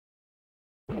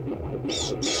Eddie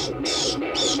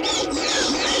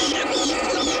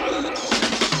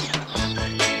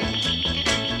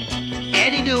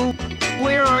Doo,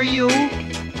 where are you?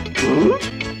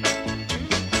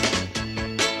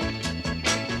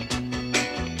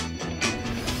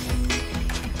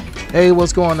 Hey,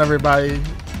 what's going on, everybody?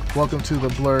 Welcome to the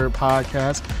Blurred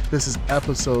Podcast. This is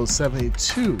episode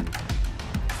 72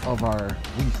 of our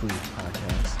weekly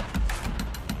podcast.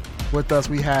 With us,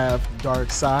 we have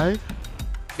Dark Side.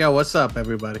 Yo, what's up,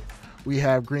 everybody? We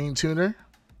have Green Tuner.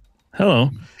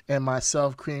 Hello. And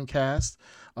myself, Creamcast.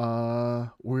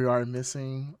 We are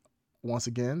missing, once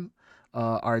again,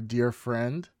 our dear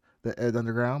friend, the Ed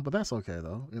Underground, but that's okay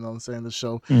though. You know what I'm saying? The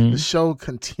show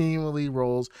continually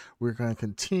rolls. We're going to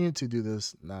continue to do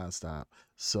this nonstop.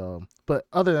 So, but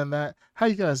other than that, how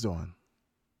you guys doing?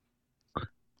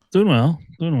 Doing well.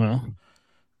 Doing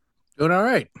all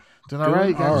right. Doing all right.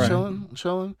 You guys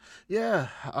chilling? Yeah.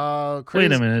 Crazy.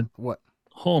 Wait a minute. What?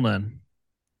 Hold on.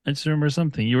 I just remember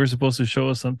something. You were supposed to show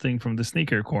us something from the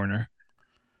sneaker corner.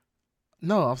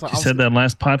 No, you said that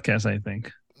last podcast, I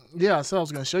think. Yeah, I said I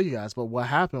was going to show you guys, but what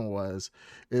happened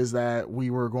is that we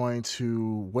were going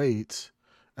to wait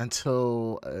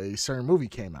until a certain movie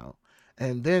came out,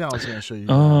 and then I was going to show you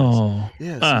guys. Oh,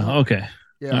 yeah. Okay.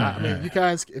 Yeah, I mean, you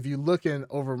guys, if you're looking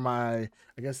over I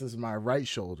guess this is my right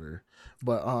shoulder,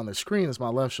 but on the screen it's my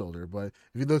left shoulder. But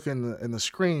if you look in the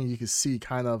screen, you can see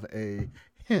kind of a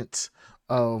hint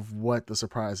of what the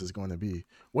surprise is going to be.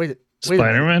 Wait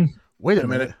Spider-Man. Wait a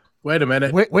minute. Wait a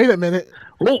minute. Wait a minute.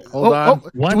 Hold on.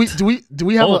 What? Do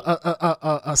we have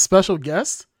a special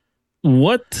guest?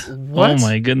 What? Oh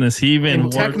my goodness! He even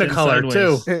in Technicolor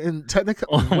too. In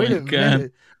Technicolor. Oh wait my a God.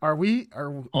 minute.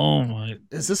 Oh my!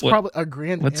 Is this probably a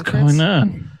grand? What's entrance? going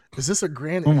on? Is this a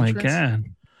grand? Oh my entrance? God!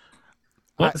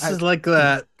 What? This is like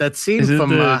that scene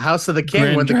from House of the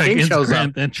King when the king shows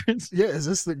up. Entrance? Yeah, is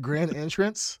this the grand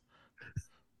entrance?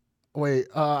 Wait,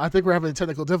 I think we're having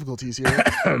technical difficulties here.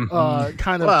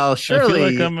 Kind of. Well, surely. I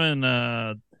feel like I'm in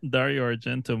a Dario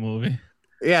Argento movie.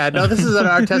 Yeah, no, this is an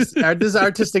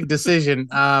artistic decision.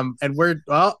 And we're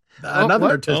another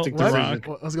artistic decision.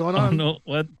 What's going on? Oh, no,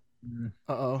 what?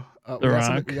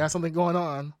 We got something going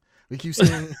on. We keep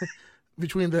seeing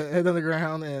between the Head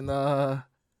Underground and the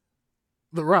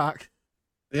Rock.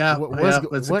 Yeah,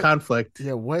 it's a conflict.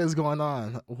 Yeah, what is going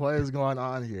on? What is going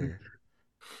on here?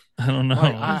 I don't know.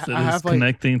 I have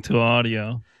connecting to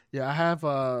audio. Yeah, I have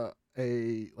what?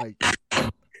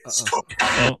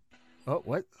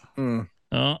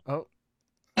 Oh.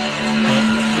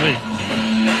 Wait.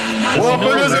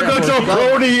 Welcome to the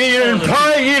jabroni eating,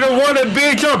 pie eater wannabe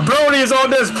jabronis on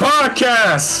this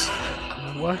podcast.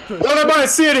 What am I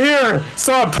seeing here?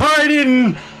 Some pie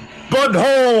eating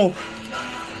butthole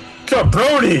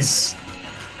jabronis.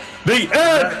 The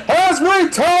end has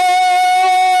returned.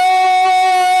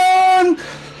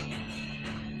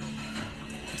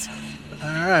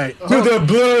 All right. To the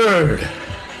Blurred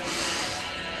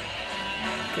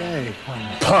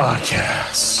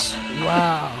Podcast.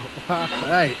 Wow. All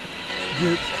right.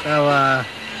 Well,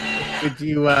 could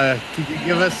you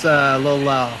give us a little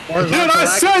Did I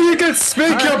say you can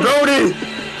speak, jabroni?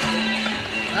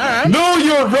 All right. Know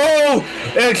your role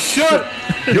and shut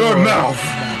your mouth.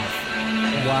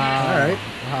 Wow. All right.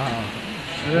 Wow.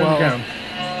 Well,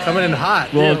 coming in hot.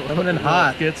 Coming in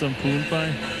hot. Get some poon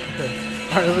pie.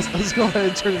 All right, let's go ahead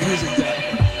and turn the music down.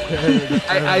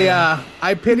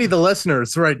 I pity the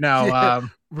listeners right now. Yeah,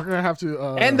 we're gonna have to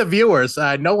and the viewers.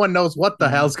 No one knows what the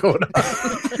hell's going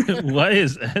on. Why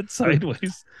is Ed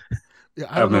sideways? Yeah,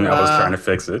 I was trying to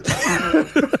fix it.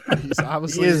 He's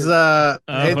obviously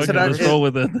let's roll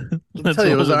with it.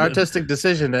 It was an artistic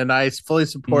decision, and I fully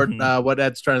support what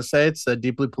Ed's trying to say. It's a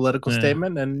deeply political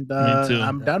statement, and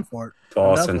I'm down for it.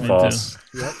 False and false.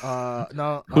 Yep.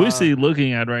 No. Who is he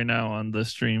looking at right now on the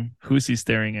stream? Who's he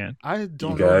staring at? I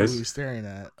don't know who he's staring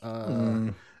at.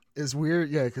 It's weird,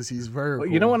 yeah, because he's very. Well,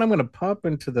 you know what? I'm gonna pop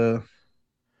into the.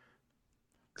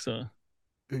 So.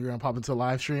 You're gonna pop into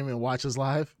live stream and watch us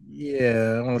live.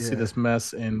 Yeah, I want to see this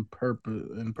mess in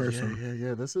person.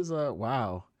 Yeah. This is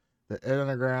wow. The Ed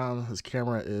Underground. His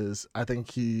camera is. I think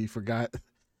he forgot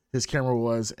his camera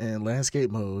was in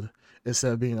landscape mode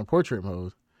instead of being in portrait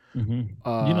mode. Mm-hmm.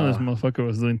 You know this motherfucker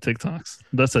was doing TikToks.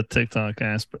 That's a TikTok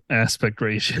aspect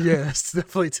ratio. Yeah, it's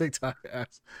definitely TikTok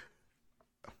ass.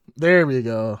 There we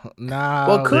go. Now,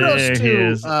 well, kudos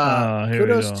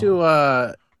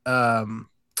to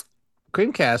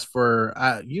Creamcast for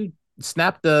you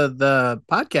snapped the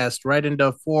podcast right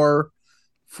into four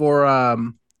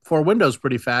windows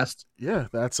pretty fast. Yeah,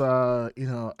 that's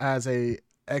as a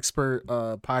expert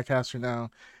podcaster now,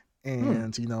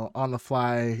 and on the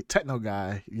fly techno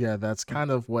guy. Yeah, that's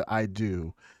kind of what I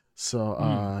do.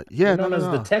 So You're known as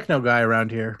the techno guy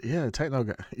around here. Yeah, techno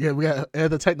guy. Yeah, we got Ed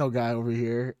the techno guy over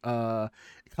here.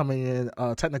 Coming in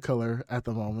Technicolor at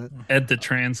the moment. Ed the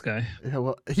trans guy. Yeah,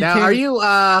 well, now are you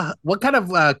what kind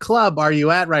of club are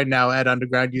you at right now, Ed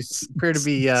Underground? You appear to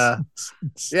be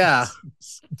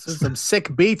some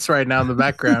sick beats right now in the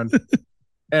background.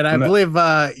 And I believe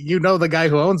you know the guy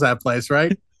who owns that place,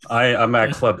 right? I'm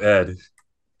at Club Ed.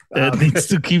 Ed needs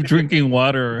to keep drinking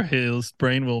water or his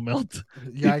brain will melt.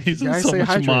 Yeah, he's on so much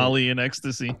hydrated. Molly and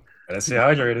ecstasy. Gotta stay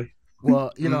hydrated.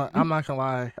 Well, I'm not gonna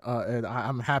lie, Ed.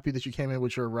 I'm happy that you came in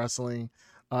with your wrestling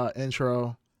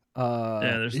intro.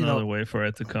 There's no other way for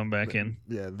it to come back in.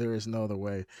 Yeah, there is no other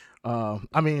way.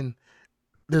 I mean,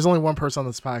 there's only one person on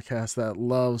this podcast that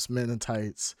loves men in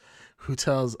tights, who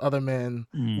tells other men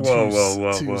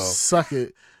to suck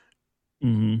it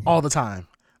all the time.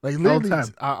 Like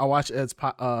literally, I watched Ed's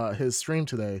his stream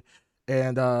today,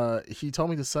 and he told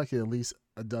me to suck it at least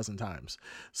a dozen times.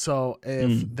 So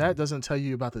if that doesn't tell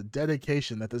you about the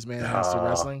dedication that this man has to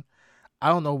wrestling, I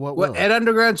don't know what will. Ed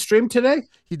Underground streamed today?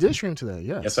 He did stream today,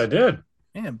 yes. Yes, I did.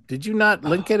 Damn, did you not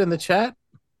link it in the chat?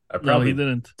 I probably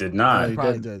did not. He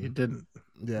probably did. You didn't.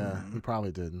 Yeah, he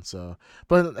probably didn't. So,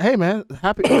 but hey, man,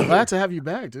 glad to have you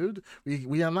back, dude.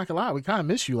 We I'm not gonna lie, we kind of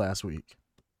missed you last week.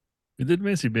 We did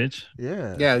miss you, bitch.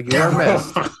 Yeah. Yeah, you were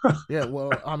missed. Yeah,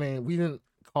 well, I mean, we didn't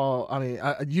call. I mean,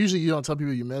 usually you don't tell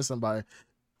people you miss them by,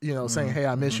 saying, "Hey,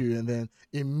 I miss you," and then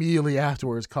immediately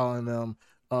afterwards calling them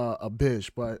a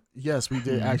bitch. But yes, we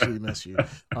did actually miss you.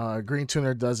 Green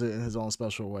Tuner does it in his own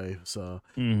special way. So,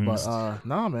 but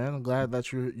no, man, I'm glad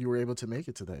that you were able to make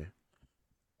it today.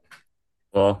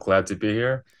 Well, glad to be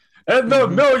here. And the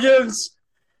millions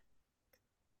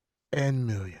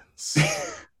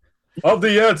of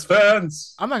the Eds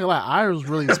fans. I'm not gonna lie, I was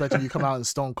really expecting you to come out in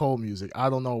Stone Cold music. I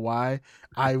don't know why.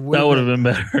 That would have been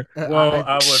better. Well,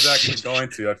 I was actually going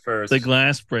to at first. The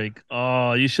glass break.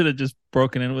 Oh, you should have just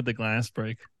broken in with the glass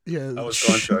break. Yeah, I was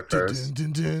going to at first. That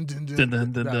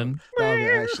would be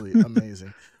actually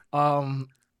amazing. I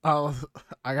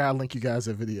gotta link you guys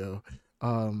a video.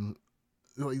 I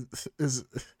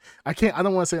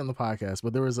don't want to say it on the podcast,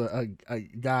 but there was a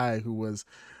guy who was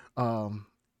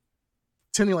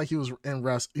pretending like he was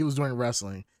doing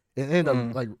wrestling. It ended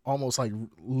up like almost like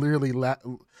literally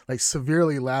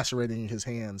severely lacerating his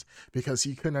hands because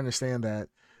he couldn't understand that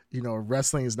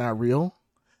wrestling is not real.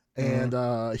 And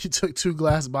he took 2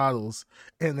 glass bottles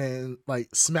and then like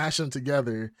smashed them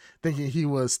together, thinking he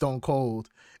was Stone Cold.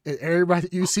 And everybody,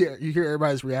 you hear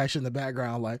everybody's reaction in the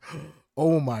background, like,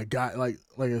 "Oh my god!" Like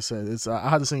I said, it's I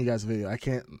have to send you guys a video.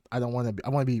 I don't want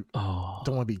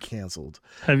to be canceled.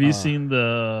 Have you seen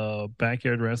the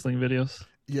backyard wrestling videos?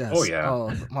 Yes. Oh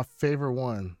yeah. My favorite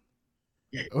one,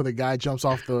 where the guy jumps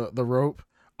off the rope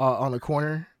on the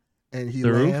corner and he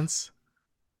lands,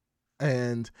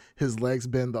 and his legs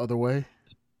bend the other way.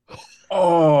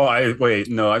 Oh,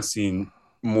 I've seen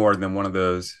more than one of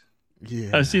those.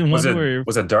 Yeah, I've seen one where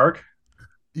was it dark?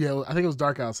 Yeah, I think it was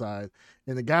dark outside,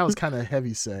 and the guy was kind of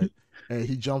heavy set, and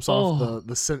he jumps off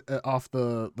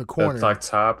the corner, like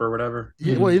top or whatever.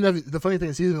 Yeah, well, the funny thing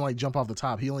is he didn't like jump off the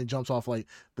top. He only jumps off like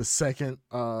the second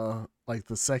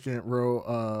row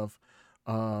of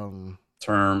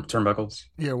turnbuckles.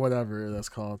 Yeah, whatever that's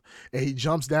called. And he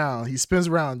jumps down. He spins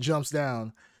around, jumps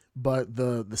down. But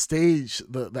the stage,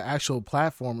 the actual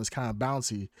platform is kind of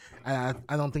bouncy. And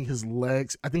I don't think his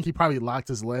legs, I think he probably locked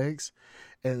his legs.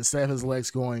 And instead of his legs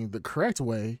going the correct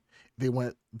way, they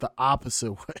went the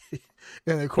opposite way.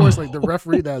 And of course, like the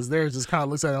referee that's there just kind of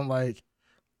looks at him like,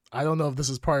 I don't know if this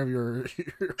is part of your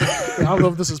I don't know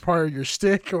if this is part of your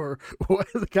shtick or what.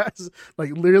 The guy's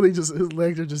like literally just his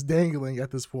legs are just dangling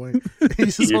at this point.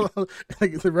 He's just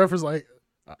like the referee's like,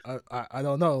 I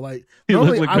don't know. Like he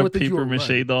looked like a paper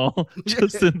mache doll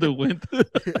just in the wind.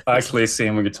 I actually see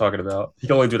him what you're talking about. You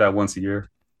can only do that once a year.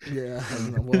 Yeah,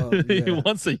 well, yeah.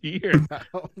 Once a year.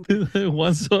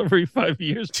 Once every 5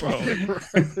 years, probably.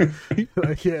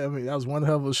 Like, yeah, I mean that was one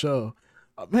hell of a show.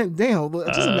 Man, damn!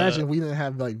 Just imagine we didn't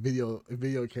have like video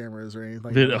cameras or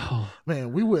anything.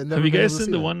 Man, we would never. Have you guys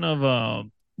seen the one of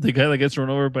the guy that gets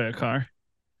run over by a car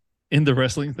in the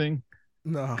wrestling thing?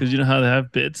 No, because you know how they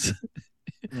have bits.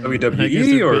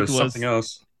 WWE or something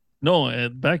else? No,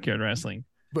 backyard wrestling.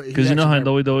 Because you know how in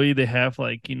WWE they have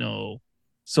like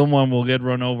someone will get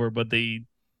run over, but they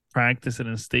practice it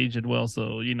and stage it well,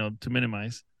 so to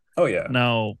minimize. Oh yeah.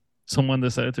 Now someone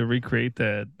decided to recreate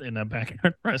that in a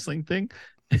backyard wrestling thing.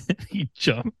 He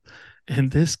jumped, and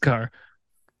this car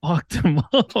fucked him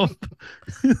up.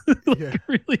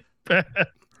 Really bad.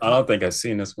 I don't think I've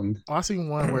seen this one. I've seen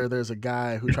one where there's a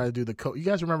guy who tried to do the. You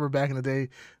guys remember back in the day,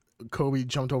 Kobe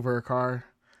jumped over a car?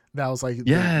 That was like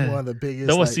one of the biggest.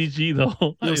 That was CG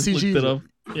though. I CG. looked it up.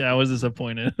 Yeah, I was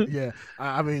disappointed. Yeah,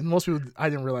 I mean, most people. I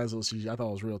didn't realize it was CG. I thought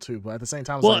it was real too. But at the same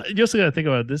time, you also gotta think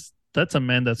about this. That's a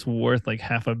man that's worth like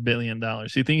 $500 million.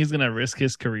 You think he's gonna risk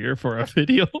his career for a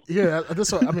video? Yeah,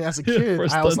 this. I mean, as a kid,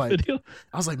 I was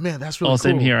like, man, that's really cool.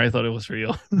 Same here. I thought it was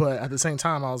real. But at the same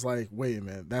time, I was like, wait a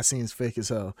minute, that seems fake as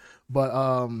hell. But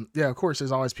yeah, of course,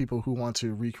 there's always people who want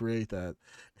to recreate that,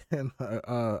 and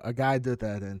a guy did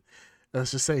that, and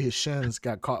let's just say his shins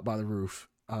got caught by the roof.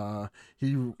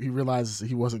 He realizes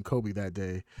he wasn't Kobe that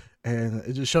day, and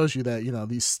it just shows you that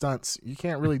these stunts, you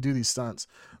can't really do these stunts.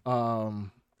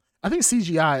 I think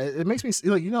CGI, it makes me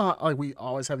like like we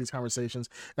always have these conversations,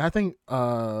 and I think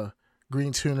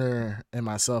Green Tuner and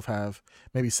myself have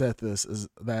maybe said this, is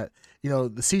that the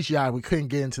CGI, we couldn't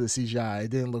get into the CGI,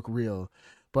 it didn't look real,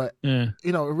 but it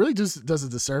really just does a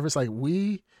disservice. Like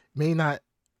we may not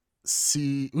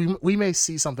see, we may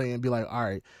see something and be like, all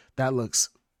right, that looks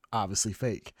obviously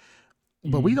fake,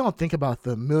 but we don't think about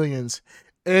the millions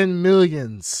and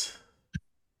millions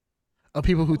of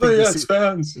people who think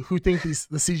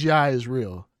the CGI is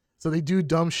real. So they do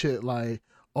dumb shit like,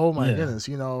 oh my goodness,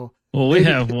 Well, we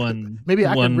have one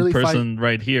person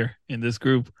right here in this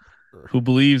group who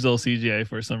believes all CGI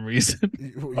for some reason.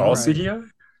 All CGI?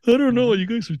 I don't know what you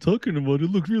guys are talking about. It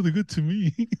looked really good to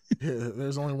me. Yeah,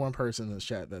 there's only one person in the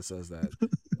chat that says that.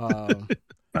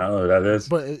 I don't know who that is.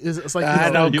 But it's like, I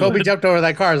know Kobe jumped over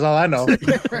that car is all I know.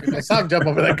 I saw him jump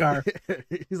over that car.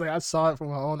 He's like, I saw it from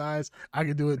my own eyes. I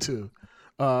could do it too.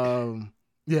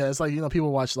 Yeah, it's like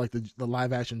people watch like the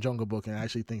live action Jungle Book and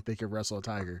actually think they could wrestle a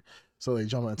tiger, so they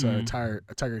jump into a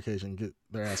tiger cage and get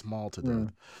their ass mauled to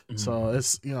death. So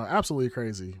it's absolutely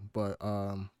crazy, but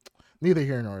neither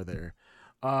here nor there.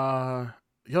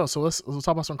 So let's talk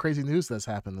about some crazy news that's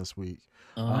happened this week.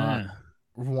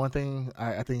 One thing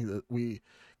I think that we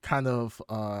kind of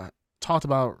talked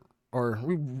about, or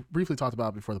we briefly talked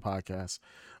about before the podcast,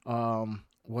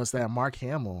 was that Mark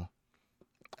Hamill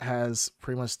has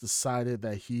pretty much decided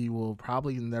that he will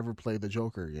probably never play the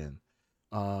Joker again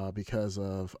because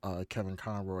of Kevin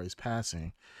Conroy's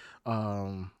passing,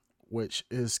 which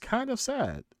is kind of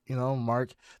sad.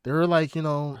 Mark, they were like,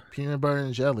 peanut butter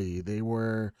and jelly. They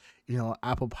were,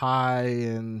 apple pie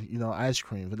and, ice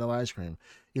cream, vanilla ice cream.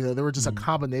 They were just a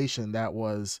combination that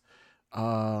was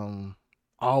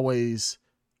always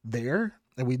there,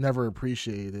 and we never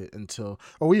appreciated it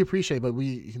we appreciate, but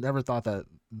we never thought that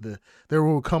there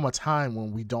will come a time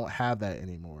when we don't have that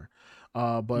anymore.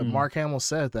 But Mark Hamill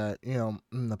said that, in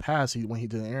the past, when he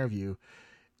did an interview,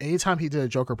 anytime he did a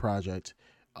Joker project,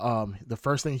 the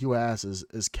first thing he would ask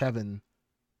is Kevin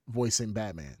voicing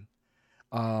Batman.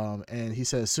 And he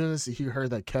said as soon as he heard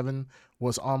that Kevin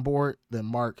was on board, then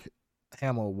Mark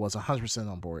Hamill was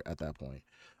 100% on board at that point.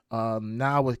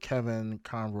 Now with Kevin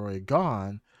Conroy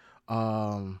gone,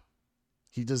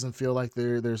 he doesn't feel like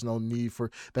there's no need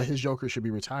for that his Joker should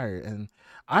be retired. And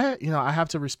I have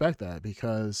to respect that,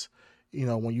 because,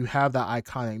 when you have that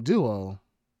iconic duo,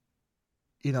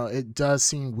 it does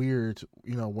seem weird,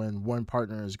 when one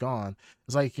partner is gone.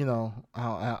 It's like,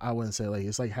 I wouldn't say like,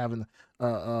 it's like having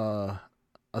a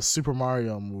Super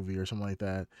Mario movie or something like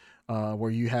that,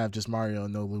 where you have just Mario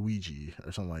and no Luigi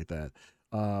or something like that.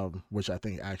 Which I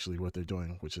think actually what they're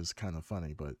doing, which is kind of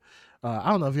funny, but I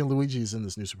don't know if even Luigi's in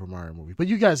this new Super Mario movie, but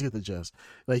you guys get the gist.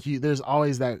 Like there's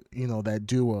always that, that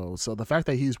duo. So the fact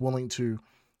that he's willing to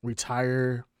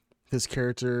retire his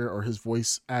character or his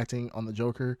voice acting on the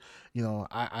Joker,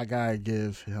 I gotta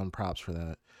give him props for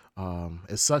that.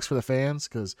 It sucks for the fans,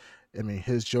 because I mean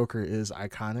his Joker is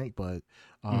iconic, but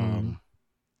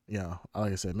yeah,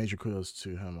 like I said, major kudos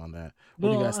to him on that.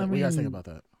 What do you guys think? What do you guys think about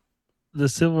that? The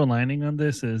silver lining on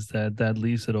this is that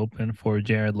leaves it open for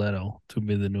Jared Leto to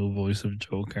be the new voice of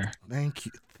Joker. Thank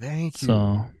you.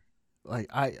 So, like,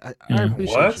 I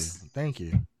appreciate you. Thank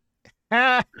you. You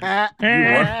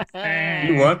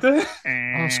want that?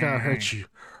 I'm just gonna hurt you,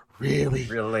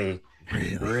 really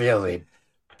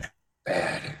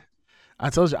bad. I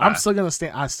told you, I'm still gonna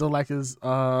stand. I still like his,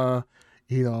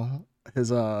 his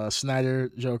Schneider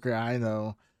Joker. I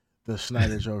know the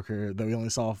Schneider Joker that we only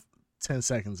saw 10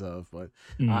 seconds of, but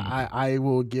I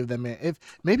will give that man, if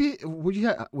maybe would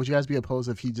you guys be opposed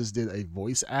if he just did a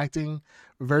voice acting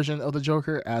version of the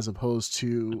Joker as opposed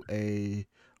to a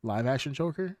live action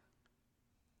Joker?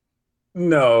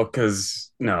 No,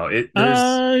 because you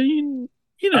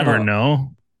never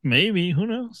know. Maybe, who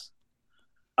knows?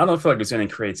 I don't feel like there's any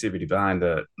creativity behind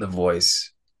the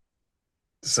voice.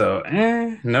 So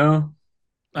no.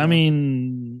 I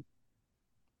mean,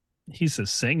 he's a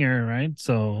singer, right?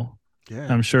 So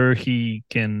yeah, I'm sure he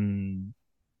can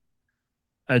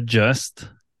adjust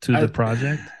to the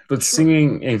project. But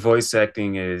singing and voice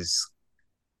acting is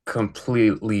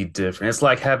completely different. It's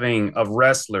like having a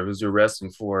wrestler who's been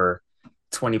wrestling for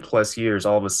 20 plus years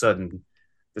all of a sudden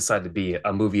decide to be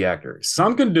a movie actor.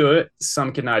 Some can do it,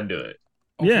 some cannot do it.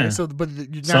 Okay, yeah. So, but you're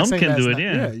not Some saying can do it. not,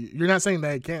 Yeah. You're not saying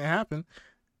that it can't happen.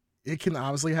 It can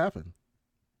obviously happen.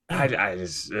 I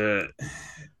just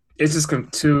it's just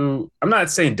too. I'm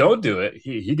not saying don't do it.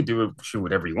 He could do it, shoot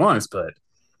whatever he wants, but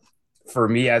for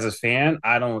me as a fan,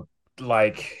 I don't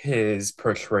like his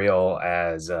portrayal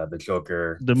as the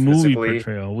Joker. The movie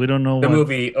portrayal. We don't know the what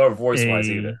movie or voice wise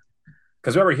either,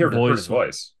 because we already heard his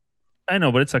voice. I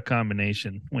know, but it's a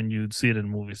combination. When you see it in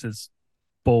movies, it's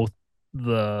both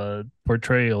the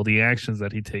portrayal, the actions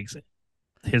that he takes,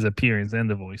 his appearance, and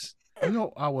the voice. You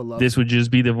know, I would love this would just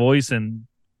be the voice, and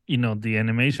the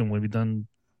animation would be done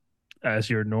as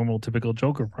your normal, typical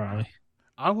Joker, probably.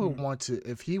 I would want to,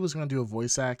 if he was going to do a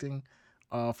voice acting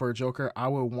for a Joker, I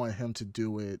would want him to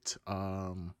do it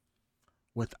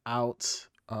without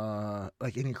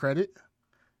like any credit,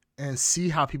 and see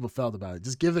how people felt about it.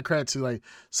 Just give the credit to like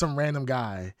some random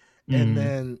guy, and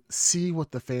then see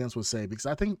what the fans would say, because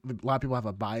I think a lot of people have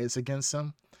a bias against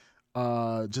him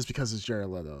just because it's Jared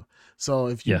Leto. So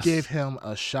if you gave him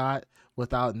a shot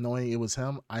without knowing it was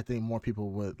him, I think more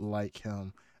people would like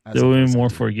him. They would be more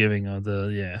forgiving of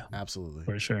absolutely,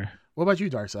 for sure. What about you,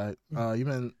 Darkseid? You've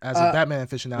been, as a Batman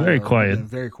aficionado, very quiet.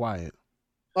 Very quiet.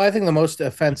 Well, I think the most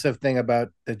offensive thing about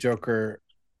the Joker,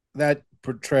 that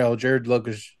portrayal, what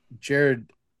the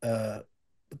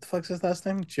fuck's his last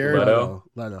name?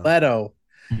 Leto.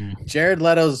 Jared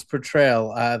Leto's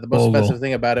portrayal. The most offensive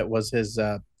thing about it was his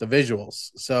the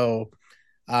visuals. So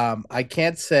I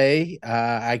can't say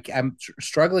I'm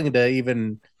struggling to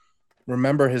even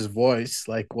remember his voice,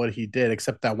 like what he did,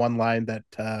 except that one line that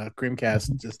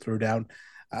Creamcast just threw down.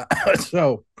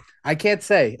 So I can't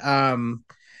say. But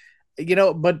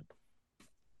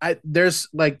there's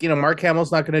Mark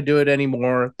Hamill's not going to do it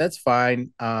anymore. That's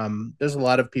fine. There's a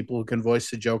lot of people who can voice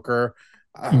the Joker.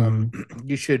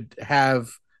 You should have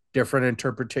different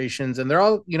interpretations, and they're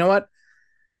all,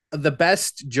 the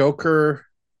best Joker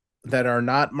that are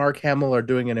not Mark Hamill are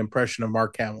doing an impression of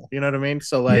Mark Hamill. You know what I mean?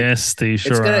 So yes, they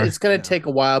sure it's gonna take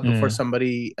a while before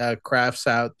somebody crafts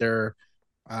out their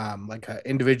like an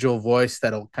individual voice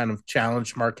that'll kind of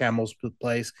challenge Mark Hamill's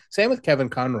place. Same with Kevin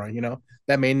Conroy.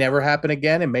 That may never happen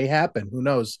again. It may happen. Who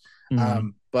knows?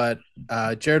 But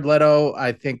Jared Leto,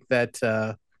 I think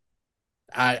that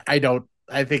I don't.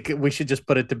 I think we should just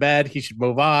put it to bed. He should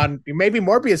move on. Maybe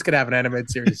Morbius could have an animated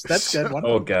series. That's good.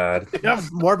 Oh God, yeah,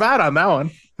 more bad on that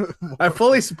one. I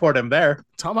fully support him there.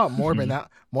 Talk about Morbin out.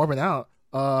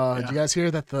 Did you guys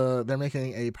hear that they're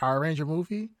making a Power Ranger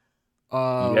movie?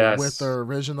 With the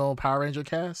original Power Ranger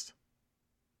cast.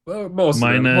 Well,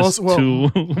 minus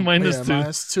two.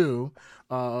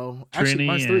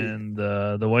 Trini and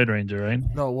the White Ranger, right?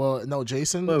 No,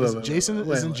 Jason. Jason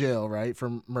is in jail, right,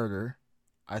 for murder.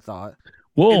 I thought.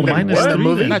 Whoa, minus the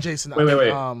movie. Then. Not Jason. Wait.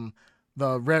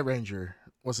 The Red Ranger.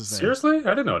 What's his name? Seriously,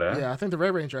 I didn't know that. Yeah, I think the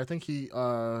Red Ranger. I think he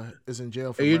is in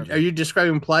jail for. Are you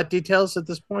describing plot details at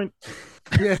this point?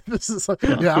 Yeah, this is. I'm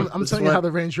telling you how the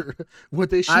Ranger. What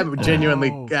they should. I'm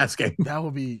genuinely asking. That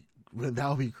would be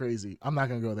crazy. I'm not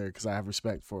gonna go there because I have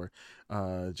respect for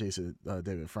Jason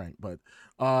David Frank. But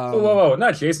whoa,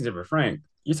 not Jason David Frank.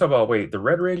 You talk about the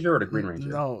Red Ranger or the Green Ranger?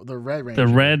 No, the Red Ranger.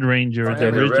 The Red Ranger, the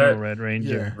original Red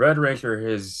Ranger. Yeah. Red Ranger.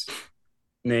 His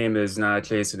name is not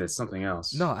Jason. It's something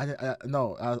else. No, I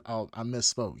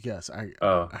misspoke. Yes,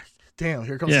 damn,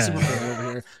 here comes the super fan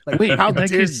over here. Like, wait, how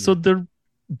dare you? So there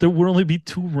will only be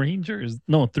two Rangers.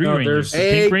 No, three Rangers. The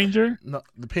Pink Ranger, no,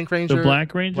 the Pink Ranger, the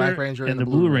Black Ranger, and the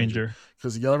Blue Ranger.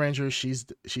 Because the Yellow Ranger, she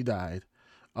died.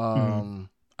 I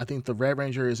think the Red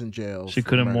Ranger is in jail. She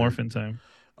couldn't morph in time.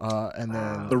 And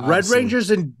then the Red Ranger's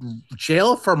in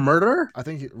jail for murder. I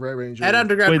think Red Ranger. Ed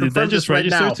Underground. Wait, did that just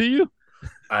register to you?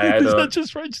 Did that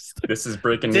just register? This is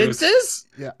breaking news. Did this?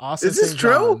 Yeah, Austin. Is this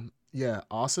true? Yeah,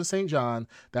 Austin St. John,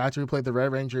 the actor who played the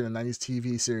Red Ranger in the '90s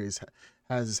TV series,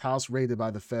 has his house raided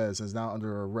by the feds and is now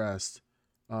under arrest.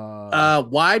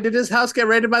 Why did his house get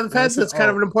raided by the feds? That's kind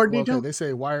of an important detail. Okay, they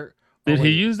say why. Did he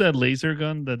use that laser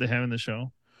gun that they have in the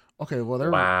show? Okay,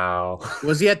 well, wow.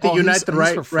 Was he at the Unite the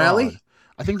Right rally?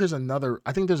 I think there's another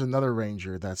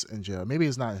Ranger that's in jail. Maybe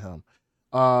it's not him.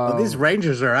 These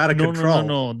Rangers are out of control.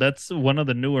 No. That's one of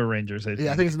the newer Rangers. I think.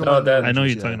 Yeah, I think it's I know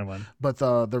you're talking about. But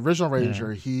the original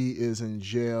Ranger, he is in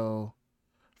jail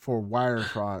for wire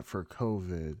fraud for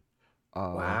COVID.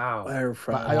 Wow. Wire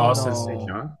fraud. I don't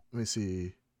know. Let me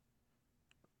see.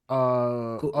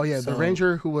 Cool. Oh yeah, the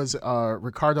Ranger who was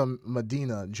Ricardo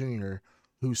Medina Jr.,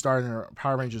 who starred in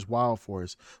Power Rangers Wild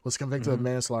Force, was convicted of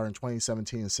manslaughter in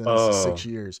 2017 and sentenced to 6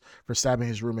 years for stabbing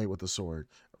his roommate with a sword.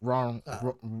 Wrong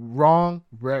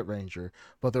Red Ranger.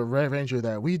 But the Red Ranger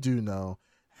that we do know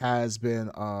has been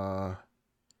I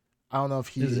don't know if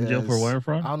he's in jail for wire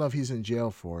fraud. I don't know if he's in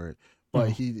jail for it, but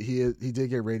he did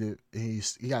get raided. He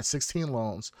got 16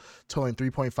 loans totaling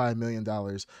 $3.5 million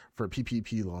for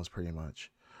PPP loans, pretty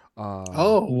much.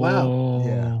 Wow.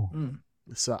 Yeah.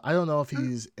 So I don't know if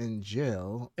he's in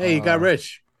jail. Hey, he got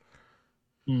rich.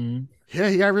 Yeah,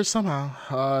 he got rich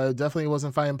somehow. Definitely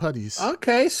wasn't fighting putties.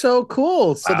 Okay, so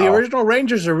cool. So the original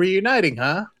Rangers are reuniting,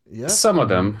 huh? Yeah. Some of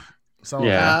them. Okay.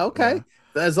 Yeah.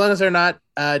 As long as they're not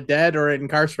dead or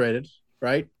incarcerated,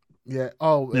 right? Yeah.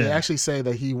 Oh, they actually say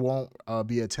that he won't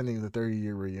be attending the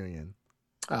 30-year reunion.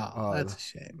 Oh, that's a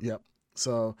shame. Yep.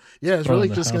 So yeah, it's really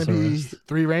just going to be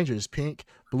 3 Rangers: pink,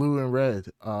 blue, and red.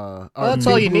 That's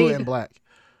all you blue need. And black.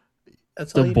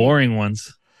 That's all the boring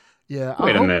ones. Yeah.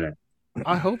 Wait a minute.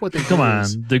 I hope what they come do on.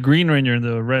 is, The Green Ranger and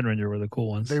the Red Ranger were the cool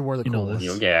ones. They were the cool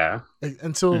ones. Yeah.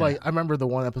 Until like I remember the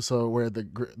one episode where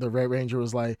the Red Ranger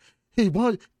was like, "Hey,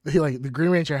 the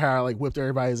Green Ranger had like whipped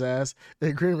everybody's ass. And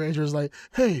the Green Ranger was like,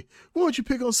 "Hey, why don't you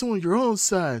pick on someone your own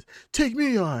size? Take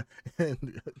me on."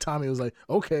 And Tommy was like,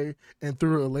 "Okay," and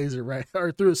threw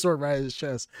a sword right at his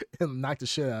chest and knocked the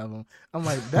shit out of him. I'm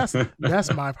like,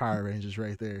 that's my Power Rangers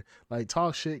right there. Like,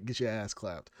 talk shit, get your ass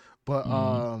clapped. But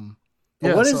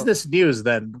yeah, what is this news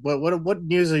then? What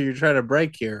news are you trying to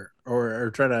break here, or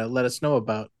trying to let us know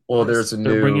about? Well, they're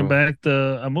bringing back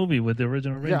a movie with the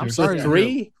original Rangers. Yeah, I'm sorry.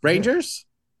 3 Rangers?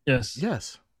 Yes.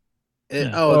 Yes. This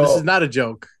is not a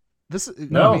joke.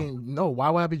 No. I mean, no. Why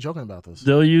would I be joking about this?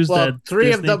 They'll use that.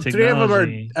 Three of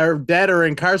them are dead or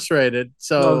incarcerated.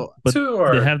 So, but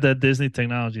they have that Disney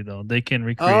technology though. They can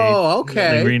recreate.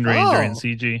 Okay. The Green Ranger in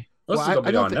CG. Gonna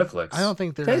be on Netflix. I don't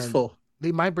think they're tasteful.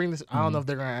 They might bring this. I don't know if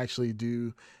they're gonna actually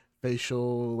do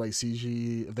facial like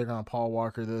CG. If they're gonna Paul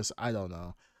Walker this, I don't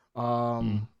know.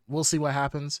 We'll see what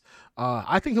happens.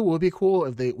 I think it would be cool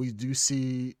if we do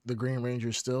see the Green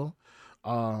Ranger still,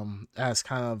 as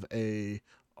kind of a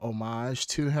homage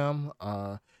to him.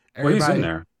 He's in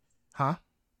there, huh?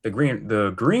 The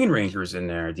Green Ranger is in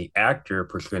there. The actor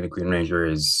portraying the Green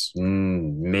Ranger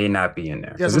may not be in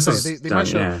there. Yeah,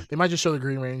 they might just show the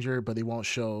Green Ranger, but they won't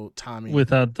show Tommy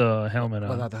without the helmet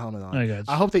on.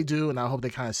 I hope they do, and I hope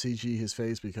they kind of CG his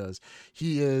face because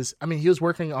he is. I mean, he was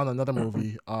working on another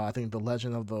movie. I think The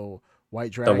Legend of the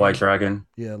White Dragon. The White Dragon.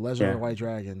 Yeah, Legend of the White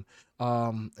Dragon.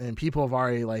 And people have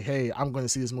already like, hey, I'm going to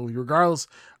see this movie regardless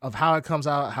of how it comes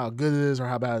out, how good it is, or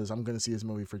how bad it is. I'm going to see this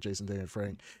movie for Jason Day and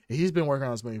Frank. And he's been working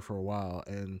on this movie for a while,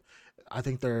 and I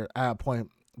think they're at a point.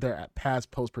 They're at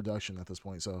past post production at this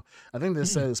point. So I think they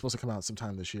said it's supposed to come out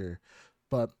sometime this year.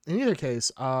 But in either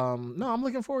case, no, I'm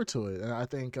looking forward to it, and I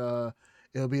think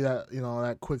it'll be that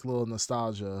that quick little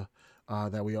nostalgia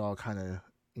that we all kind of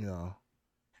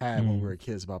had when we were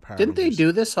kids about Power Didn't Rangers. they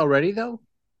do this already though?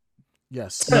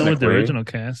 Yes. Not with the original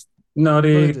cast. No,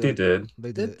 they did. They did.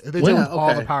 They did with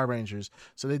all the Power Rangers.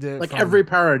 So they did like every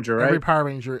Power Ranger, right? Every Power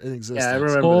Ranger in existence. Yeah, I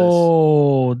remember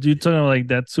this. Do you talking about like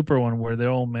that super one where they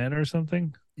all met or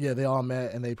something? Yeah, they all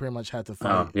met and they pretty much had to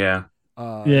fight. Yeah.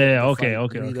 Okay.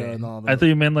 I thought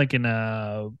you meant like in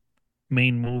a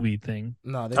main movie thing.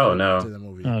 No, they did a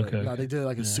movie. Okay. No, they did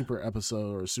like a super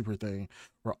episode or a super thing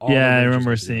where all I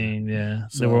remember seeing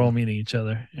they were all meeting each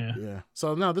other. Yeah.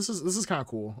 So no, this is kind of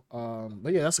cool.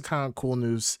 But yeah, that's the kind of cool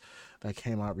news that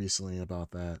came out recently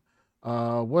about that.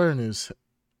 What other news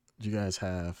do you guys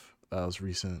have that was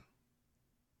recent?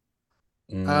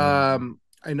 I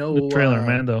know the trailer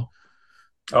Mando.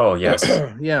 Oh yes.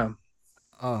 Yeah.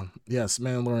 Yes,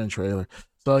 Mandalorian trailer.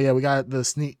 So yeah, we got the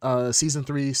season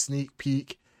 3 sneak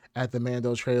peek at the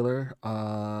Mando trailer.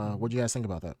 What do you guys think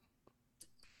about that?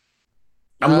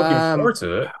 I'm looking forward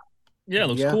to it. Yeah, it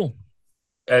looks cool.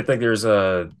 I think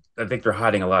they're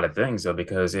hiding a lot of things though,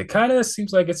 because it kind of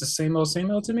seems like it's the same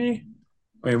old to me.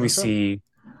 I mean, we see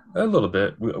a little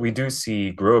bit. We do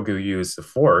see Grogu use the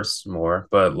Force more,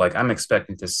 but like I'm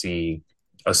expecting to see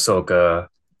Ahsoka,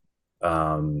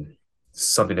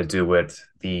 something to do with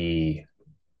the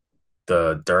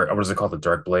dark. What is it called? The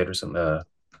Dark Blade or something?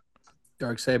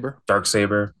 Dark Saber.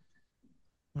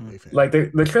 Like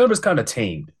the trailer was kind of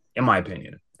tamed, in my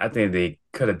opinion. I think they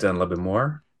could have done a little bit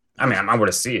more. I mean, I'm going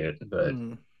to see it, but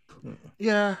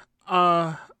yeah,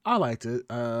 I liked it.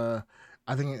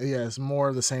 I think it's more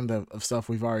of the same of stuff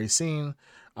we've already seen.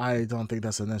 I don't think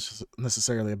that's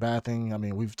necessarily a bad thing. I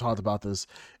mean, we've talked about this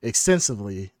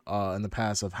extensively in the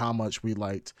past of how much we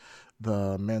liked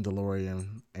the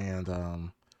Mandalorian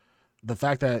and the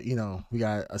fact that we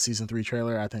got a season 3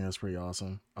 trailer, I think that's pretty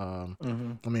awesome. I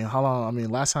mean, how long? I mean,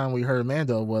 last time we heard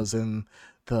Mando was in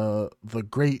the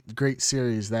great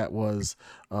series that was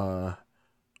the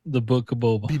Book of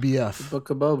Boba. BBF. The Book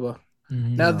of Boba.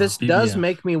 Now this does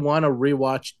make me want to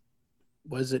rewatch.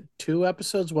 Was it 2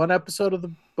 episodes? 1 episode of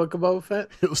the Book of Boba Fett?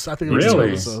 I think it was 2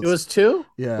 episodes. It was 2.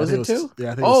 Yeah, was it 2?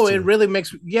 Yeah, I think it was 2. It really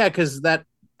makes because that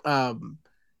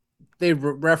they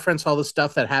reference all the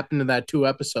stuff that happened in that 2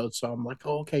 episodes. So I'm like,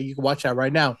 okay, you can watch that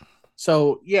right now.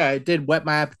 So yeah, it did whet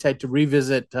my appetite to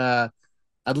revisit at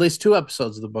least 2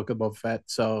 episodes of the Book of Boba Fett.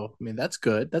 So I mean, that's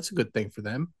good. That's a good thing for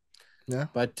them. Yeah.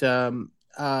 But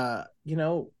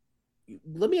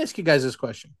let me ask you guys this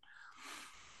question.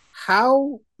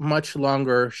 How much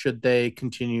longer should they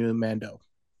continue Mando?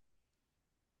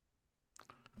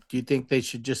 Do you think they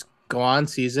should just go on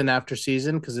season after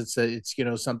season because it's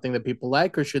something that people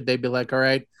like, or should they be like, all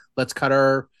right, let's cut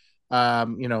our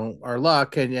our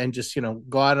luck and just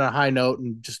go out on a high note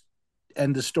and just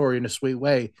end the story in a sweet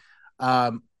way?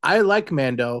 I like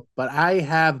Mando, but I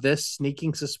have this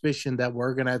sneaking suspicion that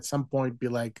we're gonna at some point be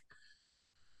like,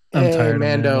 I'm tired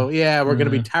Mando. of Mando. Yeah, we're gonna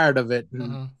be tired of it.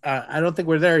 And, I don't think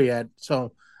we're there yet.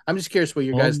 So I'm just curious what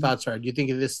your guys' thoughts are. Do you think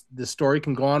this story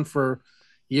can go on for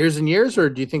years and years, or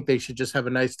do you think they should just have a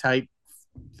nice tight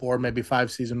 4, maybe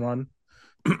 5 season run?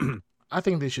 I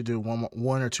think they should do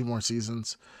one or 2 more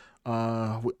seasons.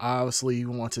 Obviously, you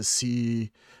want to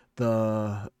see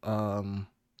the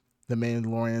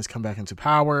Mandalorians come back into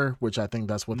power, which I think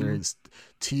that's what they're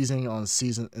teasing on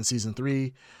season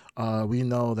 3. We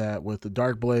know that with the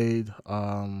Dark Blade,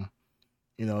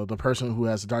 the person who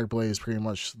has the Dark Blade is pretty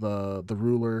much the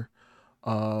ruler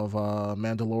of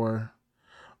Mandalore,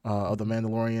 of the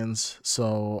Mandalorians.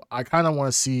 So I kind of want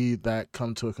to see that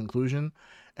come to a conclusion,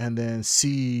 and then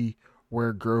see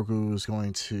where Grogu is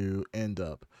going to end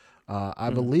up. I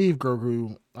believe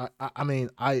Grogu.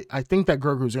 I think that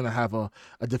Grogu is going to have a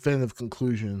definitive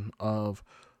conclusion of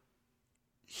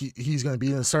he's going to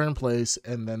be in a certain place,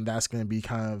 and then that's going to be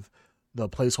kind of the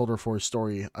placeholder for his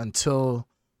story until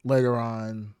later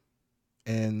on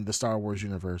in the Star Wars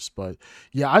universe. But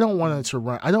yeah, I don't want it to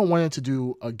run. I don't want it to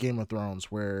do a Game of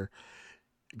Thrones, where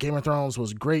Game of Thrones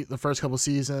was great the first couple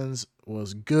seasons,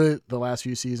 was good the last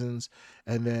few seasons,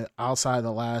 and then outside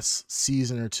the last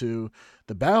season or 2,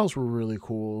 the battles were really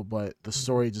cool, but the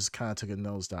story just kind of took a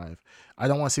nosedive. I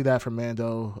don't want to see that for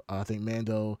Mando. I think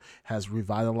Mando has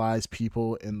revitalized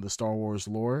people in the Star Wars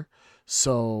lore.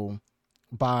 So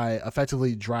by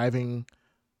effectively driving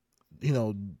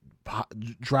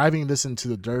this into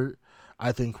the dirt,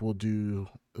 I think it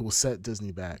will set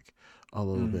Disney back a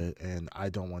little bit, and I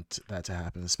don't want that to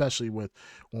happen, especially when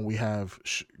we have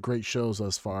great shows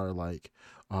thus far, like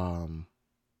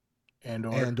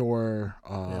Andor,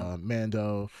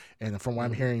 Mando, and from what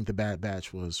I'm hearing, the Bad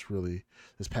Batch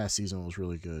this past season was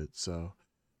really good. So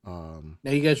now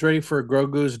you guys ready for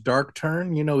Grogu's dark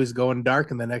turn? He's going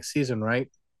dark in the next season, right?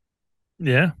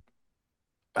 Yeah.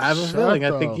 I have a feeling.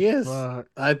 I think he is.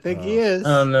 He is.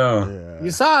 Oh no! Yeah.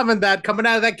 You saw him coming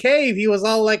out of that cave. He was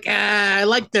all like, "I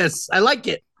like this. I like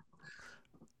it."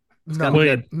 Not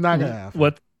gonna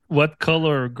happen. What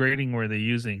color grading were they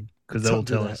using? Because that will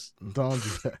tell us. Don't do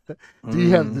that. Do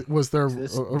you have? Was there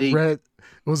a red?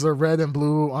 Was there red and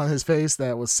blue on his face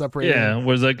that was separated? Yeah,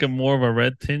 was like more of a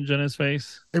red tinge on his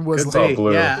face. It was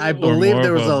blue. Yeah, I believe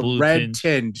there was a red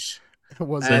tinge. It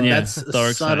was, and that's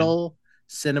a subtle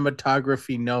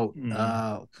cinematography note.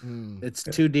 It's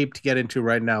too deep to get into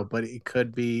right now, but it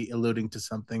could be alluding to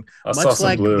something. Much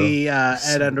like blue. The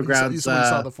Ed Underground's. You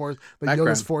saw the force, like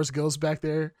Yoda's force ghost back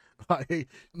there. Like,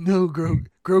 no,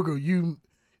 Grogu, you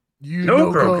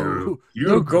no Grogu,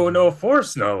 you go no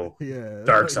force, no. Yeah,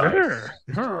 dark side.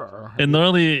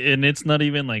 And it's not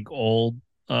even like old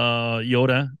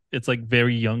Yoda. It's like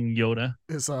very young Yoda.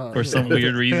 It's for some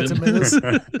weird reason.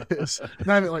 It's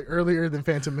not even like earlier than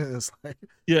Phantom Menace.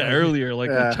 Earlier, like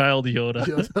a child Yoda.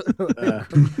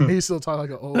 He still talk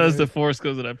like an old. As the force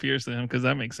goes, it appears to him, because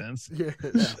that makes sense. Yeah.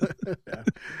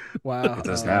 Wow. It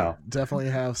does now.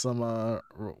 Definitely have some.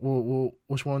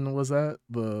 Which one was that?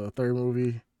 The third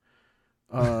movie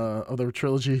of the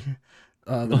trilogy.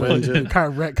 Kind of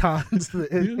retcons the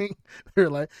ending. They're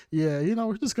like,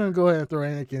 we're just gonna go ahead and throw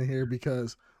Anakin here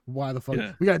because why the fuck?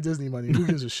 We got Disney money. Who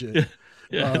gives a shit?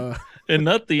 And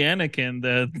not the Anakin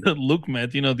that Luke met,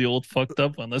 the old fucked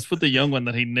up one. Let's put the young one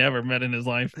that he never met in his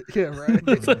life. Yeah, right.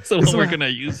 That's the one we're gonna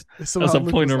use as a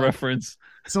point of reference.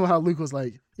 Somehow Luke was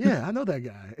like, yeah, I know that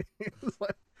guy.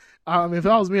 Like, if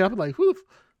that was me, I'd be like,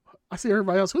 I see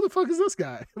everybody else. Who the fuck is this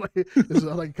guy?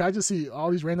 Like, can I just see all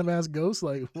these random ass ghosts?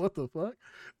 Like, what the fuck?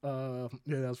 Yeah,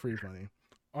 that was pretty funny.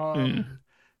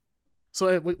 So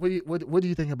Ed, what do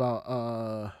you think about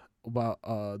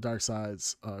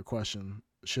Darkseid's question?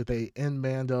 Should they end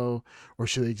Mando, or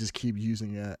should they just keep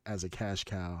using it as a cash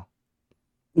cow?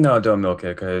 No, don't milk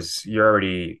it because you're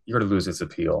gonna lose its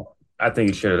appeal. I think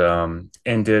you should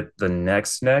end it the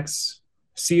next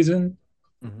season.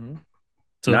 Mm-hmm.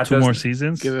 So Not two more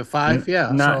seasons? Give it 5,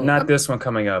 yeah. Not this one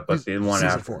coming up, but the one season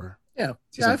after. 4. Yeah,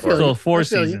 Season I feel 4. you. So 4 I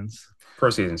feel you. seasons.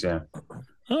 4 seasons, yeah.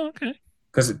 Oh, okay.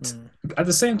 Because at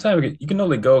the same time, you can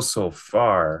only go so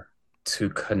far to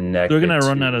connect. They're gonna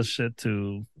run out of shit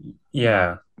to,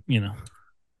 yeah. you know.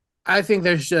 I think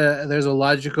there's a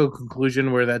logical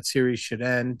conclusion where that series should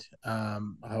end.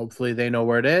 Hopefully, they know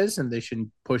where it is, and they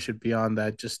shouldn't push it beyond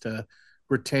that, just to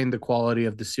retain the quality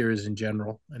of the series in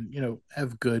general, and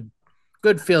have good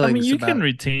feelings. I mean, you about can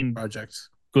retain projects,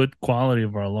 good quality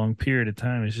over a long period of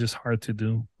time. It's just hard to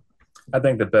do. I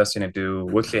think the best thing to do,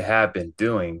 which they have been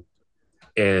doing,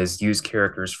 is use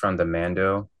characters from the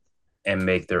Mando and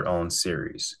make their own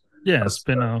series. Yeah,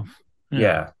 spin-off.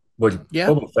 Yeah.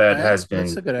 Boba Fett has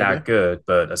been not idea. Good,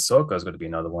 but Ahsoka is going to be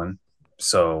another one.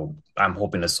 So I'm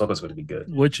hoping Ahsoka is going to be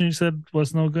good. Which you said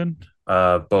was no good?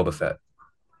 Boba Fett.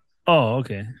 Oh,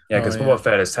 okay. Yeah, because Boba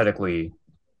Fett is technically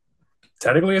a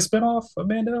spinoff of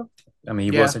Mando. I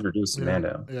mean, he was introduced to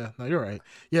Mando. Yeah, no, you're right.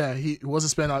 Yeah, he was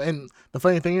a spinoff, and the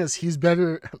funny thing is,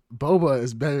 Boba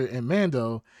is better in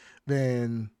Mando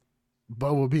than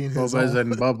Boba being his Boba's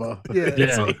and Boba.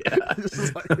 Yeah. So,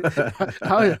 it's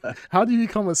like, how do you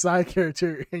become a side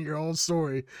character in your own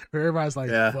story where everybody's like,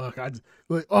 fuck,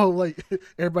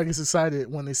 everybody gets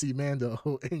excited when they see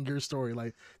Mando in your story.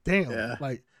 Like, damn,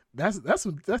 like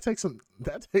that takes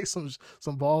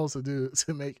some balls to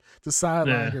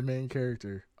sideline your main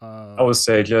character. I would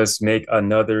say just make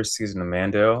another season of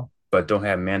Mando, but don't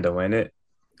have Mando in it,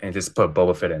 and just put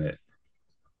Boba Fett in it.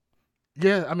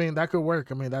 Yeah, I mean that could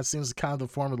work. I mean that seems kind of the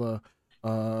formula.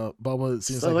 Boba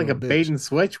seems like a bait and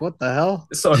switch. What the hell?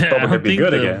 So Boba could be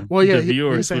good again. Well, yeah, the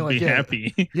viewers would be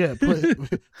happy. Yeah,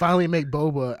 finally make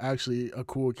Boba actually a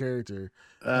cool character.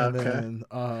 And then,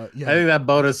 I think that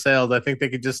boat has sailed. I think they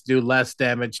could just do less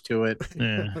damage to it.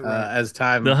 Yeah, as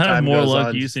time. They'll have more luck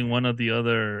on. using one of the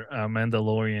other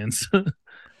Mandalorians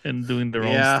and doing their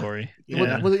own story.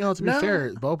 Yeah. Well, to be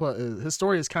fair, Boba his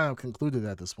story is kind of concluded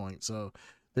at this point, so.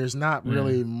 There's not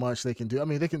really much they can do. I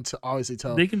mean, they can obviously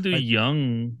tell. They can do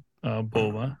young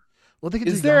Boba. Well, they can.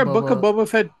 Is there a Book of Boba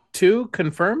Fett 2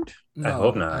 confirmed? No, I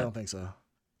hope not. I don't think so.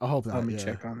 I hope not. Let me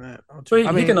check on that.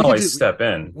 He can always step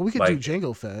in. Well, we could do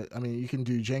Jango Fett. I mean, you can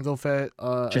do Jango Fett.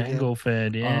 Jango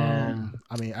Fett, yeah.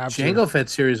 I mean, Jango Fett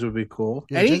series would be cool.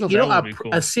 Yeah,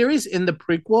 a series in the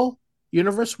prequel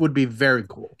universe would be very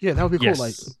cool. Yeah, that would be cool.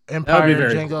 Like Empire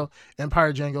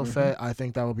Jango Fett. I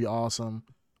think that would be awesome.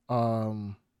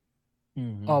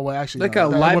 Oh well, actually, like a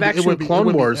live action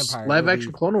Clone Wars. Live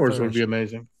action Clone Wars would be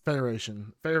amazing.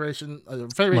 Federation.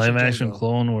 Live action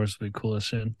Clone Wars would be cool as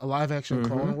shit. A live action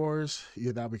Clone Wars,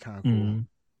 yeah, that'd be kind of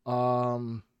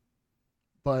cool.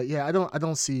 But yeah, I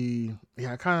don't see.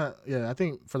 Yeah, I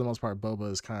think for the most part,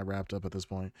 Boba is kind of wrapped up at this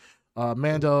point.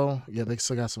 Mando, yeah, they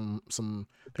still got some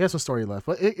story left,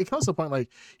 but it comes to a point like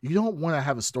you don't want to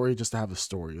have a story just to have a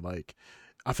story. Like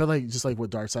I feel like just like what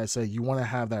Darkseid said, you want to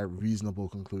have that reasonable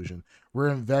conclusion. We're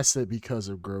invested because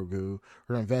of Grogu.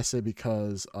 We're invested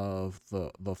because of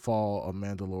the fall of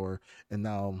Mandalore and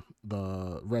now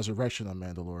the resurrection of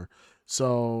Mandalore.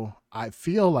 So I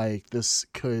feel like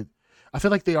I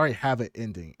feel like they already have an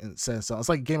ending in a sense. It's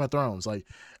like Game of Thrones. Like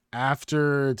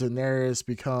after Daenerys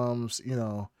becomes,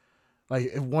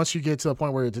 like once you get to a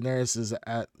point where Daenerys is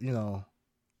at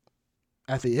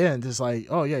the end, it's like,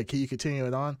 oh yeah, can you continue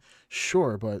it on?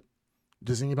 Sure, but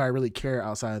does anybody really care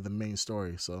outside of the main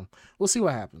story? So we'll see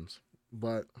what happens.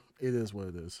 But it is what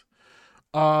it is.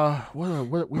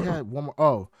 What we had one more.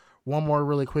 Oh, one more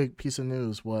really quick piece of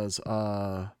news was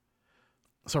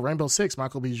so Rainbow Six,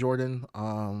 Michael B. Jordan.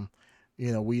 I'm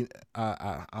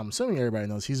assuming everybody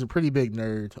knows he's a pretty big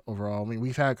nerd overall. I mean,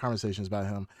 we've had conversations about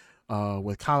him.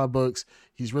 With comic books,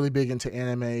 he's really big into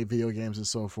anime, video games, and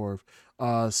so forth.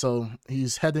 So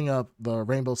he's heading up the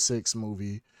Rainbow Six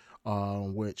movie,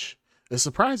 which is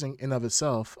surprising in of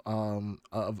itself.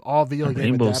 Of all video game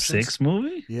Rainbow adaptations. Six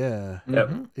movie, yeah.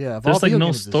 There's like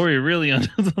no story really on.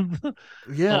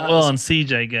 On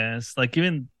Siege, I guess. Like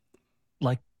even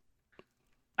like.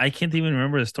 I can't even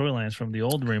remember the storylines from the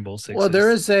old Rainbow Six. Well,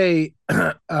 there is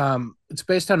it's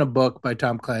based on a book by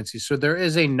Tom Clancy. So there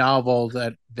is a novel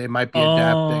that they might be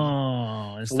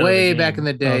adapting. Way back in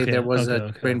the day, there was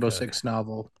a Rainbow Six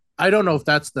novel. I don't know if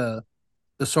that's the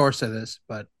source of this,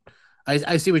 but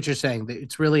I see what you're saying.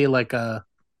 It's really like a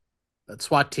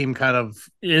SWAT team kind of.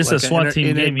 It's like a SWAT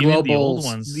team game. Even the old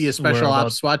ones, the special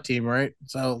ops SWAT team, right?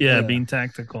 So being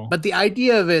tactical. But the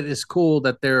idea of it is cool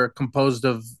that they're composed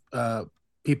of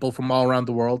people from all around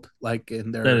the world, like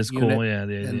in their that is unit, cool. Yeah,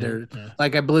 and they're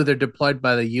like I believe they're deployed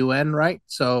by the UN, right?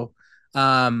 So,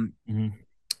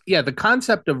 the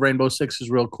concept of Rainbow Six is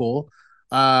real cool.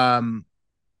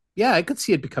 I could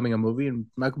see it becoming a movie, and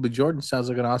Michael B. Jordan sounds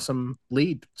like an awesome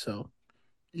lead. So.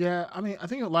 Yeah, I mean, I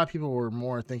think a lot of people were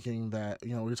more thinking that,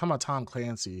 when you're talking about Tom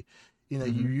Clancy, you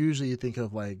usually think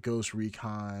of like Ghost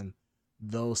Recon,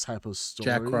 those type of stories.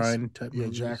 Jack Ryan type. Yeah,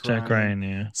 movies. Jack Ryan,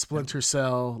 yeah. Splinter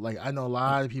Cell. Like, I know a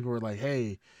lot of people were like,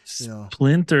 hey,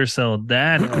 Splinter Cell,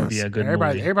 that could be a good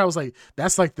movie. Everybody was like,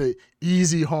 that's like the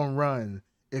easy home run.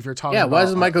 If you're talking why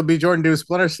doesn't Michael B. Jordan do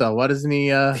Splinter Cell? Why doesn't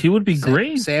he? He would be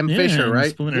great. Sam Fisher,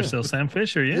 right? Splinter Cell, Sam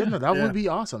Fisher, yeah. No, that would be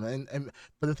awesome.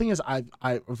 But the thing is, I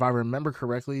if I remember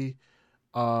correctly,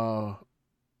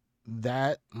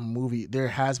 that movie, there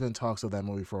has been talks of that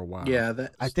movie for a while. Yeah,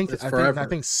 I think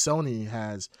Sony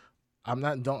has.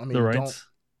 Don't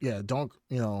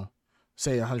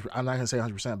say 100. I'm not gonna say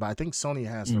 100%, but I think Sony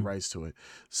has the rights to it.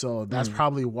 So that's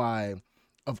probably why,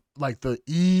 of like the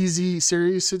easy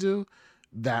series to do,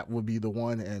 that would be the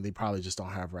one, and they probably just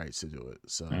don't have rights to do it.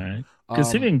 So,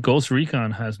 because even Ghost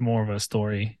Recon has more of a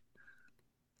story.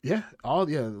 Yeah,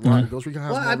 Ghost Recon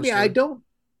has. Well, more I of a mean, story.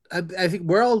 I think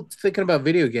we're all thinking about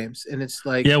video games, and it's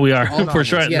like we are for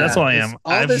sure. Yeah, that's all I am.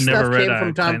 All this stuff came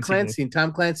from Tom Clancy, and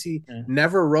Tom Clancy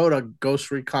never wrote a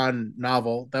Ghost Recon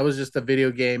novel. That was just a video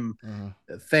game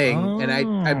thing. And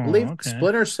I believe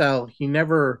Splinter Cell, he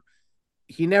never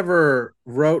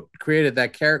created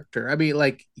that character. I mean,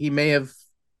 like he may have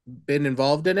been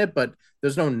involved in it, but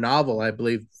there's no novel, I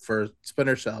believe, for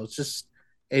Splinter Cell. It's just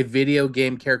a video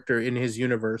game character in his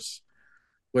universe.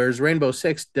 Whereas Rainbow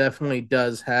Six definitely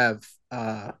does have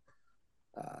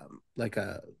like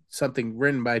something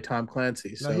written by Tom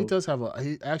Clancy. So he does have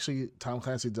Tom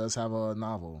Clancy does have a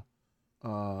novel,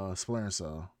 Splinter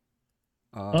Cell.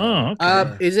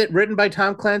 Is it written by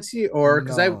Tom Clancy, or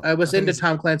because I was into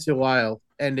Tom Clancy a while,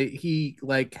 and he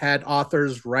like had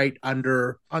authors right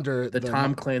under the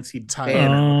Tom Clancy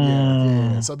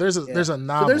banner. Yeah. So there's a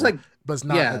novel. So there's but it's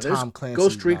not a Tom Clancy.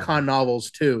 Ghost Recon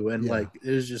novels too, and like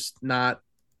it's just not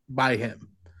by him.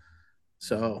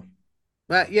 So,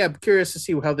 but I'm curious to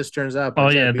see how this turns out.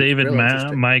 David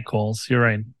Michaels. You're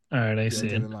right. All right, I see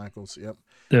David it. Michaels. Yep.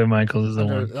 David Michaels is the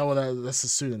one. That's a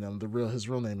pseudonym. His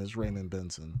real name is Raymond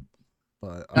Benson.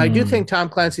 But I do think Tom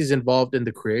Clancy's involved in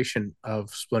the creation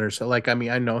of Splinter Cell. Like, I mean,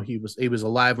 I know he was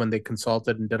alive when they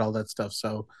consulted and did all that stuff.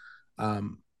 So,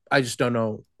 I just don't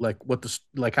know like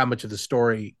how much of the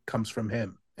story comes from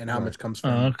him and how much comes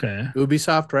from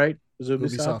Ubisoft, right?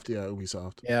 Ubisoft, yeah,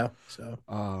 Ubisoft. Yeah. So,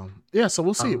 so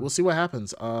we'll see. We'll see what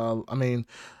happens. I mean,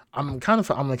 I'm kind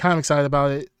of excited about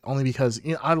it only because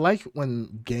I like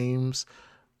when games,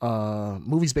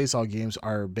 movies based on games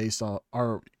are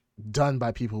done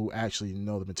by people who actually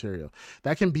know the material.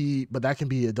 That can be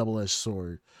a double-edged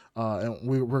sword. And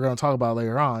we're going to talk about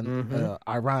later on,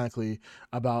 ironically,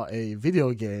 about a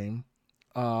video game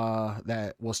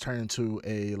that was turned into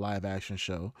a live action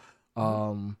show.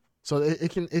 So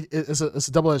it's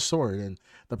a double-edged sword, and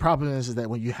the problem is that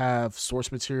when you have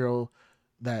source material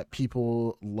that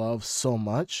people love so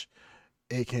much,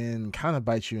 it can kind of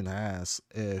bite you in the ass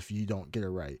if you don't get it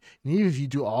right. And even if you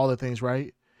do all the things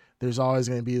right, there's always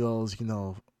going to be those,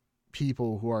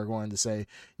 people who are going to say,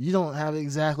 you don't have it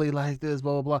exactly like this,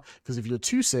 blah, blah, blah. Because if you're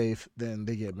too safe, then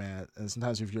they get mad. And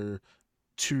sometimes if you're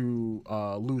too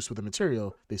loose with the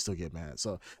material, they still get mad.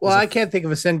 So, I can't think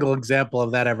of a single example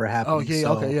of that ever happening.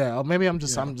 Okay, yeah. Maybe I'm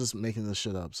just making this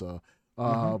shit up. So,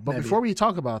 but before we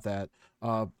talk about that,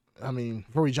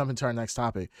 before we jump into our next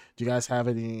topic, do you guys have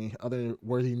any other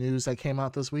worthy news that came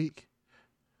out this week?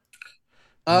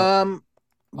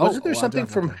 Wasn't there something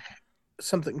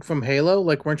from Halo?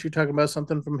 Like, weren't you talking about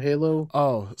something from Halo?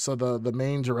 Oh, so the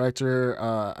main director,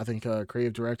 I think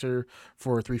creative director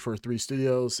for 343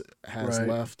 Studios has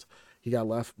left. He got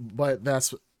left, but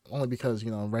that's only because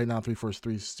right now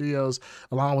 343 Studios,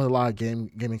 along with a lot of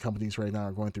gaming companies right now,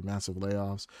 are going through massive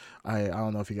layoffs. I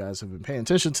don't know if you guys have been paying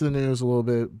attention to the news a little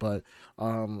bit, but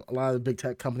a lot of the big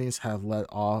tech companies have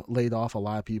laid off a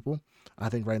lot of people. I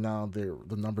think right now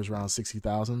the number's around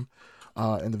 60,000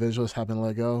 individuals have been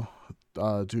let go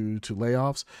due to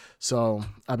layoffs. So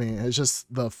I mean, it's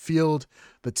just the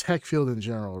tech field in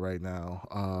general right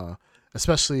now,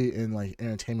 especially in like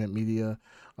entertainment media,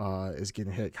 is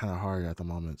getting hit kind of hard at the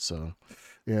moment. So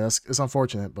yeah, it's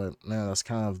unfortunate, but man, that's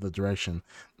kind of the direction.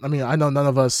 I mean, I know none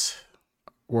of us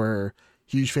were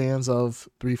huge fans of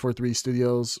 343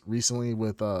 Studios recently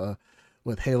with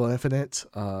with Halo Infinite.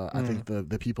 I think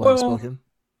the people have spoken.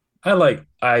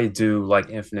 I do like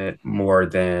Infinite more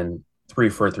than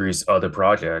 343's other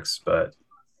projects, but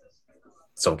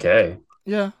it's okay.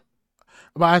 Yeah,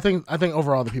 but I think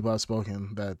overall the people have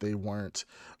spoken that they weren't.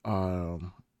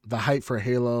 The hype for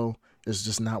Halo is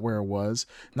just not where it was.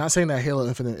 Not saying that Halo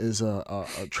Infinite is a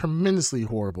tremendously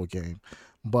horrible game,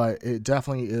 but it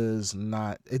definitely is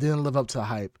not. It didn't live up to the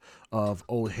hype of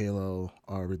old Halo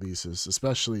releases,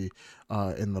 especially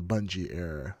in the Bungie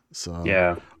era. So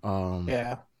yeah,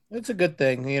 it's a good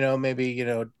thing. Maybe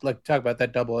like talk about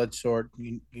that double-edged sword.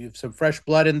 You have some fresh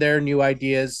blood in there, new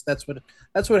ideas. That's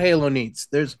what Halo needs.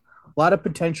 There's a lot of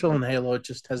potential in Halo. It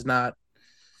just has not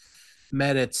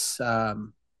met its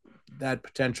that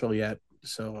potential yet.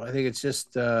 So I think it's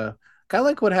just kind of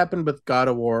like what happened with God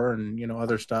of War and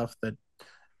other stuff, that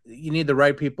you need the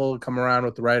right people to come around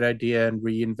with the right idea and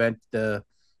reinvent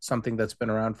something that's been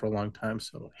around for a long time.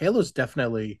 So Halo's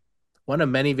definitely one of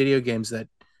many video games that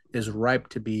is ripe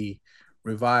to be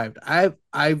revived. I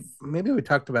maybe we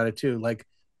talked about it too. Like,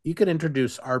 you could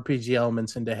introduce RPG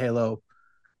elements into Halo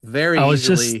very easily. I was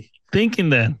just thinking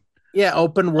that. Yeah,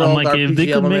 open world RPG if they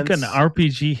could elements. make an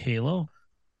RPG Halo.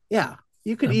 Yeah,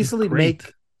 you could easily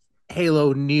make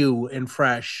Halo new and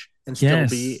fresh and still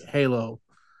be Halo.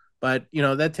 But,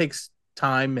 that takes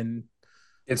time, and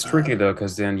it's tricky though,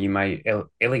 because then you might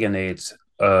alienate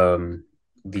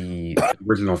the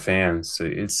original fans. So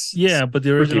but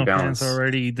the original fans are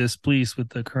already displeased with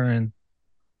the current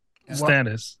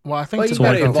status. Well, I think to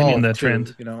continue that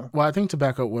trend. Well, I think to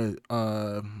back up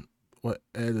what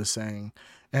Ed is saying,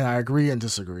 and I agree and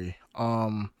disagree.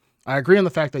 I agree on the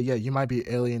fact that you might be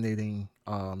alienating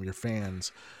your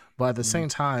fans, but at the same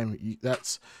time,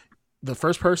 that's the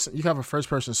first person. You have a first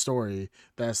person story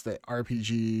that's the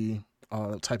RPG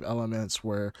type elements,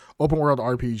 where open world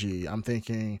RPG. I'm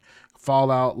thinking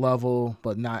Fallout level,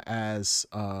 but not as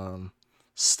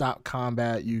stop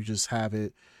combat. You just have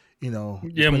it. More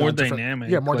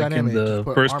dynamic. Yeah, more dynamic. The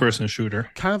first-person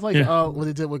shooter, kind of like what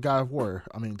they did with God of War.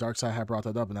 I mean, Darkseid had brought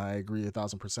that up, and I agree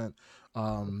 1,000%.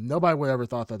 Nobody would ever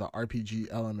thought that the RPG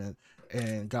element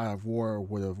in God of War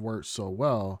would have worked so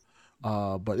well,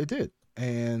 but it did,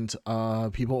 and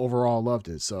people overall loved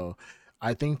it. So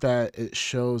I think that it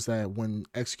shows that when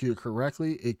executed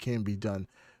correctly, it can be done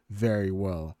very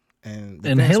well. And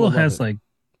Halo has like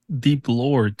deep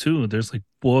lore too. There's like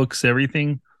books,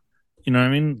 everything. You know what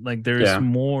I mean? Like there's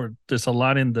more. There's a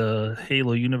lot in the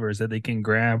Halo universe that they can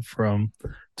grab from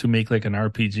to make like an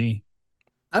RPG.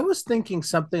 I was thinking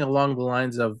something along the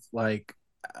lines of I've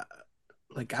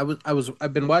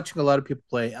been watching a lot of people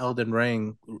play Elden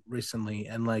Ring recently,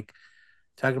 and like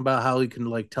talking about how you can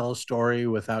like tell a story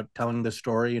without telling the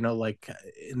story. Like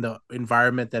in the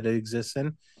environment that it exists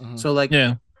in. Mm-hmm. So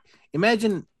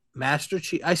imagine Master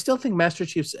Chief. I still think Master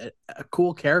Chief's a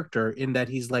cool character in that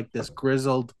he's like this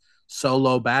grizzled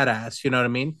solo badass, you know what I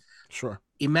mean? Sure.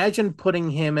 Imagine putting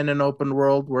him in an open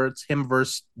world where it's him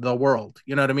versus the world,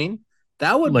 you know what I mean?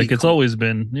 That would be it's cool. Always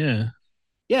been.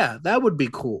 Yeah, that would be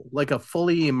cool. Like a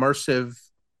fully immersive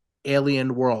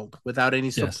alien world without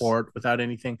any support, without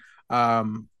anything. I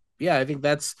think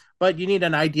but you need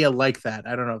an idea like that.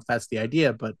 I don't know if that's the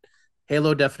idea, but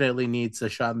Halo definitely needs a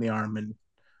shot in the arm, and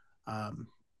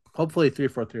hopefully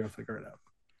 343 will figure it out.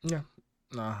 Yeah.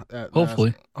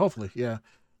 Hopefully, yeah.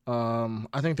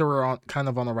 I think they were kind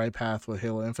of on the right path with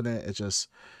Halo Infinite. It just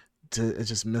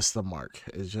missed the mark.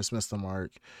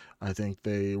 I think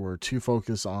they were too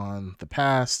focused on the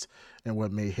past and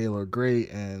what made Halo great,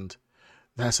 and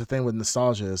that's the thing with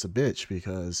nostalgia is a bitch,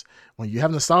 because when you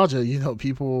have nostalgia,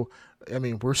 people, I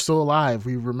mean, we're still alive.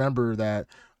 We remember that,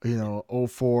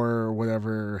 04 or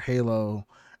whatever Halo,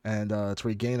 and to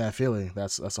regain that feeling,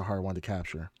 that's a hard one to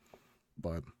capture.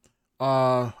 But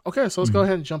okay, so let's go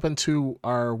ahead and jump into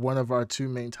one of our two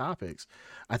main topics.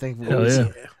 I think we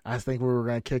were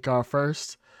going to kick off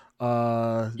first,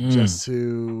 just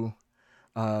to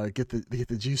get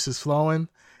the juices flowing.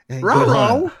 And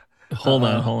Hold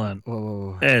on.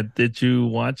 Whoa. Ed, did you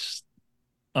watch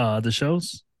the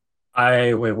shows?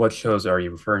 Wait, what shows are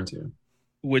you referring to?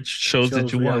 Which shows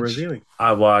did you watch?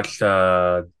 I watched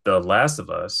The Last of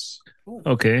Us.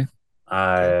 Okay.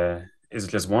 Is it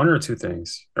just one or two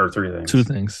things? Or three things? Two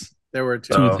things. There were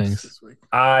two things this week.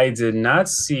 I did not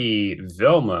see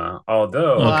Velma,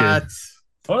 although what? I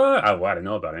didn't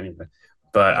know about it anyway.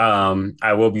 But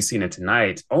I will be seeing it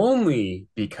tonight, only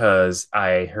because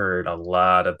I heard a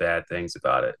lot of bad things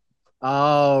about it.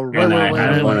 Oh, right.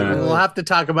 We'll have to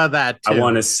talk about that too. I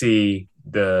want to see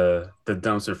the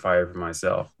dumpster fire for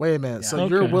myself. Wait a minute. Yeah. So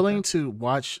you're willing to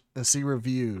watch and see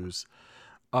reviews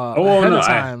ahead of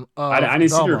time? I didn't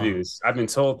see reviews. I've been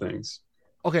told things.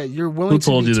 Okay, you're willing to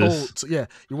told be you told. this? Yeah,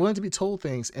 you're willing to be told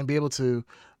things and be able to,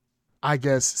 I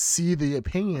guess, see the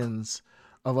opinions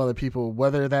of other people,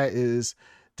 whether that is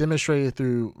demonstrated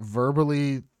through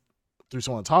verbally, through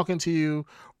someone talking to you,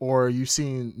 or you've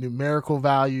seen numerical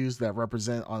values that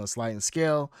represent on a sliding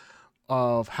scale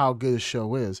of how good a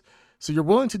show is. So you're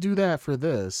willing to do that for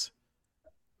this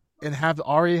and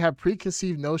already have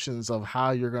preconceived notions of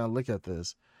how you're going to look at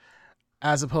this,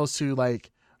 as opposed to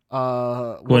like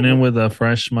going in with a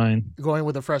fresh mind,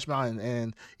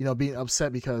 and being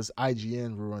upset because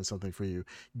IGN ruined something for you,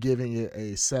 giving it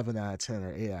a 7 out of 10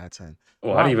 or 8 out of 10.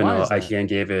 Well, I didn't even know IGN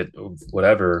gave it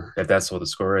whatever, if that's what the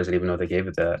score is. I didn't even know they gave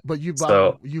it that. But you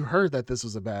heard that this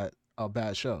was a bad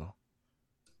show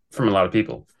from a lot of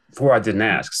people before I didn't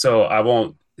ask. So I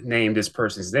won't name this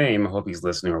person's name. I hope he's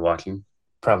listening or watching,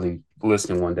 probably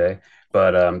listening one day.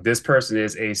 But this person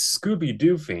is a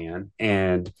Scooby-Doo fan,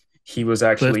 and he was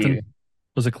actually... Clifton?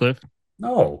 Was it Cliff?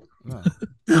 No. No.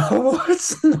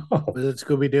 Was it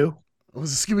Scooby-Doo?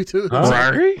 Was it Scooby-Doo?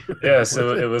 Huh? Yeah,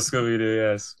 so it was Scooby-Doo,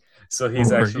 yes. So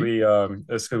he's actually a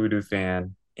Scooby-Doo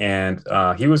fan, and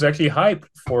he was actually hyped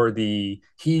for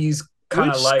he's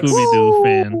kind of like... Scooby-Doo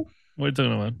fan? What are you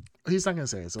talking about? He's not going to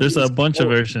say it. So there's a bunch of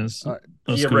versions of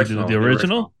Scooby-Doo. The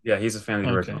original? Yeah, he's a fan of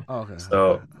the original. Oh, okay.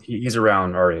 So he's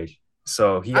around our age.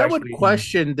 So I would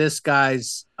question this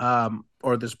guy's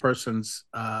or this person's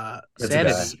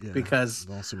sanity, because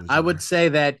I would say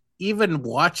that even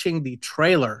watching the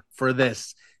trailer for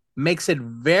this makes it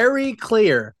very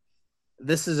clear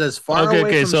this is as far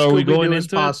away from Scooby-Doo as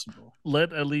possible.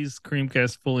 Let at least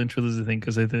Creamcast full introduce the thing,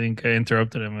 because I think I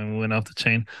interrupted him and we went off the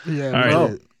chain. Yeah. All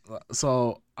right.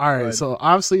 So so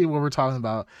obviously what we're talking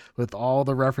about with all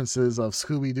the references of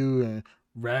Scooby-Doo and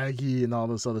Raggy and all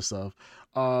this other stuff,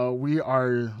 we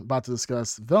are about to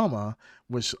discuss Velma,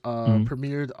 which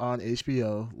premiered on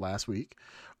HBO last week.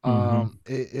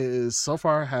 It is so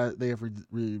far they have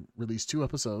released 2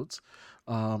 episodes,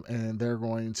 and they're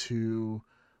going to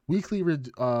weekly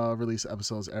release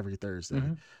episodes every Thursday.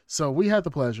 So we had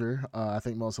the pleasure, I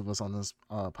think most of us on this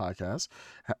podcast,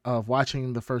 of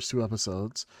watching the first 2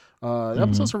 episodes. The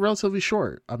episodes are relatively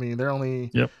short. I mean, they're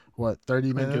only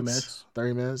 30 minutes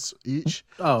 30 minutes each.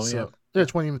 They're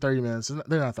 20 and 30 minutes.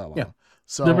 They're not that long.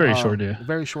 So they're very short.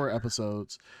 Very short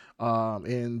episodes,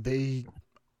 and they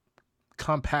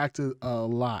compacted a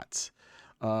lot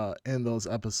in those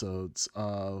episodes.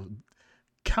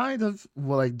 Kind of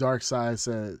like Dark Side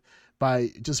said, by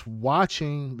just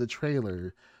watching the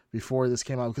trailer before this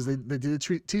came out, because they did a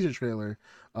teaser trailer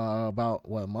about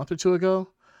a month or 2 ago.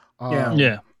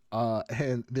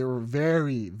 And they were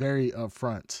very, very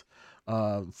upfront,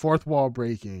 fourth wall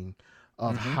breaking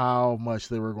of how much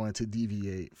they were going to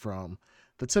deviate from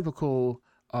the typical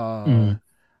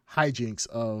hijinks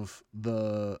of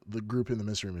the group in the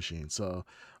Mystery Machine. So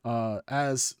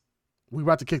as we're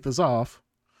about to kick this off,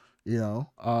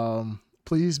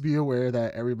 please be aware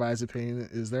that everybody's opinion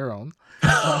is their own,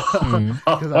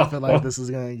 because I feel like this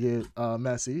is going to get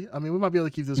messy. I mean, we might be able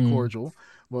to keep this cordial,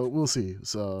 but we'll see.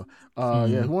 So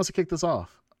who wants to kick this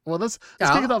off? Well, let's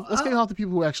kick it off. Let's kick it off to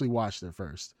people who actually watched it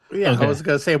first. Yeah, I was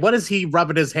gonna say, what is he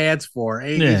rubbing his hands for?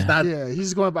 He's not. Yeah,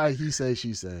 he's going by he say,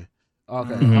 she say.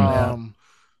 Okay.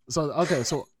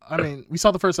 So I mean, we saw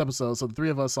the first episode. So the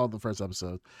 3 of us saw the first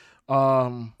episode.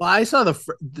 Well, I saw the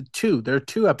 2. There are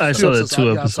 2 episodes. I saw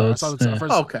the 2 episodes. I saw the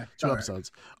first 2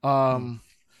 episodes. Because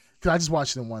I just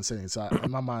watched it in one sitting. So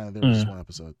in my mind, there was just 1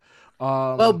 episode.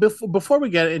 Well, before we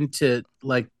get into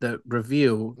like the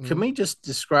review, can we just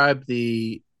describe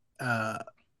the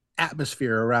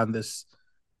atmosphere around this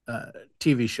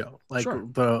TV show, like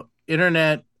the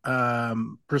internet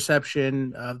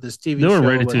perception of this TV show,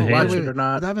 ready to hate watch it or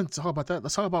not? I haven't talked about that.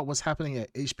 Let's talk about what's happening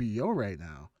at HBO right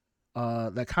now.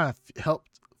 That kind of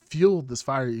helped fuel this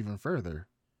fire even further.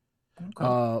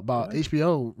 About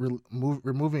HBO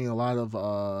removing a lot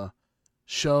of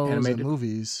shows and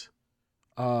movies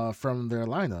from their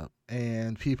lineup,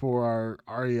 and people are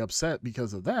already upset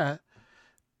because of that.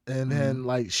 And then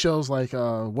like shows like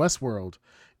Westworld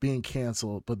being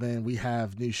canceled, but then we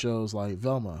have new shows like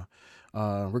Velma.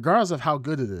 Regardless of how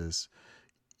good it is,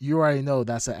 you already know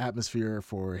that's an atmosphere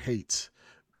for hate.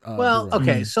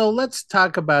 So let's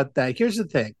talk about that. Here's the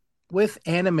thing with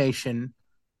animation: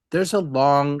 there's a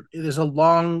long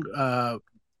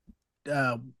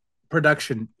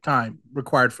production time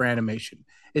required for animation.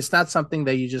 It's not something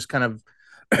that you just kind of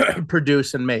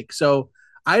produce and make. So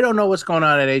I don't know what's going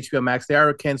on at HBO Max. They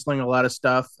are canceling a lot of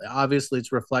stuff. Obviously,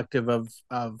 it's reflective of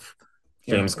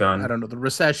James Gunn. I don't know, the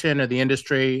recession or the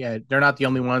industry. They're not the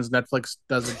only ones. Netflix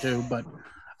does it too. But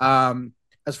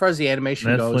as far as the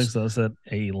animation goes, Netflix does it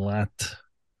a lot.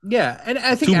 Yeah, and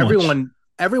I think everyone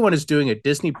everyone is doing it.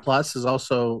 Disney Plus is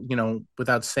also,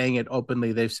 without saying it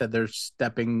openly, they've said they're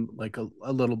stepping like a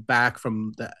little back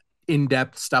from the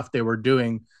in-depth stuff they were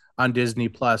doing on Disney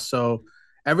Plus. So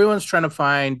everyone's trying to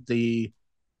find the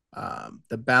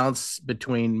balance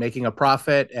between making a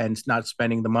profit and not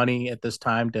spending the money at this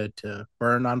time to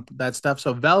burn on that stuff.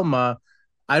 So Velma,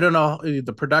 I don't know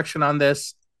the production on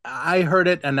this. I heard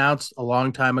it announced a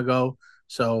long time ago.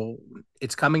 So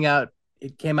it's coming out.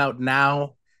 It came out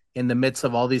now in the midst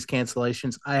of all these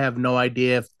cancellations. I have no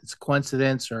idea if it's a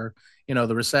coincidence or,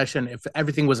 the recession. If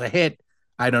everything was a hit,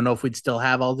 I don't know if we'd still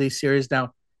have all these series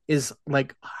now. Is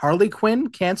like Harley Quinn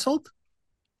canceled?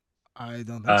 I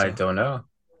don't think so. I don't know.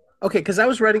 Okay, because I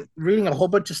was reading a whole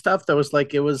bunch of stuff that was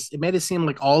like it made it seem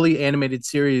like all the animated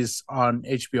series on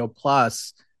HBO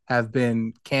Plus have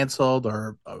been canceled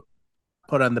or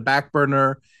put on the back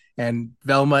burner, and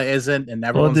Velma isn't, and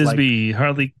everyone's Will this like, be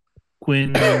Harley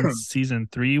Quinn season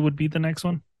 3 would be the next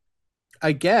one?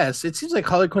 I guess it seems like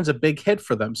Harley Quinn's a big hit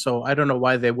for them, so I don't know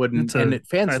why they wouldn't.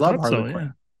 Fans love Harley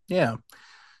Quinn. Yeah,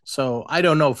 so I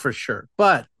don't know for sure,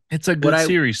 but it's a good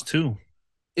series too.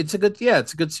 It's a good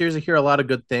series. I hear a lot of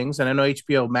good things, and I know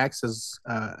HBO Max has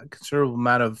a considerable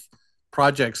amount of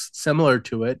projects similar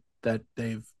to it that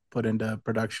they've put into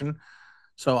production.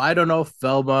 So I don't know if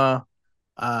Velma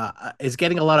is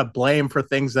getting a lot of blame for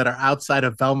things that are outside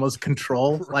of Velma's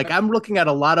control. Right. Like I'm looking at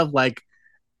a lot of like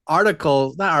not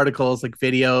articles, like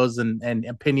videos and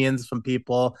opinions from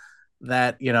people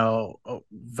that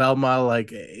Velma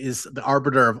like is the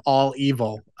arbiter of all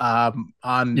evil on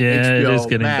HBO it is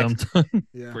getting Max.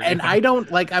 Yeah. And I don't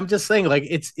like, I'm just saying, like,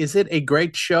 is it a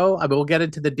great show? I mean, we'll get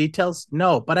into the details.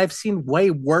 No, but I've seen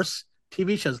way worse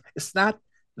TV shows. It's not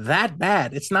that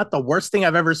bad. It's not the worst thing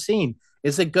I've ever seen.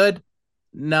 Is it good?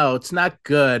 No, it's not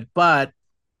good, but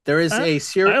there is a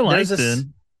series.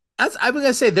 I was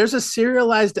gonna say there's a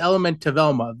serialized element to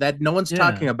Velma that no one's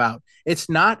talking about. It's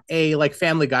not a like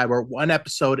Family Guy where one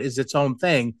episode is its own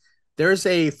thing. There's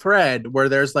a thread where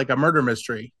there's like a murder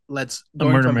mystery.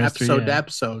 Going from episode to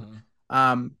episode.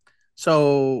 Mm-hmm.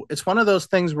 So it's one of those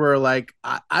things where like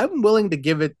I'm willing to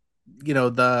give it,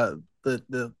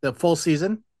 the full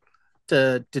season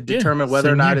to determine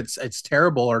whether or not it's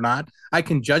terrible or not. I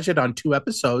can judge it on 2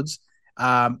 episodes,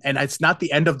 and it's not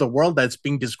the end of the world that's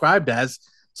being described as.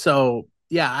 So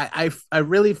yeah, I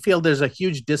really feel there's a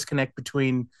huge disconnect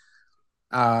between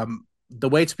the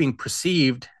way it's being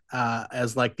perceived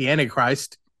as like the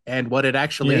Antichrist and what it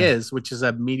actually is, which is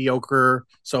a mediocre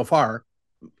so far.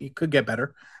 It could get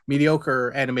better.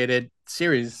 Mediocre animated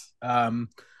series.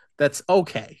 That's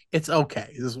okay. It's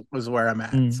okay. This is where I'm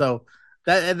at. So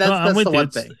that's the one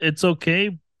thing. It's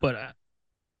okay, but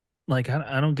like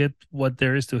I don't get what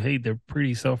there is to hate. They're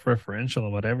pretty self-referential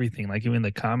about everything. Like even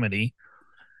the comedy.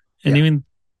 And even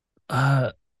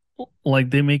like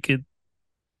they make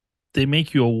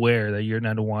you aware that you're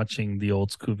not watching the old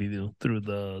Scooby-Doo through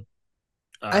the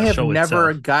I have show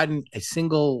never itself. gotten a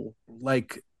single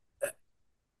like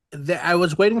I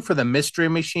was waiting for the Mystery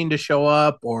Machine to show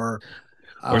up or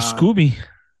Scooby.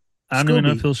 I don't even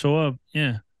know if he'll show up.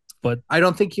 Yeah. But I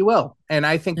don't think he will. And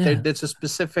I think that it's a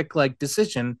specific like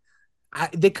decision.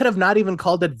 They could have not even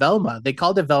called it Velma. They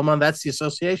called it Velma, and that's the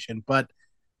association. But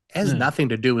it has nothing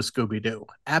to do with Scooby-Doo,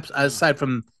 aside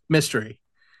from mystery.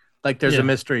 Like there's a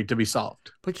mystery to be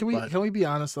solved. But can we be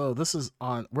honest though?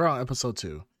 We're on episode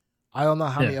 2. I don't know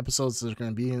how many episodes there's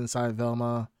going to be inside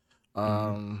Velma,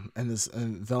 and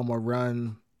Velma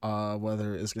run,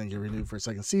 whether it's going to get renewed for a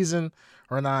second season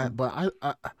or not. But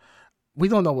we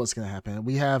don't know what's going to happen.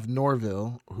 We have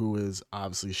Norville, who is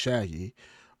obviously Shaggy,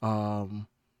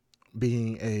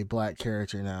 being a black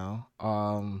character now.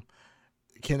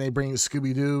 Can they bring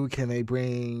Scooby-Doo? Can they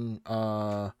bring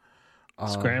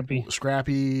Scrappy?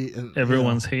 And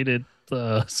everyone's hated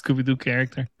the Scooby-Doo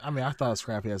character. I mean, I thought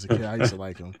Scrappy as a kid. I used to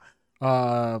like him.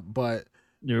 But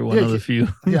you're one of the few.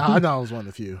 Yeah, I know I was one of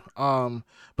the few. But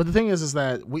the thing is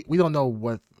that we don't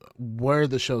know where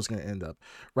the show's going to end up.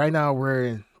 Right now,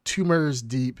 we're 2 murders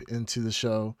deep into the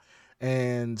show,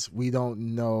 and we don't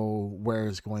know where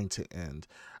it's going to end.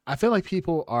 I feel like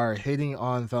people are hating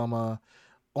on Velma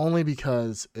only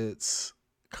because it's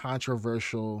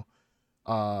controversial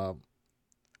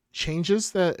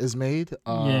changes that is made.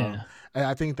 And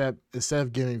I think that instead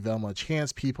of giving Velma a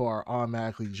chance, people are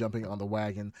automatically jumping on the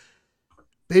wagon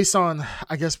based on,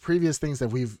 I guess, previous things that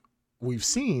we've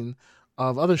seen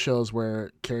of other shows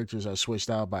where characters are switched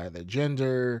out by their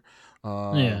gender,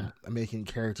 making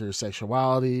character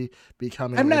sexuality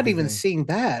becoming. I'm not even seeing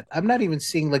that. I'm not even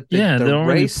seeing like the don't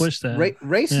race. Really push that.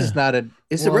 Race is not a.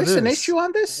 Is the race an issue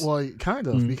on this? Well, kind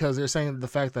of, because they're saying the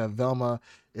fact that Velma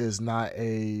is not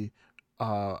a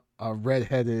a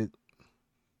redheaded.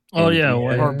 Oh yeah,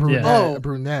 or brunette, Oh.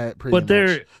 brunette. Pretty but much.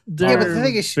 they're but the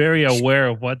thing is, very aware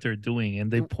of what they're doing,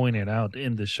 and they point it out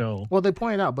in the show. Well, they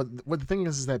point it out, but what the thing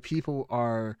is that people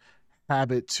are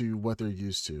habit to what they're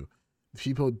used to.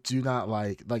 People do not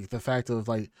like the fact of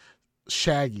like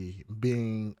Shaggy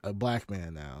being a black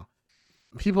man now.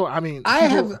 People, I mean, I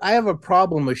have a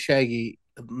problem with Shaggy,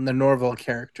 the Norville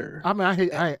character. I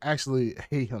mean, I actually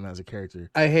hate him as a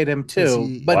character. I hate him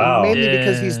too, but mainly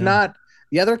because he's not.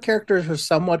 The other characters are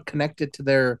somewhat connected to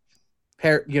their,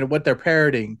 what they're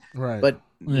parroting. Right. But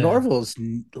Norville's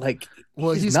like,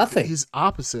 he's nothing. He's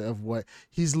opposite of what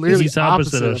he's literally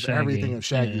opposite of everything of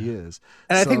Shaggy is.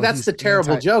 And I think that's the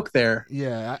terrible joke there.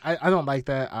 Yeah, I don't like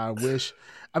that. I wish.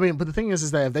 I mean, but the thing is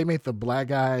that if they make the black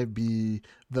guy be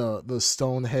the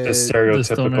stonehead, the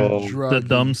stereotypical, the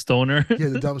dumb stoner,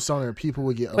 the dumb stoner, people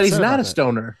would get upset. But he's not a that.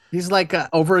 stoner. He's like an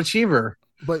overachiever.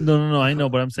 But no, I know,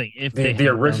 but I'm saying if the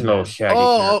original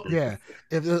Shaggy. Yeah.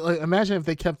 If imagine if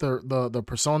they kept the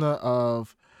persona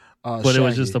of, but Shaggy. it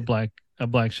was just a black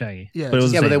Shaggy. Yeah,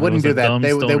 but but they wouldn't do that.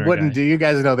 They wouldn't do. You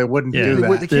guys know they wouldn't do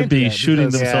that. They'd be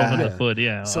shooting themselves in the foot.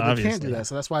 Yeah, so obviously. they can't do that.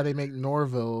 So that's why they make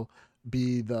Norville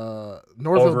be the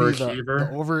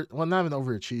over. Well, not an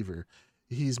overachiever.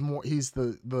 He's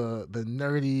the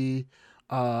nerdy.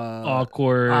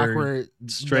 Awkward,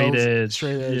 straight edge,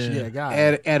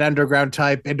 guy, and underground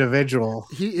type individual.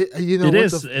 He, it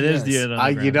is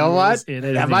the you know what?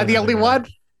 Am I the only one?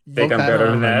 Think I'm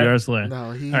better than that. No,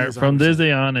 all right, from this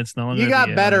day on, it's no longer. You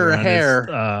got better hair.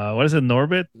 What is it,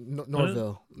 Norbit?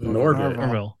 Norville.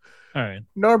 All right,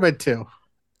 Norbit too.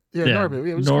 Yeah, Norbit.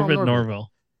 Yeah,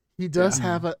 Norville. He does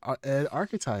have an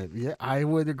archetype. Yeah, I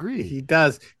would agree. He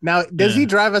does. Now, does he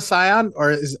drive a Scion,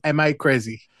 or am I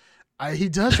crazy? He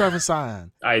does drive a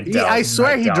Scion. I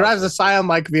swear he drives a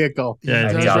Scion-like vehicle. Yeah,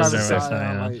 he does drive a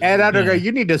Scion. And Underground,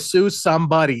 you need to sue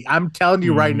somebody. I'm telling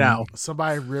you right now.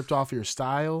 Somebody ripped off your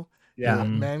style, your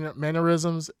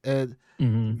mannerisms, and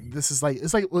this is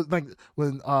it's like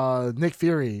when Nick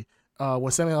Fury,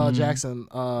 when Samuel L. Jackson,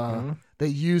 they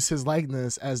used his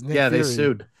likeness as Nick Fury. Yeah, they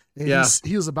sued. And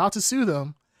he was about to sue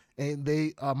them, and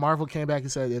they Marvel came back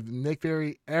and said if Nick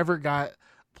Fury ever got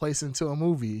placed into a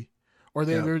movie, or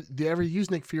they ever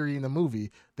use Nick Fury in a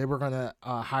movie, they were gonna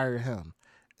hire him.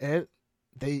 And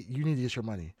you need to get your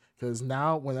money, because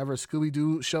now whenever a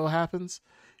Scooby-Doo show happens,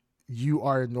 you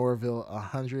are Norville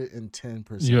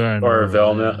 110%. You are or a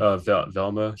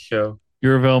Velma show.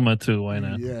 You're a Velma too. Why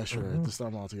not? Yeah, sure. Just throw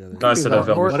them all together. No, I said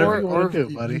Velma. Whatever you want to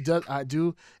do, buddy. I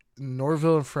do.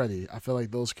 Norville and Freddy. I feel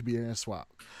like those could be in a swap.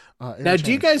 Now,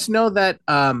 do you guys know that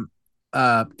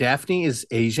Daphne is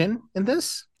Asian in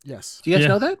this? Yes. Do you guys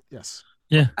know that? Yes.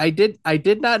 Yeah. I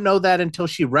did not know that until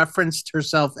she referenced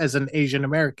herself as an Asian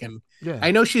American. Yeah.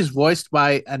 I know she's voiced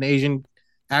by an Asian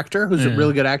actor who's a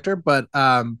really good actor, but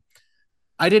I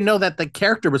didn't know that the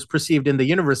character was perceived in the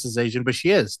universe as Asian, but she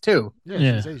is too.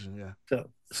 Yeah. She's Asian. Yeah.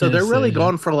 So they're really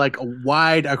going for like a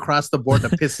wide across the board to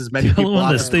piss as many people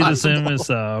off as possible. The same as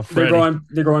Freddy.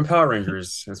 They're going Power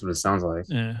Rangers. That's what it sounds like.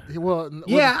 Yeah. The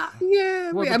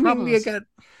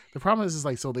problem is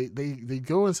like, so they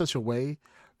go in such a way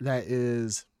that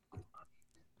is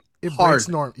hard.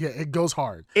 It goes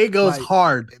hard. It goes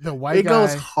hard.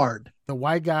 Goes hard. The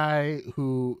white guy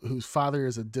whose father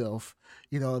is a DILF,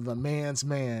 the man's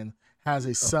man, has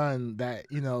a son that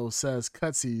says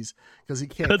cutsies because he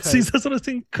can't. Cutsies. That's what I was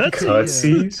saying.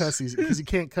 Cutsies because he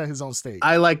can't cut his own steak.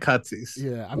 I like cutsies.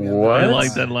 Yeah, I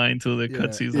like that line too. The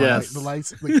cutsies. Yes, the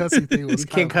cutsy thing was. He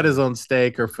can't cut his own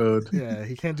steak or food. Yeah,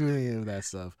 he can't do any of that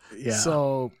stuff. Yeah.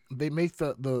 So they make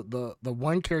the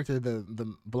one character,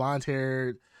 the blonde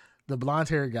haired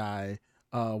guy,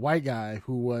 white guy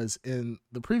who was in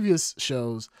the previous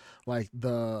shows, like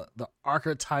the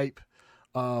archetype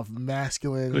of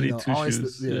masculine, goody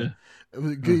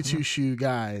two shoe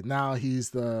guy. Now he's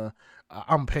the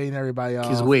I'm paying everybody off.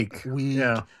 He's weak.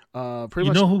 Yeah. Pretty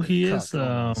you much know who he is?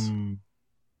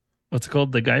 What's it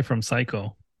called? The guy from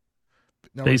Psycho.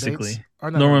 Basically,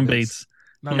 Norman Bates.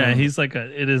 He's like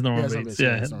it is Norman Bates.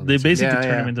 They basically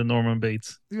turn him into Norman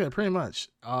Bates. Yeah, pretty much.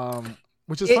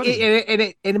 Which is funny.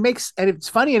 And it's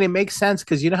funny and it makes sense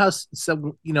because you know how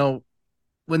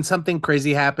when something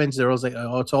crazy happens, they're always like,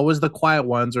 oh, it's always the quiet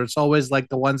ones, or it's always like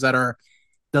the ones that are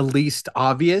the least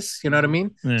obvious. You know what I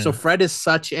mean? Yeah. So Fred is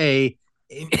such a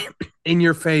in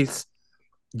your face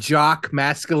jock,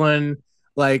 masculine.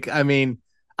 Like, I mean,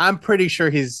 I'm pretty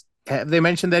sure have they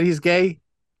mentioned that he's gay?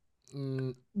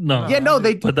 No. Yeah, no,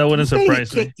 but that wouldn't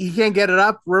surprise me. He can't get it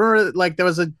up. Remember, like there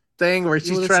was a thing where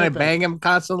she's trying to bang him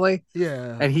constantly.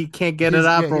 Yeah. And he can't get it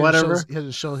up or whatever. He has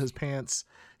to show his pants.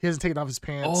 He hasn't taken off his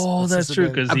pants. Oh, that's true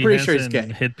because I'm he pretty sure he's hasn't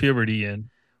gay. hit puberty yet.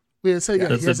 Yeah, so, yeah,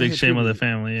 that's a big shame of the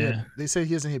family. Yeah. They say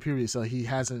he hasn't hit puberty, so he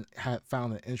hasn't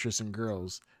found an interest in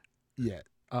girls yet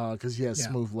because he has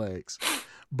smooth legs.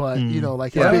 But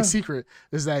like his big secret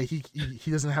is that he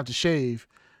doesn't have to shave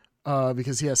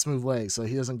because he has smooth legs, so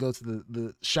he doesn't go to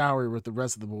the shower with the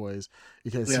rest of the boys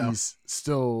because he's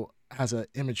still has an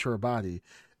immature body.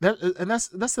 That's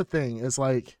the thing. It's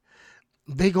like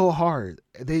they go hard.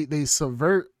 They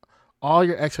subvert all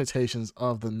your expectations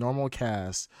of the normal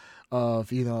cast of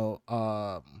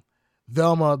Velma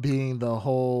being the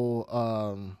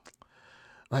whole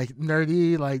like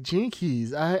nerdy, like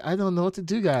Jinkies. I don't know what to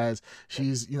do, guys.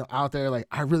 She's out there like,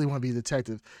 I really want to be a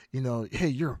detective. Hey,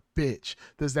 you're a bitch.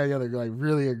 This, that, the other. Like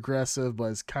really aggressive, but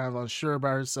is kind of unsure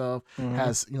about herself.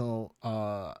 Has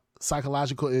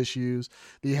psychological issues.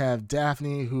 They have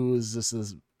Daphne, who is just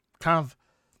this kind of,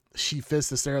 she fits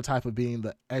the stereotype of being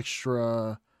the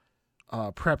extra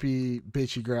preppy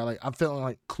bitchy girl. Like I'm feeling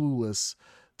like Clueless.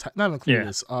 Not even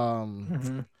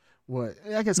Clueless. What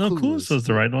I guess Clueless was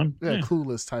the right one. Yeah,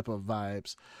 Clueless type of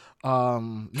vibes.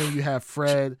 Then you have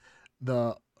Fred,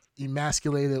 the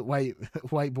emasculated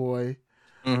white boy.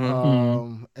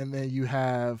 And then you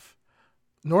have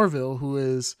Norville, who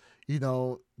is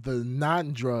the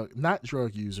not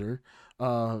drug user.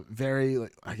 Very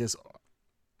like, I guess,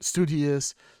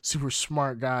 studious, super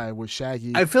smart guy with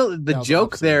Shaggy. I feel the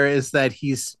joke there is that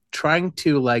he's trying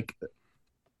to like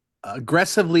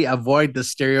aggressively avoid the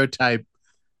stereotype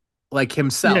like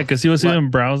himself. Yeah, because he was even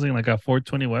browsing like a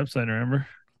 420 website, remember?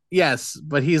 Yes,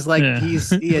 but he's like he is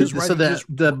so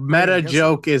the meta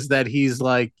joke is that he's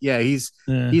like he's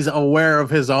aware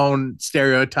of his own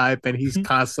stereotype and he's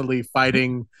constantly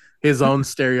fighting his own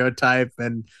stereotype,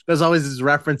 and there's always these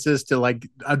references to like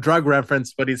a drug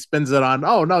reference, but he spins it on,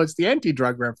 oh no, it's the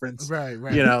anti-drug reference, right?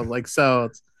 Like so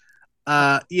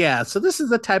so this is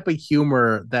the type of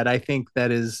humor that I think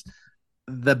that is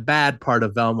the bad part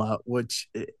of Velma, which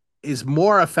is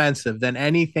more offensive than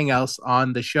anything else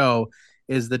on the show,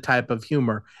 is the type of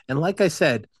humor. And like I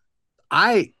said,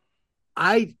 I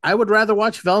would rather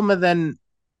watch Velma than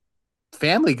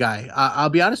Family Guy. I'll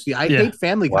be honest with you. I hate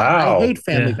Family Guy. I hate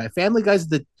Family Guy. Family Guy's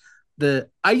the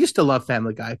I used to love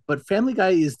Family Guy, but Family Guy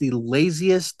is the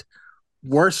laziest,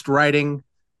 worst writing.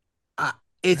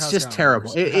 It's just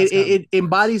terrible. It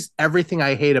embodies everything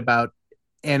I hate about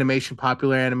animation,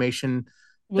 popular animation.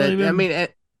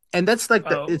 And that's like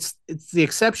it's the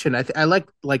exception. I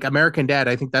like American Dad.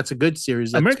 I think that's a good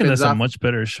series. American Dad's a much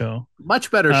better show.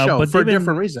 Much better show, but for a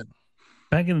different reason.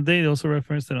 Back in the day, they also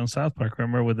referenced it on South Park.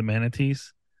 Remember with the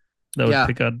manatees that would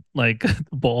pick out like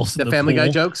balls. The Family Guy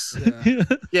jokes.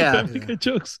 Yeah. Family Guy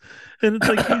jokes, and it's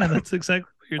like that's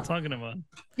exactly what you're talking about.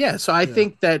 Yeah, so I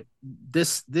think that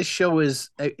this show is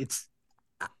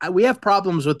we have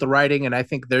problems with the writing, and I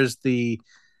think there's the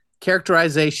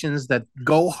characterizations that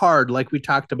go hard, like we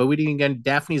talked about. We didn't get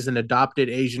Daphne's an adopted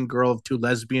Asian girl of two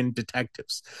lesbian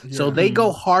detectives, so they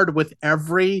go hard with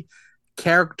every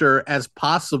character as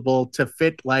possible to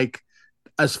fit like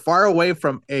as far away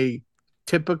from a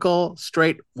typical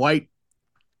straight white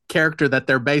character that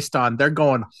they're based on. They're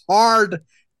going hard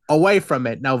away from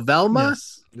it. Now Velma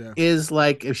is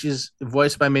like, if she's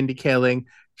voiced by Mindy Kaling,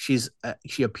 she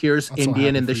appears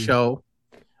Indian in the show.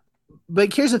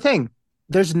 But here's the thing.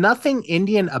 There's nothing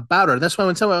Indian about her. That's why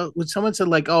when someone said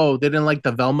like, oh, they didn't like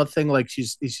the Velma thing, like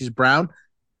she's brown,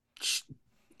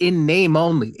 in name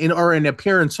only, or in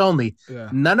appearance only.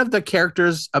 None of the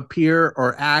characters appear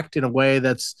or act in a way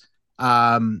that's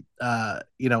Indian,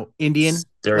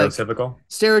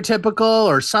 stereotypical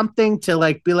or something to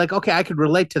like be like, okay, I could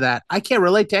relate to that. I can't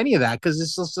relate to any of that because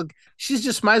it's just like, she's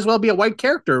just might as well be a white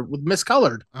character with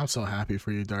miscolored. I'm so happy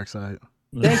for you, Darkseid.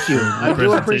 Thank you. I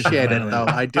do appreciate it, though.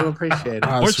 I do appreciate it.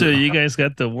 Unfortunately, you guys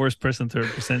got the worst person to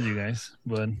represent you guys,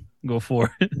 but go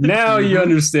for it. Now you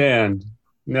understand.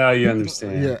 Yeah.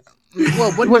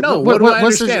 Well, what do I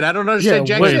understand? I don't understand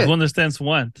jack shit. Who understands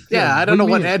what? Yeah, I don't know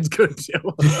what Ed's going to do.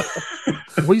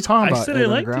 What are you talking about? I said I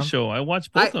liked the show. I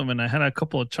watched both of them, and I had a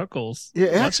couple of chuckles. Yeah,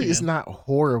 actually, it's not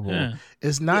horrible. Yeah.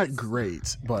 It's not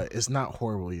great, but it's not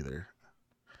horrible either.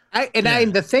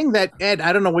 The thing that, Ed,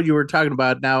 I don't know what you were talking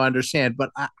about now, I understand, but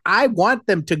I want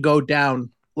them to go down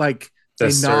like the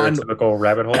stereotypical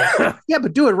rabbit hole. Yeah,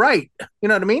 but do it right. You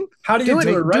know what I mean? How do you do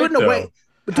it right? Do it in a way.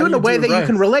 But do it in a way that you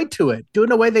can relate to it. Do it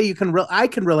in a way that you can. I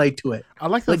can relate to it. I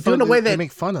like the like, do it in a way that they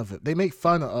make fun of it. They make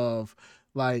fun of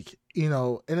like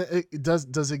and it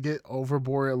does it get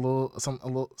overboard a little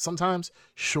sometimes?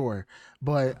 Sure,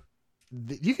 but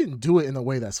you can do it in a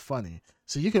way that's funny.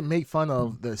 So you can make fun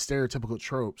of the stereotypical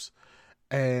tropes,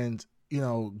 and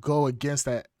go against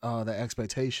that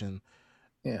expectation,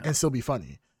 and still be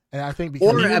funny. And I think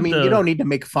because you don't need to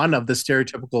make fun of the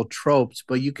stereotypical tropes,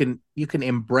 but you can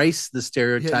embrace the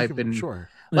stereotype sure.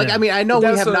 Like, I mean, I know we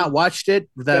have not watched it,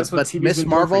 but Miss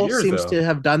Marvel seems to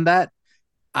have done that.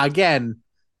 Again,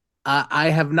 I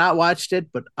have not watched it,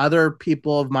 but other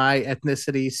people of my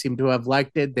ethnicity seem to have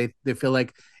liked it. They feel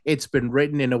like it's been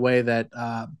written in a way that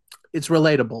it's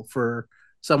relatable for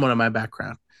someone in my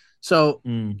background. So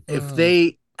if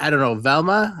they, I don't know,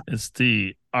 Velma, it's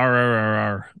the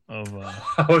RRRR of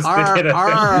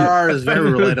RRR is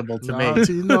very relatable to me.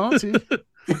 Naughty.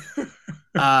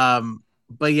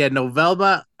 But yeah, no,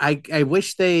 Velma, I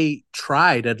wish they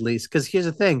tried at least, because here's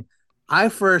the thing.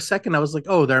 For a second, I was like,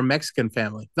 oh, they're a Mexican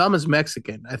family. Velma's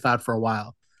Mexican, I thought for a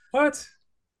while. What?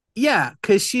 Yeah,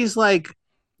 because she's like,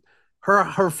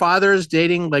 her father's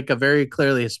dating like a very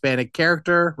clearly Hispanic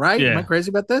character, right? Yeah. Am I crazy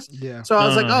about this? Yeah. So I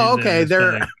was like, oh, okay,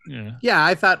 they're yeah.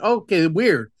 I thought, okay,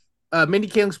 weird. Mindy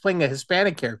Kaling's playing a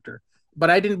Hispanic character, but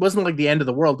wasn't like the end of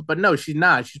the world. But no, she's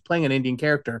not. She's playing an Indian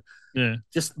character. Yeah.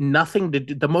 Just nothing to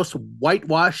do. The most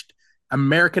whitewashed,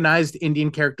 Americanized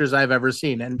Indian characters I've ever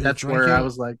seen, and that's where I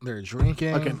was like, they're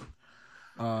drinking. Okay.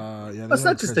 It's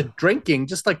not just the drinking,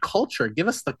 just like culture. Give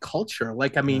us the culture.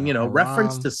 Like, I mean,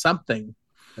 reference to something.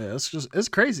 Yeah, it's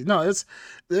crazy. No,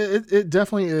 it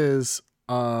definitely is.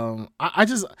 I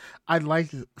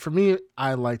like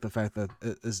the fact that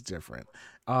it's different.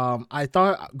 I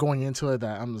thought going into it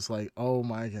that I'm just like, oh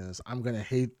my goodness, I'm gonna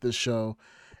hate this show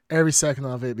every second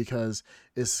of it because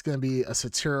it's gonna be a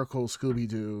satirical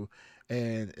Scooby-Doo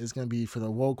and it's gonna be for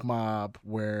the woke mob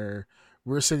where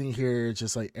we're sitting here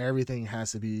just like everything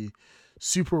has to be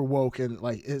super woke and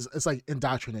like it's like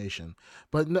indoctrination,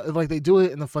 but no, like they do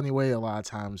it in a funny way a lot of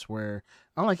times where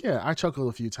I'm like, yeah, I chuckled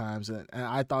a few times and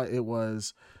I thought it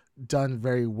was done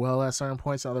very well at certain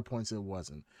points. At other points it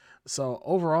wasn't. So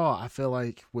overall, I feel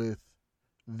like with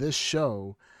this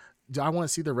show, do I want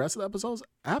to see the rest of the episodes?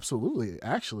 Absolutely.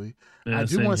 Actually, I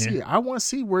do want to see it. I want to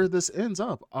see where this ends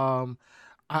up. I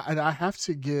have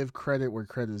to give credit where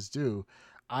credit is due.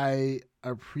 I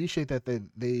appreciate that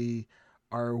they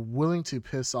are willing to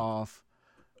piss off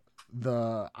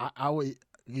I would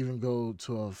even go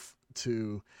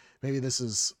to maybe this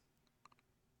is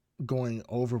going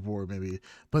overboard maybe,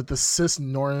 but the cis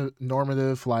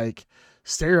normative like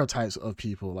stereotypes of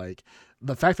people, like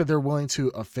the fact that they're willing to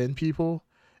offend people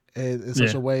in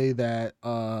such a way that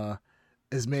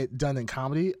is done in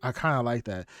comedy. I kind of like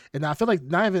that, and I feel like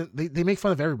not even they make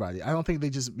fun of everybody. I don't think they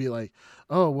just be like,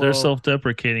 oh well, they're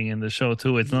self-deprecating in the show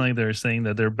too. It's not like they're saying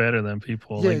that they're better than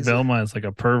people. Like exactly. Velma is like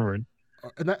a pervert.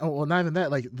 Not even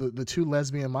that. Like the two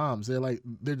lesbian moms, they're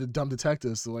the dumb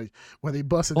detectives. So like when they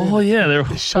busted, yeah, they're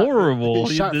horrible.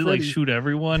 They like shoot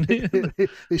everyone. they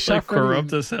shot like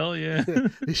corrupt as hell. Yeah,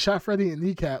 they shot Freddie in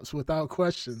kneecaps without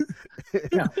question.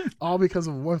 Yeah, all because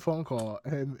of one phone call,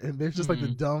 and they're just like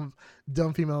the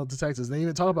dumb female detectives. They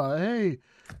even talk about, hey,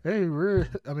 we're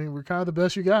kind of the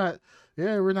best you got.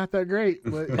 Yeah, we're not that great.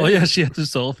 But, she had to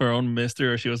solve her own mystery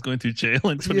or she was going to jail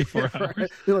in 24 hours.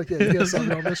 Right. They're like, you gotta solve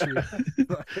your own mystery.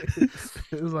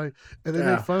 It was like, and they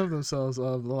make fun of themselves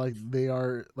of like they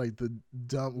are like the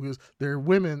dumb, because they're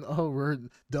women. Oh, we're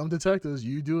dumb detectives.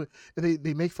 You do it. And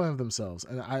they make fun of themselves.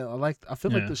 And I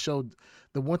feel like the show,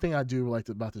 the one thing I do like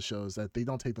about the show is that they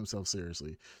don't take themselves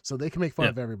seriously. So they can make fun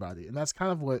of everybody. And that's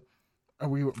kind of what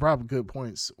we brought up good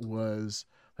points was,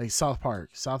 like South Park.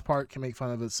 South Park can make fun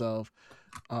of itself.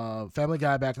 Family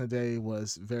Guy back in the day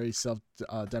was very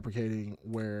self-deprecating,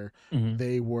 where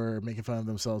they were making fun of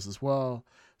themselves as well.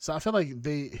 So I feel like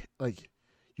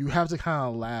you have to kind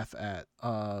of laugh at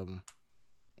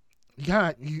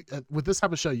with this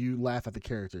type of show, you laugh at the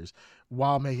characters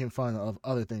while making fun of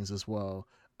other things as well,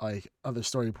 like other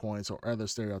story points or other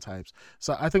stereotypes.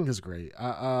 So I think it's great.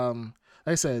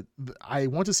 Like I said, I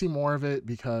want to see more of it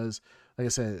because, like I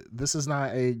said, this is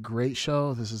not a great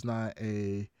show. This is not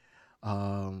a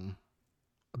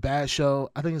bad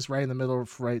show. I think it's right in the middle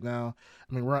right now.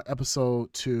 I mean, we're on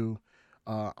episode 2.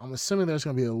 I'm assuming there's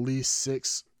going to be at least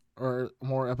 6 or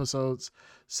more episodes.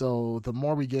 So the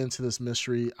more we get into this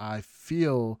mystery, I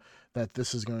feel that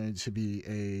this is going to be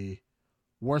a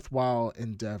worthwhile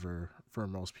endeavor for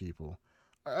most people.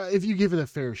 If you give it a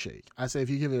fair shake. I say if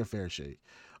you give it a fair shake.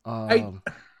 I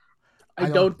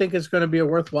don't think it's going to be a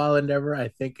worthwhile endeavor. I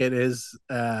think it is.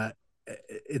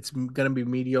 It's going to be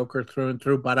mediocre through and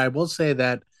through. But I will say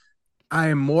that I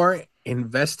am more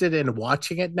invested in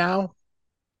watching it now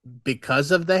because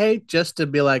of the hate. Just to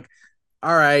be like,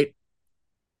 all right,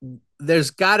 there's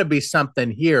got to be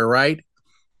something here, right?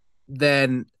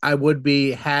 Then I would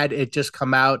be had it just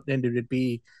come out and it would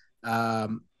be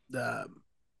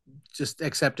just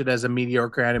accepted as a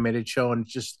mediocre animated show and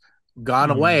just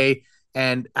gone away.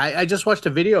 And I just watched a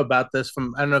video about this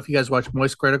from, I don't know if you guys watch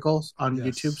Moist Criticals on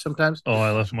YouTube sometimes. Oh,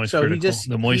 I love Moist Critical.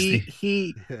 The Moisty.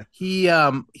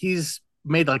 He's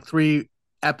made like 3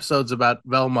 episodes about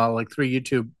Velma, like 3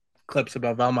 YouTube clips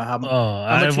about Velma. How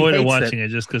I avoided watching it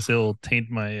just because it'll taint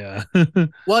my.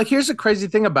 Well, here's the crazy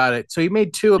thing about it. So he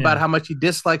made 2 about how much he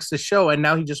dislikes the show, and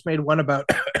now he just made one about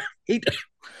hate.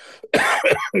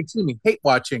 Excuse me, hate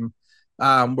watching,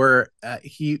 where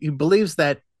he believes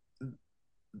that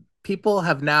people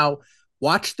have now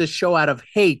watched the show out of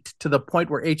hate to the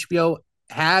point where HBO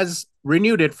has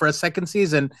renewed it for a 2nd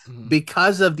season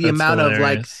because of the amount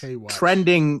hilarious. Of like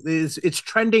trending. It's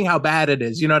trending how bad it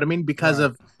is. You know what I mean? Because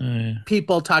of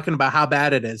people talking about how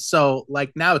bad it is. So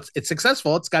like now it's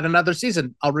successful. It's got another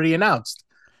season already announced.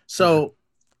 So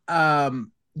I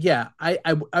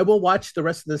will watch the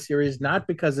rest of the series, not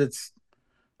because it's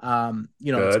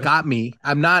it's got me.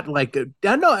 I'm not like,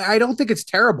 I don't think it's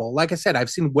terrible. Like I said,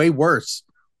 I've seen way worse,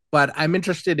 but I'm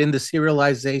interested in the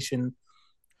serialization,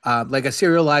 like a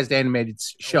serialized animated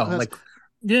show.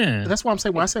 That's why I'm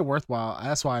saying when I say worthwhile,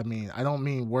 that's what I mean. I don't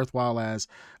mean worthwhile as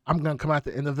I'm going to come at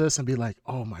the end of this and be like,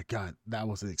 oh my God, that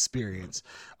was an experience.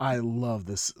 I love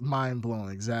this. Mind blowing.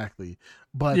 Exactly.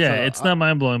 But it's not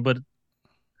mind blowing, but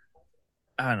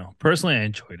I don't know. Personally, I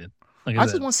enjoyed it. Like I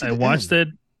just want to see I watched it.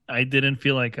 I didn't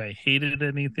feel like I hated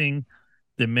anything.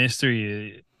 The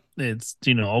mystery, it's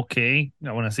okay.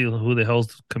 I want to see who the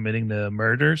hell's committing the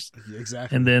murders.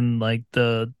 Exactly. And then like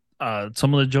the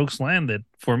some of the jokes landed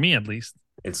for me at least.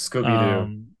 It's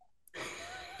Scooby-Doo.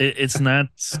 It's not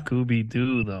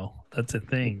Scooby-Doo though. That's a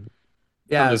thing.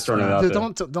 Yeah, I'm just throwing it out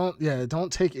there.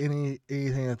 Don't take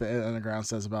anything that the Ed Underground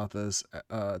says about this.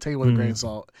 Take it with a grain of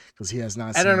salt because he has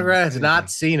not. Ed Underground has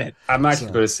not seen it. I'm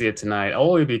actually going to see it tonight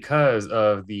only because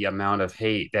of the amount of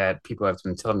hate that people have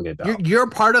been telling me about. You're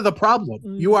part of the problem.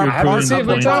 You are. I haven't seen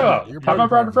it. How am I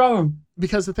part of the problem?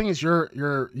 Because the thing is,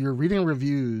 you're reading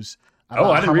reviews.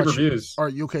 I didn't read reviews.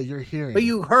 You're hearing. But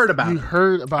you heard about it.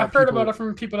 I've heard about it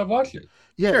from people that watch it.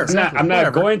 Yeah, sure, exactly. I'm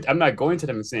not going to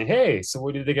them and saying, "Hey, so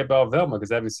what do you think about Velma?"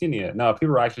 Because I haven't seen it yet. No,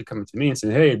 people are actually coming to me and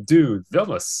saying, "Hey, dude,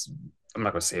 Velma's." I'm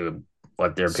not going to say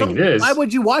what their opinion is. Why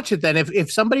would you watch it then?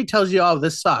 If somebody tells you, "Oh,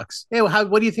 this sucks," hey,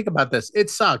 what do you think about this? It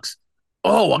sucks.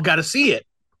 Oh, I got to see it.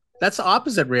 That's the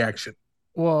opposite reaction.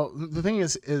 Well, the thing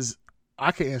is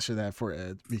I can answer that for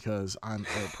Ed because I'm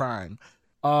Ed Prime.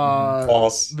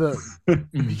 False.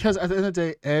 Because at the end of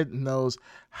the day, Ed knows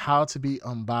how to be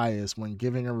unbiased when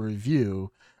giving a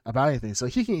review about anything. So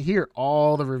he can hear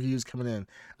all the reviews coming in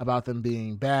about them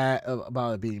being bad,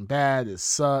 about it being bad, it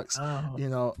sucks,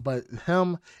 but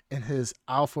him in his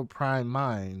Alpha Prime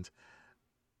mind,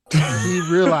 he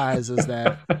realizes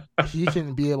that he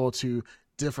can be able to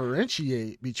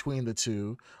differentiate between the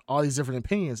two, all these different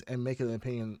opinions, and make an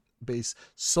opinion based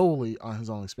solely on his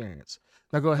own experience.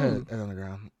 Now go ahead, Ed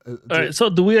Underground. All right, so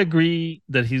do we agree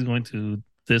that he's going to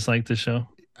dislike the show?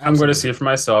 Absolutely. I'm going to see it for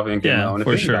myself and get my own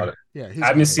opinion about it. Yeah, I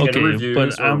haven't seen any reviews.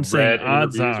 But I'm saying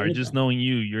odds are, just knowing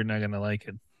you're not going to like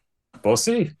it. We'll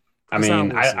see. I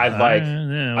mean,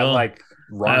 I'll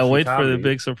wait for the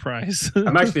big surprise.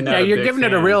 I'm actually not. You're giving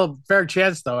it a real fair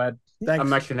chance, though, Ed. Thanks.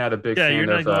 I'm actually not a big fan you're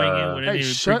not of. Going in with any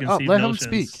shut up. Let him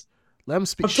speak. Let him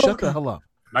speak. Shut the hell up.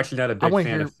 I'm actually not a big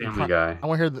fan of Family Guy. I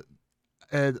want to hear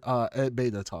Ed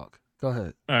Beta talk. Go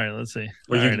ahead. All right, let's see.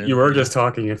 Well, you were just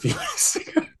talking a few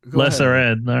Lesser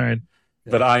Ed. All right.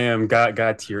 But I am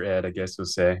God tier Ed, I guess we'll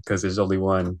say, because there's only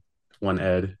one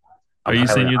Ed. Are you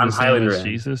saying you're the same as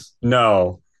Jesus?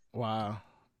 No. Wow.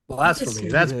 Blasphemy.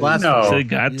 That's blasphemy. No.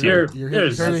 God tier. You're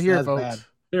here, folks.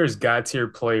 There's God tier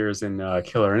players in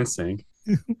Killer Instinct.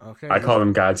 Okay. I call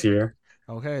them God tier.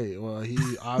 Okay, well, he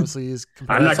obviously is.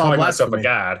 I'm not calling myself a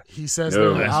god. He says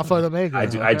they're Alpha and Omega.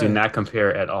 I do not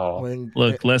compare at all.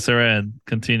 Look, Lesser Ed,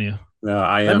 continue. No,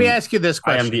 I am. Let me ask you this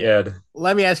question. I am the Ed.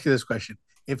 Let me ask you this question.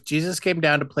 If Jesus came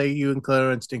down to play you in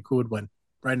Killer Instinct, who would win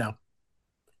right now?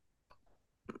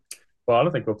 Well, I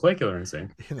don't think we'll play Killer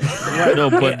Instinct. No,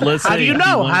 but let's say how do you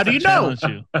know? How do you know?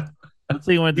 Let's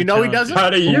say you know he doesn't. How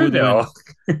do you know?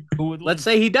 Let's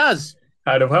say he does.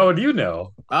 How would you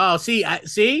know? Oh, see.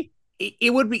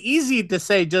 It would be easy to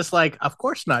say just like, of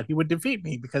course not. He would defeat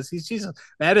me because he's Jesus.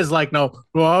 That is like, no.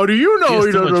 Well, how do you know?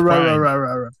 He doesn't.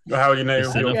 How do you know?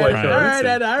 All right.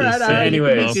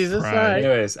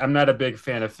 Anyways, I'm not a big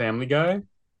fan of Family Guy.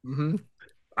 Mm-hmm.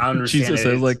 I understand. Jesus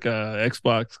has like a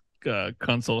Xbox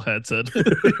console headset.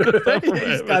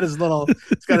 He's got his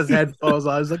headphones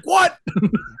on. He's like, what?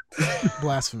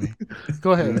 Blasphemy.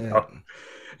 Go ahead. No.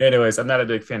 Anyways, I'm not a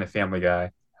big fan of Family Guy.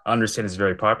 I understand it's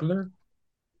very popular.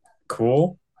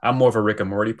 Cool. I'm more of a Rick and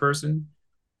Morty person.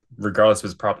 regardless if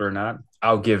it's popular or not.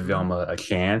 I'll give Velma a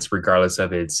chance, regardless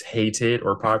of it's hated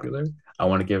or popular. I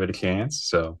want to give it a chance.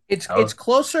 So it's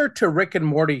closer to Rick and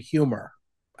Morty humor.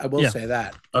 I will say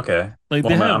that. Okay. Like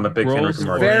well, I'm a big fan of Rick and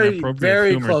Morty. Very,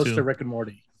 very close to Rick and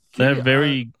Morty. They have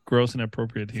very gross and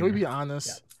appropriate humor. Can we be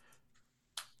honest?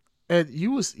 Yeah. Ed,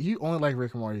 you only like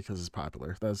Rick and Morty because it's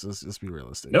popular. Let's be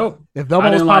realistic. Nope. If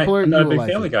Velma was popular, I'm not a big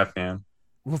like Family Guy fan.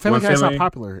 Well, Family Guy's not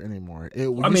popular anymore.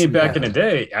 Back in the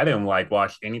day, I didn't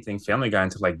watch anything Family Guy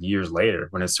until like years later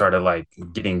when it started like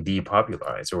getting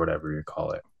depopularized or whatever you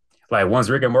call it. Like once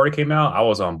Rick and Morty came out, I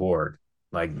was on board.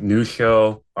 Like new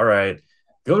show, all right.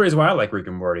 The only reason why I like Rick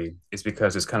and Morty is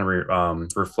because it's kind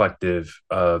of reflective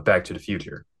of Back to the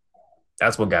Future.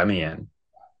 That's what got me in.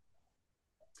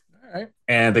 All right.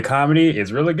 And the comedy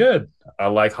is really good. I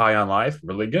like High on Life,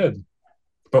 really good.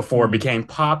 Before it became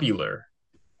popular.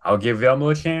 I'll give Velma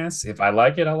a chance. If I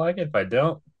like it, I like it. If I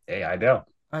don't, hey, I don't.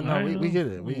 I know we get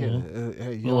it. We get it.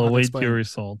 Hey, we'll await your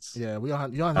results. Yeah, you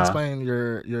don't have to explain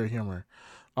your humor.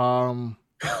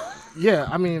 Yeah,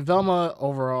 I mean Velma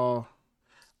overall.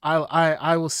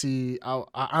 I will see.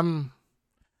 I'm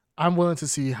willing to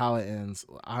see how it ends.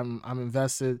 I'm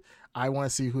invested. I want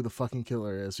to see who the fucking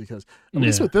killer is because at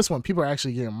least with this one, people are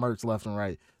actually getting murked left and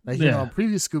right. Like you know,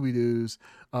 previous Scooby Doo's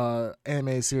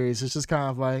anime series, it's just kind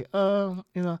of like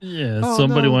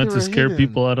somebody wanted to scare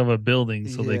people out of a building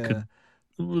so they could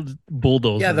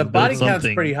bulldoze. Yeah, the body count's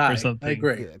pretty high. I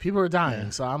agree. Yeah, people are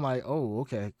dying, so I'm like, oh,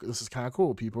 okay, this is kind of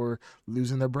cool. People are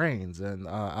losing their brains, and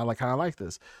I kind of like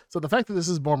this. So the fact that this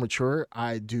is more mature,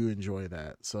 I do enjoy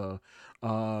that. So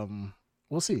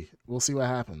we'll see what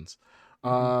happens.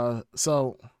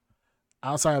 So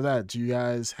outside of that, do you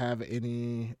guys have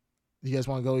any? Do you guys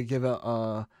want to go give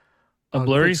a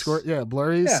blurry score? Yeah,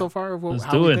 blurries so far of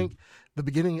how we think the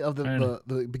beginning of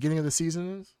the beginning of the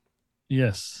season is.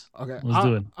 Yes. Okay. Let's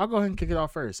do it. I'll go ahead and kick it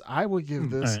off first. I would give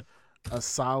this a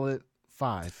solid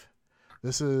 5.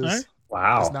 This is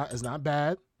wow. It's not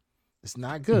bad. It's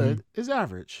not good. It's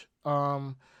average.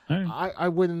 I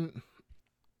wouldn't.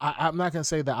 I'm not gonna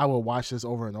say that I will watch this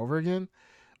over and over again,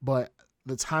 but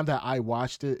the time that I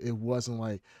watched it, it wasn't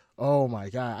like, oh my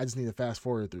god, I just need to fast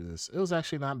forward through this. It was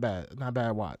actually not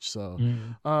bad watch. So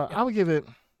I would give it.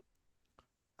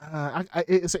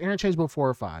 It's an interchangeable 4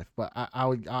 or 5, but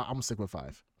I'm gonna stick with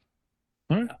 5.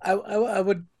 I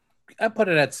put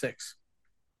it at 6.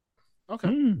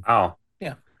 Okay. Oh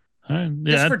yeah.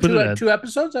 Just for two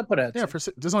episodes, I put it at 6. For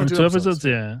there's only 2 episodes.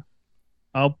 Yeah.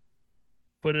 I'll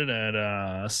put it at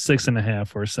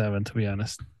 6.5 or 7, to be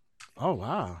honest. Oh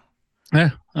wow.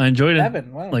 Yeah, I enjoyed it.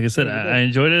 7. Wow. Like I said, I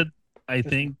enjoyed it. I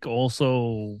think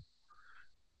also,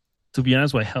 to be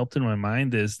honest, what helped in my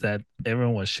mind is that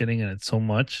everyone was shitting in it so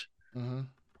much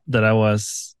that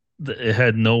it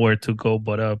had nowhere to go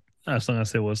but up as long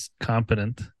as it was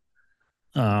competent.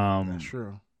 That's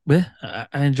true. But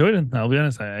I enjoyed it. I'll be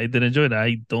honest. I did enjoy it.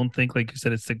 I don't think, like you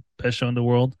said, it's the best show in the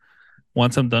world.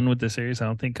 Once I'm done with the series, I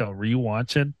don't think I'll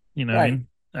rewatch it. You know what I mean?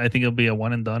 I think it'll be a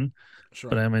one and done. Sure.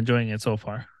 But I'm enjoying it so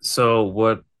far. So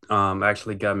what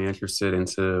actually got me interested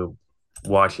into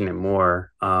watching it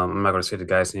more, I'm not going to say the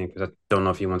guy's name because I don't know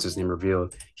if he wants his name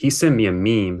revealed. He sent me a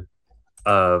meme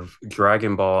of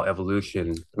Dragon Ball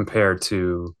Evolution compared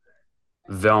to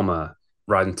Velma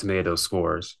Rotten Tomatoes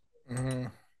scores.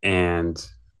 And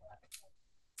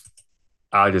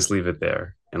I'll just leave it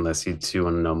there unless you two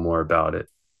want to know more about it.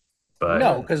 But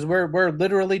no, because we're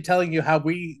literally telling you how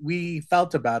we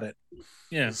felt about it.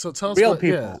 Yeah. So tell us real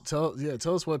people. Yeah,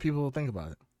 tell us what people think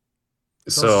about it.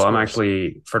 So I'm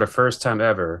actually, for the first time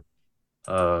ever,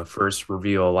 first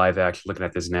reveal live action looking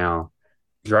at this now.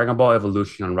 Dragon Ball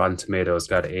Evolution on Rotten Tomatoes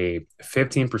got a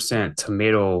 15%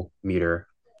 tomato meter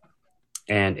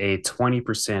and a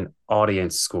 20%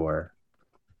 audience score.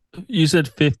 You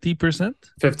said 50%?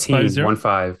 15,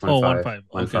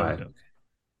 1-5.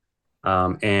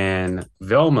 Okay. And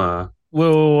Velma.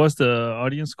 Well, what's the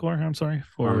audience score? I'm sorry.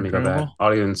 Let me go back.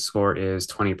 Audience score is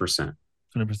 20%.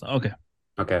 20%.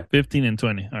 Okay. 15 and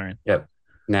 20. All right. Yep.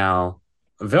 Now,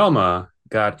 Velma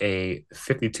got a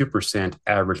 52%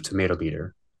 average tomato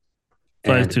meter.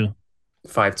 5.2.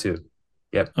 5.2.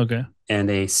 Yep. Okay. And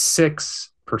a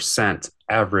 6%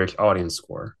 average audience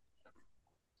score.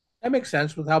 That makes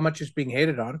sense with how much it's being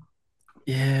hated on.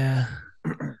 Yeah.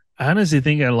 I honestly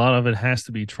think a lot of it has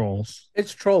to be trolls.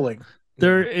 It's trolling.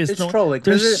 It's trolling.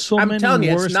 There's so I'm many telling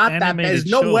you, worse it's not that bad. There's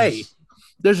no shows. way.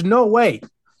 There's no way.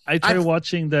 I tried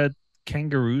watching that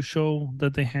kangaroo show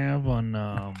that they have on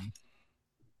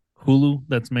Hulu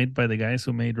that's made by the guys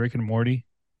who made Rick and Morty.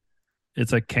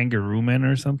 It's like Kangaroo Man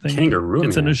or something.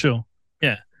 It's a new show.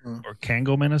 Yeah. Or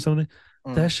Kango Man or something.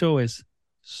 That show is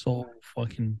so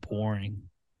fucking boring.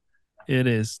 It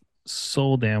is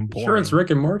so damn boring. Sure, it's Rick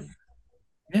and Morty.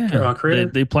 Yeah,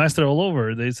 creator. They plastered all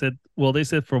over. They said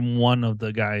from one of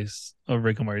the guys of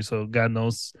Rick and Morty. So God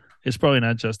knows it's probably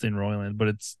not Justin Roiland, but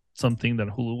it's something that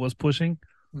Hulu was pushing,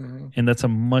 and that's a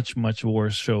much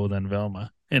worse show than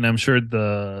Velma. And I'm sure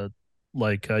the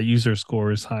user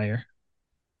score is higher.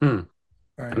 Right.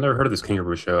 I've never heard of this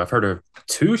Kangaroo show. I've heard of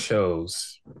 2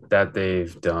 shows that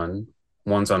they've done.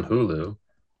 One's on Hulu,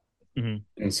 and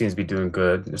it seems to be doing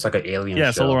good. It's like an alien show.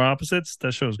 Yeah, Solar Opposites.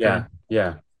 That show's good.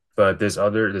 Yeah. But this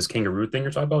kangaroo thing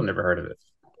you're talking about, never heard of it.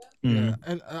 Yeah,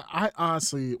 and I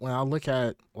honestly, when I look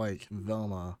at like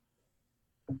Velma,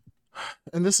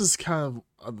 and this is kind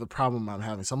of the problem I'm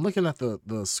having. So I'm looking at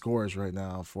the scores right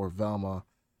now for Velma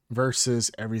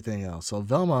versus everything else. So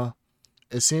Velma,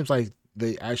 it seems like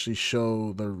they actually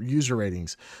show the user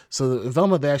ratings. So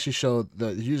Velma, they actually show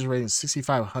the user ratings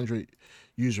 6,500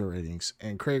 user ratings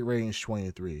and critic ratings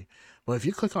 23. But if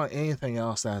you click on anything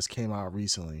else that has came out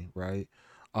recently, right?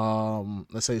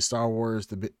 Let's say Star Wars,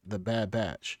 the Bad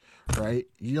Batch, right?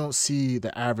 You don't see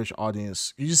the average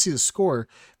audience. You just see the score,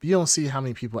 but you don't see how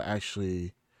many people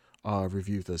actually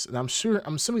reviewed this. And I'm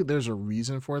assuming there's a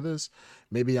reason for this.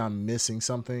 Maybe I'm missing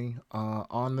something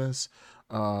on this.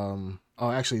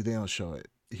 Actually, they don't show it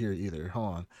here either.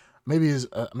 Hold on. Maybe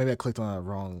I clicked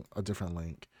on a different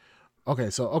link. Okay,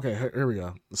 here we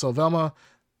go. So Velma,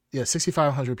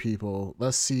 6,500 people.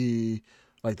 Let's see,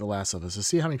 like The Last of Us. Let's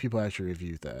see how many people actually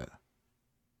reviewed that.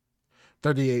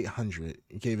 3,800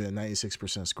 gave it a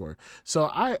 96% score. So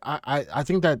I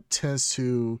think that tends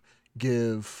to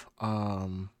give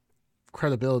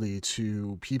credibility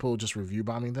to people just review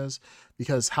bombing this,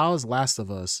 because how is Last of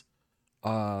Us,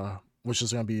 which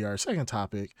is going to be our second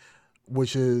topic,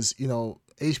 which is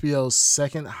HBO's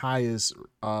second highest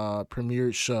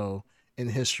premiered show in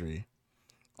history.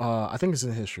 I think it's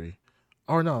in history,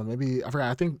 or no, maybe I forgot.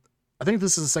 I think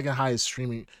this is the second highest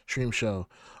stream show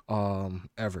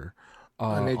ever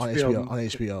on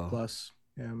HBO Plus.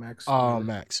 Yeah, Max.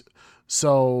 Max.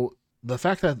 So the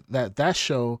fact that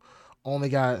show only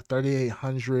got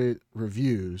 3,800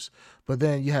 reviews, but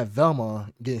then you have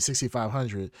Velma getting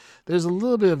 6,500. There's a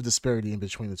little bit of disparity in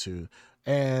between the two.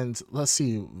 And let's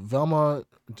see, Velma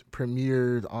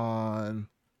premiered on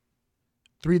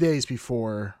 3 days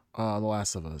before The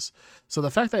Last of Us. So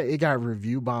the fact that it got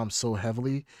review bombed so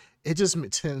heavily, it just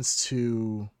tends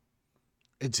to,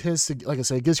 like I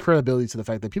said, it gives credibility to the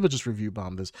fact that people just review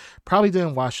bomb this. Probably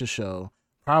didn't watch the show.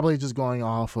 Probably just going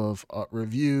off of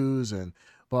reviews and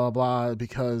blah, blah,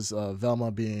 because Velma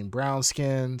being brown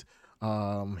skinned,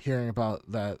 hearing about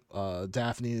that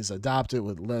Daphne is adopted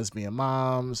with lesbian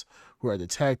moms who are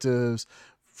detectives.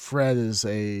 Fred is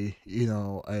a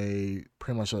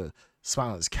pretty much a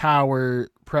spineless coward,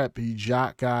 preppy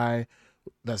jock guy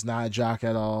that's not a jock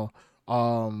at all.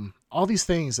 All these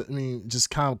things, just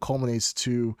kind of culminates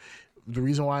to the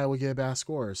reason why I would get a bad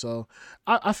score. So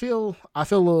I feel a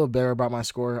little better about my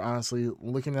score, honestly.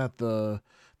 Looking at the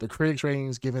critics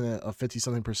ratings, giving it a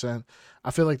 50-something%,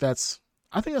 I think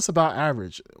that's about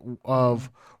average of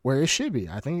where it should be.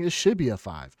 I think it should be a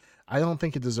 5. I don't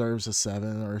think it deserves a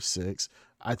 7 or a 6.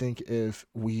 I think if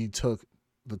we took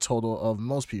the total of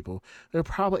most people,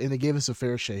 and they gave us a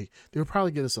fair shake, they would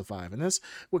probably get us a 5. And that's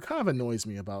what kind of annoys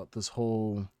me about this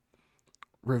whole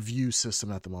review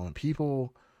system at the moment.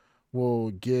 People will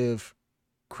give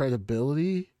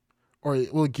credibility, or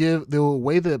they will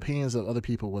weigh the opinions of other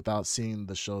people without seeing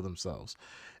the show themselves.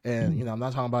 And I'm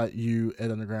not talking about you,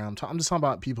 Ed Underground. I'm just talking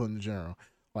about people in general.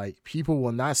 Like, people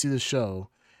will not see the show,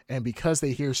 and because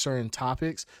they hear certain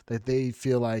topics that they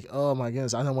feel like, oh my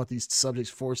goodness, I don't want these subjects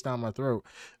forced down my throat.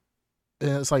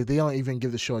 And it's like they don't even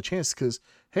give the show a chance, because,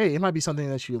 hey, it might be something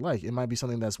that you like. It might be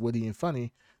something that's witty and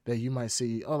funny that you might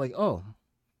see, oh,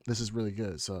 this is really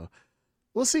good. So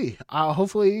we'll see.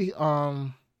 Hopefully,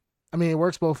 it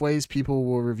works both ways. People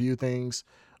will review things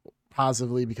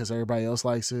positively because everybody else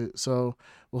likes it. So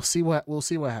we'll see what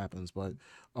happens. But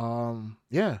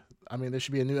there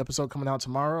should be a new episode coming out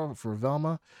tomorrow for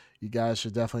Velma. You guys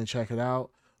should definitely check it out.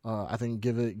 I think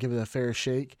give it a fair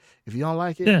shake. If you don't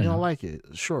like it, you don't like it.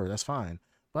 Sure, that's fine.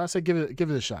 But I say give it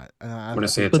a shot. And I'm gonna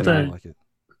say it tonight. Like it.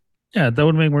 Yeah, that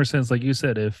would make more sense. Like you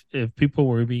said, if people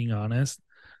were being honest,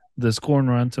 the score on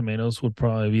Rotten Tomatoes would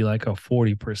probably be like a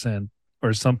 40%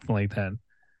 or something like that,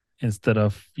 instead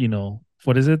of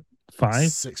what is it, 5,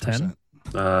 6%,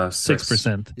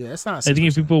 6%. Yeah, it's not. 6%. I think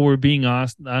if people were being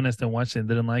honest and watching and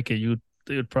didn't like it, it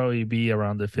would probably be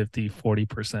around the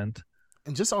 50-40%.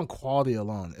 And just on quality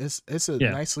alone, it's a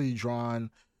nicely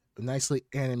drawn, nicely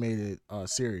animated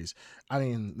series.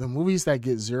 The movies that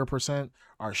get 0%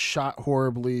 are shot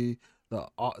horribly.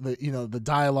 The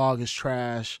dialogue is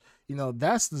trash.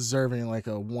 that's deserving like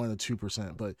a 1 to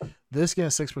 2%. But this getting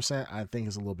 6%, I think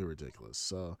is a little bit ridiculous.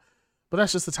 So, but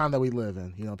that's just the time that we live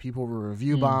in. People will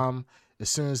review bomb as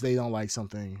soon as they don't like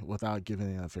something without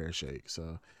giving it a fair shake.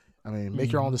 So,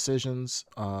 make your own decisions.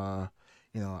 I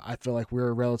feel like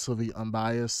we're relatively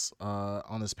unbiased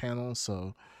on this panel,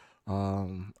 so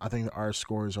I think our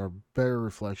scores are a better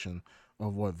reflection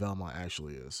of what Velma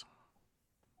actually is.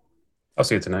 I'll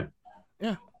see it tonight.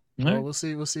 Yeah. Well, we'll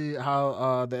see. We'll see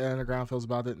how the Underground feels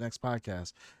about it next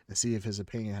podcast, and see if his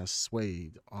opinion has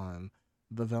swayed on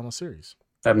the Velma series.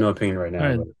 I have no opinion right now.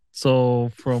 Right.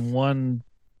 So from one,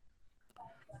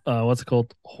 what's it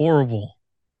called? Horrible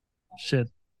shit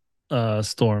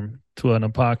storm to an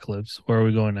apocalypse. Where are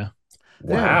we going now?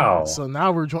 Wow. Yeah, so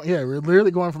now we're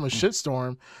literally going from a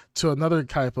shitstorm to another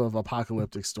type of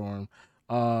apocalyptic storm.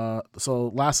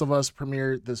 So Last of Us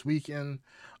premiered this weekend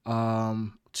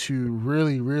to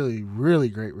really, really, really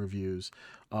great reviews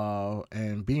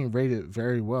and being rated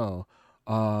very well.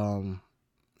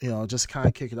 Just kind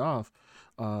of kick it off.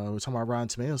 We're talking about Rotten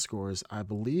Tomato scores. I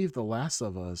believe The Last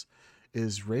of Us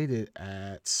is rated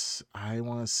at, I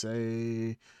want to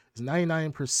say, it's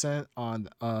 99% on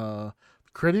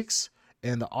critics,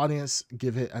 and the audience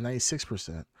give it a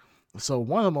 96%. So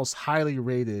one of the most highly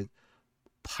rated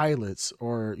pilots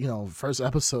or first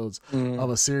episodes of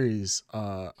a series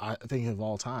I think of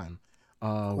all time,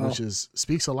 which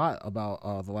speaks a lot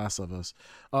about The Last of Us.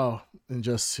 And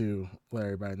just to let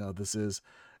everybody know, this is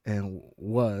and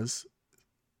was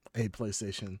a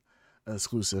PlayStation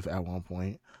exclusive at one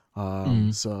point.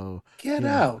 So Get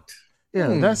out.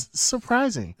 Yeah, that's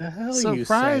surprising. The hell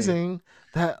surprising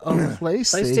that a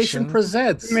PlayStation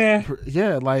presents.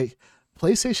 Yeah, like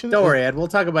PlayStation. Don't worry, Ed. We'll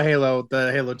talk about Halo,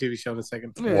 the Halo TV show in a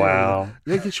second. Yeah, wow.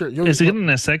 Is it getting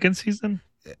a second season?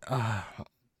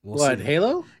 We'll see.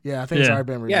 Halo? Yeah, I think it's already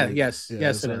been renewed. Yes, it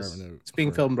is. It's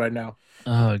being filmed right now.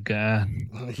 Oh god.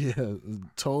 Yeah,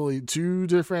 totally two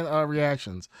different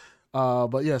reactions.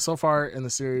 But yeah, so far in the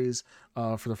series,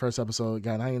 for the first episode, it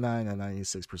got 99 and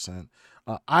 96%.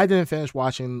 I didn't finish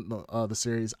watching the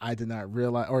series. I did not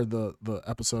realize, or the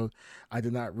episode, I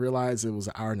did not realize it was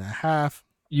an hour and a half.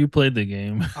 You played the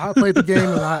game. I played the game.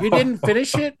 And you didn't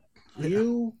finish it?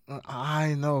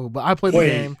 I know, but I played the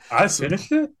game. I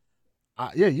finished it?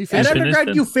 Yeah, you finished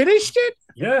it. You finished it?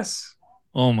 Yes.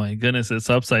 Oh my goodness, it's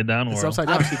upside down world. It's upside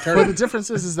down. But the difference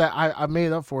is that I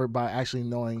made up for it by actually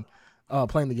knowing,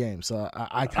 playing the game. So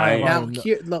I kind of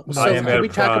can we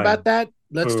talk about that?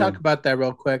 Let's talk about that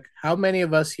real quick. How many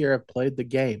of us here have played the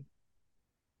game?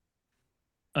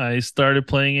 I started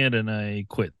playing it and I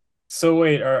quit. So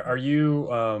wait, are you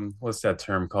what's that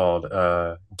term called?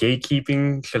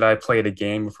 Gatekeeping? Should I play the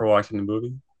game before watching the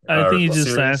movie? I think he's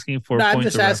just asking for. No, I'm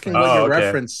just asking what your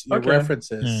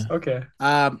reference is. Yeah. Okay.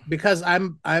 Because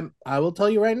I will tell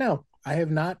you right now, I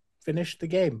have not finished the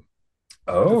game.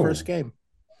 Oh, the first game.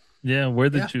 Yeah, where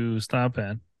did you stop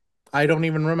at? I don't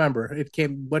even remember. It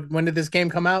came. When did this game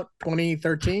come out?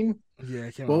 2013. Yeah,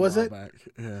 it came what was it? Back.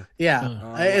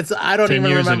 Yeah. It's. I don't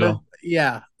even remember. Ago.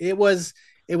 Yeah, it was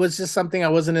just something I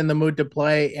wasn't in the mood to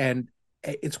play, and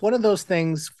it's one of those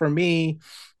things for me.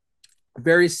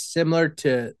 Very similar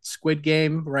to Squid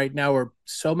Game right now, where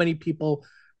so many people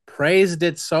praised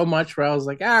it so much, where I was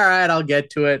like, all right, I'll get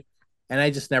to it. And I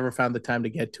just never found the time to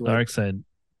get to it. Dark side.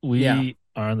 We are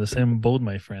on the same boat,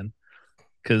 my friend.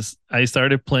 Because I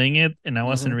started playing it and I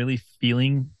wasn't really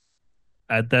feeling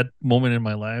at that moment in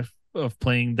my life of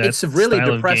playing that. It's really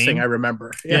depressing, game. I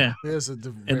remember. Yeah.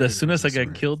 And as soon as I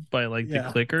got killed by the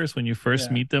clickers, when you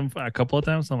first meet them a couple of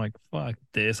times, I'm like, fuck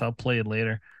this, I'll play it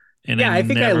later. And I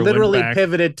think I literally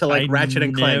pivoted to Ratchet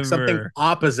and Clank, something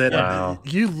opposite. Wow.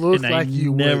 You look like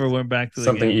you never went back to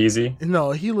something easy.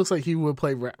 No, he looks like he would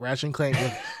play Ratchet and Clank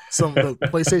with some of the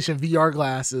PlayStation VR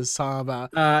glasses. Talking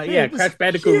about Crash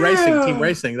Bandicoot Racing, Team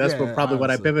Racing. That's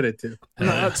what I pivoted to.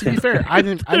 No, to be fair, I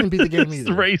didn't beat the game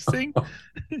either. Racing.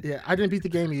 Yeah, I didn't beat the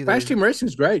game either. Crash Team Racing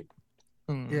is great.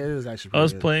 Yeah, it is actually. I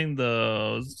was playing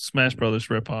the Smash Brothers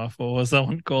ripoff. What was that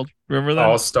one called? Remember that?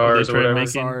 All Stars or whatever.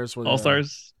 All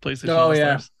Stars. PlayStation. Oh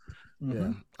yeah.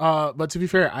 Mm-hmm. Yeah. But to be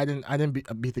fair, I didn't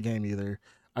beat the game either.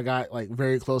 I got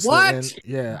very close to the end.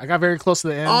 Yeah, I got very close to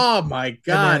the end. Oh my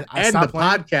god! And the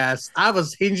podcast. I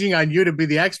was hinging on you to be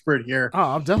the expert here.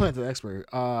 Oh, I'm definitely the expert.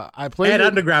 I played Ed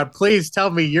Underground. Please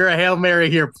tell me you're a Hail Mary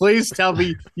here. Please tell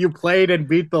me you played and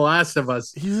beat The Last of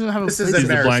Us. He doesn't have this is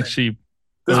embarrassing. The black sheep.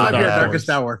 This might be our darkest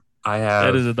hour.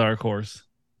 That is a dark horse.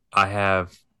 I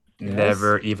have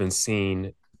never even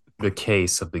seen the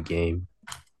case of the game.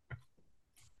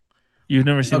 You've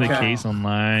never seen the case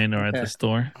online or at the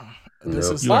store? This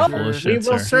is we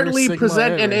will certainly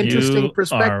present an interesting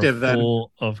perspective.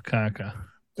 Full of caca.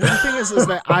 the thing is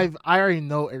that I already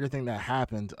know everything that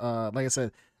happened. Like I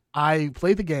said, I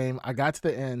played the game, I got to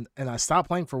the end, and I stopped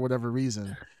playing for whatever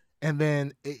reason. And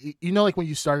then like when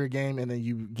you start your game and then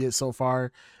you get so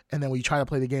far, and then when you try to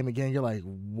play the game again, you're like,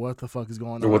 "What the fuck is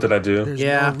going on? What did I do? There's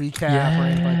no recap or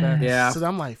anything like that." Yeah. So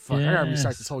I'm like, "Fuck, I gotta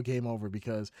restart this whole game over,"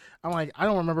 because I'm like, I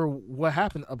don't remember what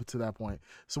happened up to that point.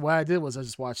 So what I did was I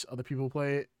just watched other people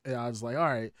play it, and I was like, "All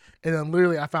right." And then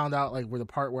literally I found out like where the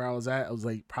part where I was at, it was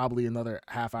like probably another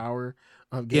half hour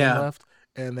of game left.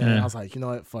 And then I was like, you know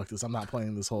what? Fuck this. I'm not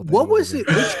playing this whole thing. What was it?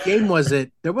 Which game was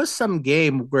it? There was some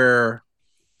game where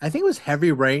I think it was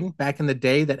Heavy Rain back in the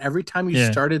day that every time you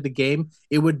started the game,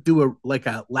 it would do a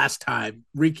last time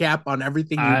recap on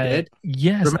everything you did.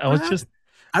 Yes, remember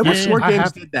I wish more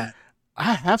games did that.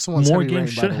 I have someone's more Heavy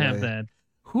games Rain, should have that.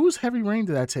 Whose Heavy Rain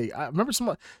did I take? I remember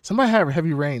somebody had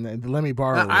Heavy Rain and let me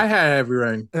borrow it. I had Heavy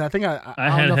Rain. And I think I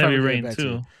had Heavy Rain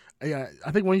too. Yeah, I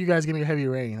think one of you guys gave me Heavy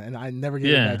Rain, and I never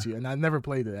gave it back to you, and I never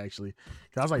played it actually.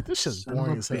 Cause I was like, this shit's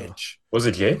boring as hell. Was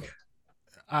it Jake?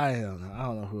 I don't know. I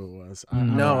don't know who it was. I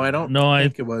don't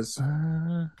think it was.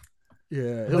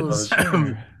 Yeah, it was.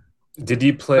 Did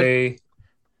you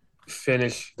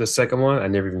finish the second one? I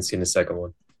never even seen the second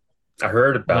one. I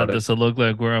heard about it. Does it look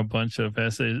like we're a bunch of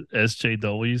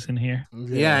SJWs in here?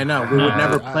 Yeah, I know. We would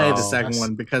never play the second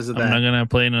one because of that. I'm not gonna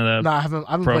play none of that. No, I haven't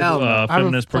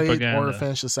played or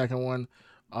finished the second one.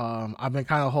 I've been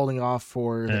kind of holding off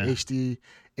for the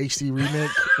HD remake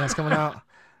that's coming out.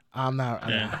 I'm not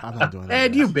doing that.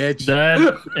 And you bitch.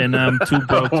 That and I'm too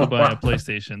broke to buy a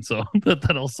PlayStation, so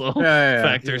that also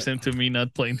factors into me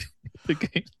not playing the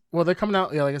game. Well, they're coming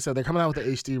out. Yeah, like I said, they're coming out with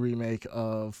the HD remake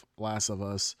of Last of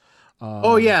Us.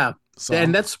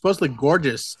 And that's supposedly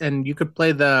gorgeous. And you could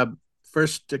play the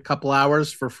first couple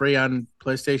hours for free on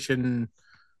PlayStation,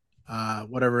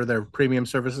 whatever their premium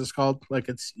service is called. Like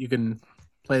you can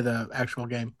play the actual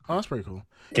game. Oh, that's pretty cool.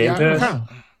 Game Pass.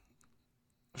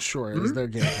 Sure, it's their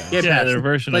Game Pass. Their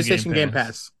version PlayStation of Game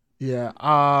Pass. Yeah.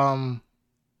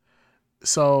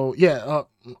 So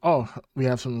we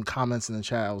have some comments in the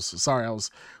chat. I was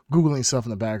Googling stuff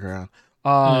in the background.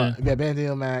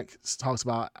 Bandito Mac talks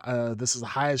about this is the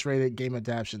highest rated game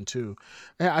adaptation too.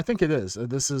 Yeah, I think it is.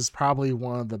 This is probably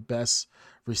one of the best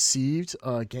received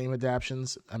game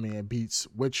adaptations. I mean, it beats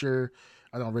Witcher.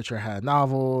 I know Witcher had a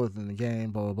novel in the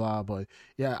game, blah blah blah. But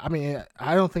yeah, I mean,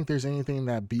 I don't think there's anything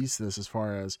that beats this as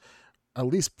far as, at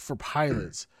least for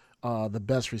pilots, the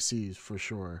best received for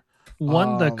sure.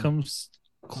 One that comes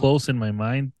close in my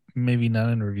mind, maybe not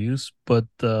in reviews, but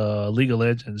the League of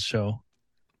Legends show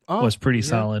was pretty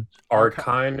solid.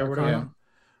 Arcane or whatever.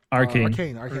 Arcane.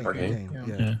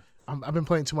 Yeah. I've been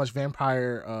playing too much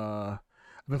Vampire. I've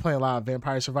been playing a lot of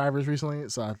Vampire Survivors recently,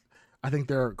 so I think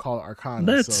they're called Arcana.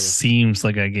 That seems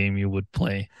like a game you would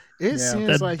play. It seems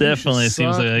that like definitely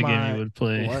seems like a game you would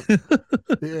play.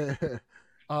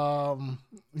 Hard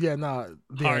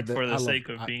for the sake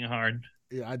of being hard.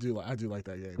 Yeah, I do like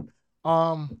that game.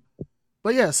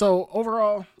 But yeah, so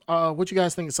overall, what you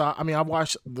guys think? So I mean, I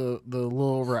watched the little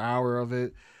over hour of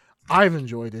it. I've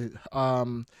enjoyed it.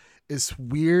 It's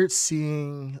weird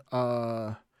seeing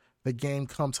the game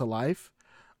come to life.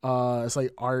 It's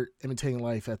like art imitating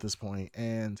life at this point,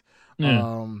 and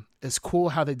it's cool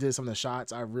how they did some of the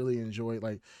shots. I really enjoyed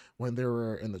like when they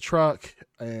were in the truck,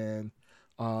 and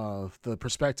the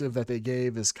perspective that they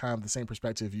gave is kind of the same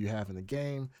perspective you have in the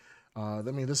game. I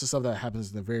mean, this is stuff that happens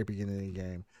in the very beginning of the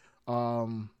game.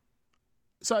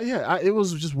 So yeah, it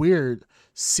was just weird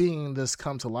seeing this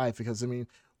come to life because I mean,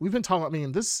 we've been talking. I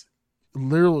mean, this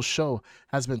literal show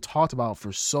has been talked about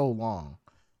for so long.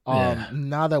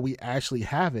 Now that we actually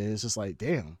have it, it's just like,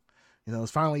 damn,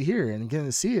 it's finally here, and getting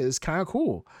to see it is kind of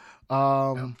cool.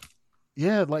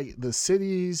 Yeah, like the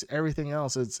cities, everything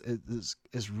else,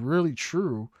 it's really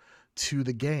true to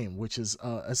the game, which is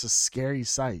it's a scary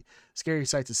sight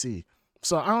to see.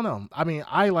 So I don't know. I mean,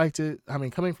 I liked it. I mean,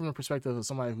 coming from the perspective of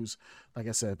somebody who's, like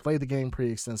I said, played the game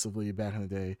pretty extensively back in the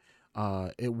day,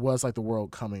 it was like the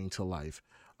world coming to life.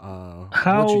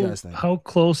 What you guys think? How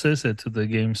close is it to the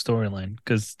game storyline?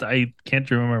 Because I can't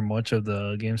remember much of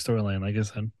the game storyline. Like I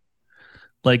said,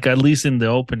 like at least in the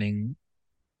opening,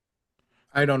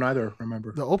 I don't either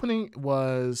remember. The opening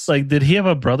was like, did he have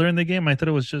a brother in the game? I thought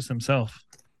it was just himself.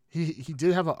 He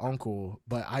did have an uncle,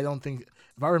 but I don't think,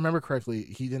 if I remember correctly,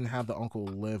 he didn't have the uncle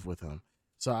live with him.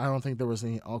 So I don't think there was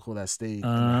any uncle that stayed in the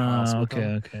house with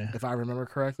him. Okay. If I remember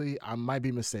correctly, I might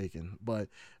be mistaken, but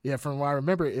yeah, from what I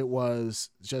remember, it was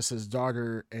just his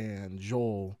daughter and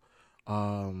Joel,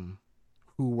 who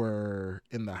were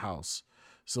in the house.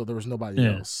 So there was nobody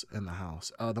else in the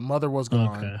house. The mother was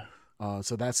gone,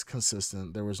 so that's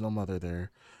consistent. There was no mother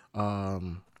there.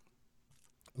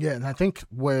 Yeah, and I think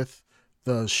with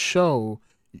the show,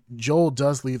 Joel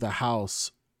does leave the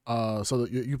house. So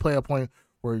that you play a point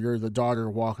where you're the daughter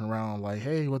walking around like,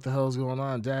 "Hey, what the hell's going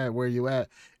on, Dad? Where you at?"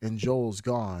 And Joel's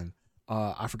gone.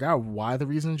 I forgot why the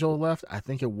reason Joel left. I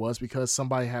think it was because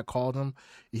somebody had called him.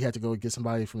 He had to go get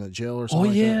somebody from the jail or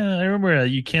something. Oh yeah, I remember.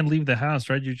 You can't leave the house,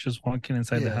 right? You're just walking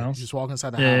inside the house. Just walking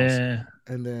inside the house,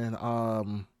 and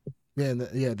then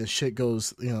the shit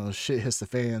goes. Shit hits the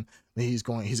fan. And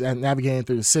he's navigating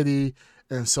through the city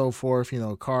and so forth.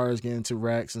 Cars get into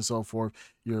wrecks and so forth.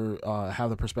 You have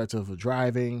the perspective of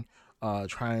driving,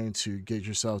 trying to get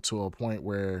yourself to a point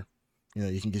where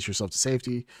you can get yourself to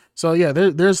safety. So yeah,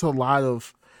 there's a lot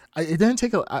of. It didn't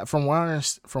take from what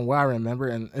I remember,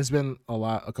 and it's been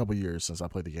a couple years since I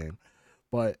played the game,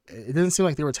 but it didn't seem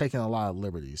like they were taking a lot of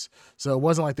liberties. So it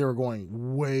wasn't like they were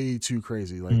going way too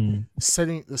crazy, like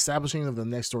establishing of the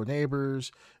next door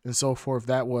neighbors and so forth.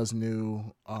 That was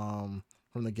new from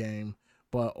the game,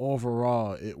 but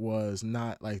overall, it was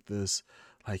not like this.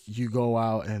 Like you go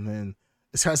out and then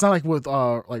it's not like with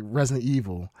like Resident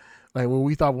Evil. Like what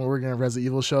we thought when we were getting a Resident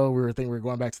Evil show, we were thinking we were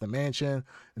going back to the mansion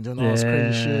and doing all this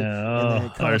crazy shit.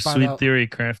 Our sweet theory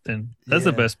crafting. That's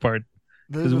the best part.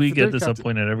 Because we get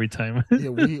disappointed every time. Yeah,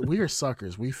 we are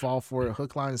suckers. We fall for it,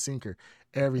 hook, line, and sinker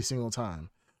every single time.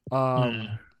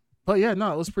 But yeah,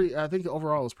 no, it was pretty. I think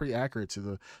overall it was pretty accurate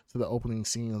to the opening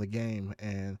scene of the game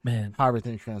and how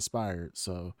everything transpired.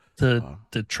 So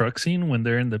the truck scene when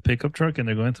they're in the pickup truck and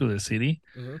they're going through the city,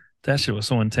 that shit was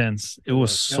so intense. It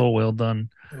was so well done.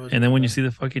 And then when you see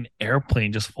the fucking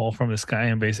airplane just fall from the sky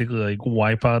and basically like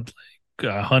wipe out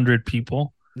like 100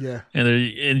 people. Yeah, and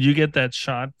you get that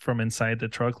shot from inside the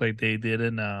truck like they did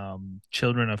in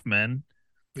Children of Men,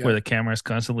 where the camera is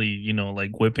constantly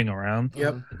like whipping around.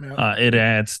 It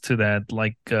adds to that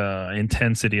like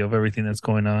intensity of everything that's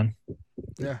going on.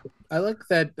 Yeah, I like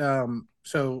that.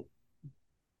 So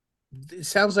it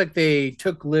sounds like they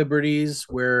took liberties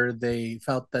where they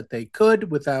felt that they could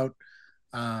without,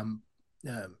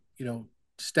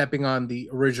 stepping on the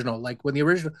original. Like when the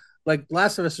original, like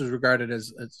Last of Us is regarded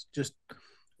as just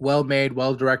well made,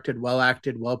 well directed, well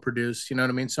acted, well produced. You know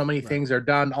what I mean? So many things are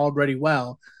done already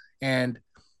well. And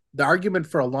the argument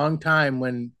for a long time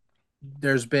when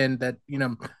there's been that,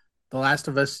 The Last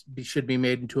of Us should be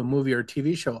made into a movie or a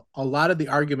TV show, a lot of the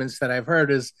arguments that I've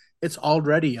heard is it's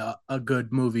already a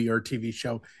good movie or TV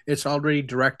show. It's already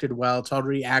directed well. It's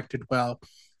already acted well.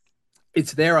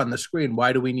 It's there on the screen.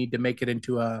 Why do we need to make it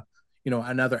into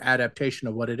another adaptation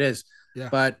of what it is? Yeah.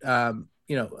 But,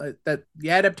 that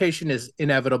the adaptation is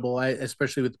inevitable,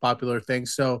 especially with popular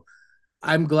things. So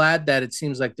I'm glad that it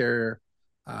seems like they're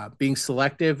being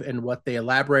selective in what they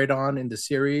elaborate on in the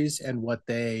series and what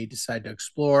they decide to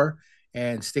explore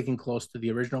and sticking close to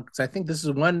the original. Because I think this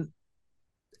is one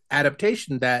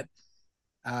adaptation that,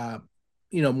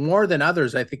 more than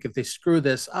others, I think if they screw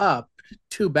this up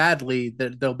too badly,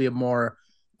 there'll be a more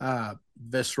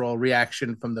visceral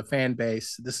reaction from the fan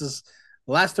base.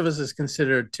 Last of Us is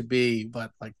considered to be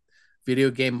like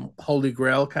video game holy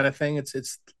grail kind of thing.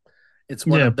 It's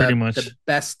one of the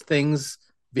best things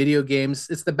video games.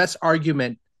 It's the best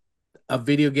argument of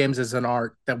video games as an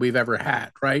art that we've ever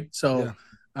had, right? So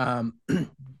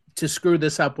to screw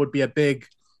this up would be a big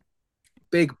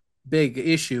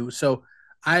issue. So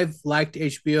I've liked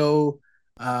HBO.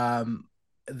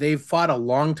 They've fought a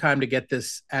long time to get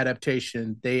this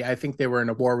adaptation. I think they were in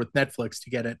a war with Netflix to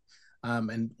get it.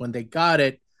 And when they got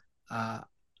it,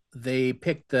 they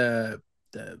picked the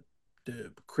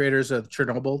creators of the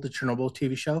Chernobyl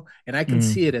TV show, and I can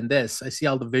see it in this. I see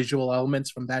all the visual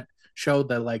elements from that show.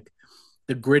 The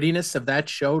grittiness of that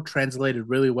show translated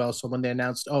really well. So when they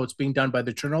announced, it's being done by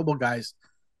the Chernobyl guys,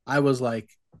 I was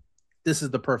like, this is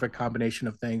the perfect combination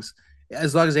of things.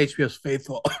 As long as HBO is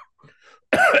faithful,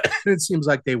 it seems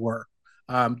like they were.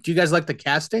 Do you guys like the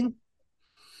casting?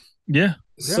 Yeah.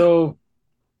 So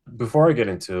before I get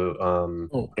into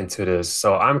this,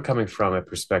 so I'm coming from a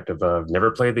perspective of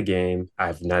never played the game.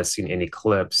 I've not seen any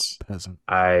clips. Peasant.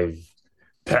 I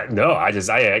got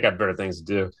better things to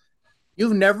do.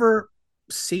 You've never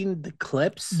seen the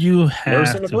clips? You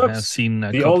have seen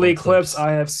the only clips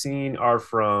I have seen are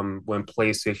from when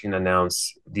PlayStation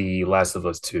announced The Last of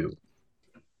Us 2.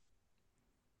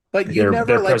 But you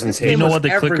never presentation. You know what the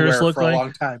clickers look like? A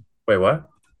long time. Wait, what?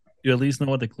 You at least know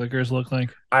what the clickers look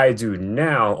like? I do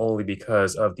now, only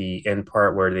because of the end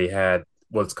part where they had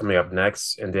what's coming up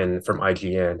next, and then from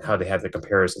IGN, how they had the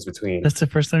comparisons between. That's the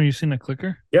first time you've seen a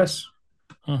clicker? Yes.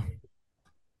 Huh.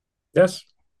 Yes.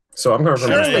 So I'm going to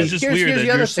remember. It's just weird that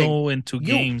you're so into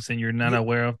games and you're not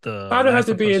aware of the. I don't have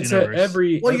to be into universe.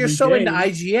 every. Well, you're so game. into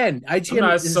IGN.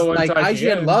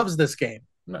 IGN loves this game.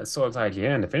 not so into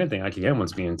IGN. If anything, IGN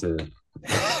wants me into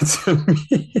to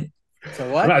me. So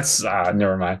I'm what? not.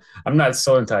 Never mind. I'm not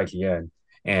so into IGN,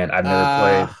 and I've never Uh,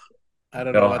 played. I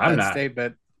don't know No, about I'm that not.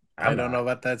 statement. I I'm don't know not.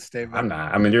 about that I'm statement.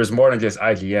 not. I mean, there's more than just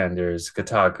IGN. There's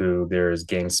Kotaku. There's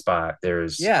GameSpot.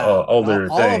 There's Yeah, older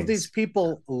all of these things.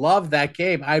 people love that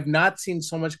game. I've not seen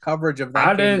so much coverage of that I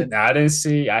game didn't. than I didn't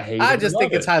see. I hate I it or just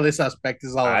think love it's it. highly suspect.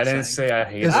 Is all I I'm didn't saying. say I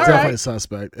hate It's it. All definitely right.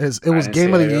 suspect. It I was didn't game say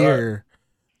of I the hate it or love it. year.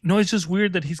 No, it's just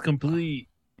weird that he's completely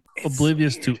It's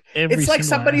oblivious to weird. every It's like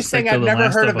single somebody saying, aspect of "I've The never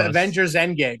Last heard of of Us. Avengers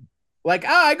Endgame." Like,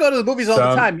 I go to the movies all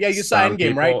the time. Yeah, you saw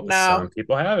Endgame, right? Some Now,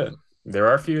 people haven't. There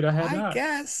are a few that have I not.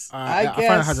 guess. I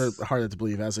find it hard to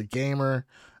believe. As a gamer,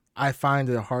 I find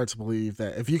it hard to believe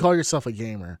that if you call yourself a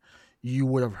gamer, you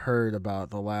would have heard about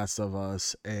The Last of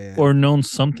Us Or known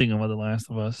something about The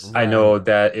Last of Us. I know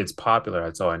that it's popular.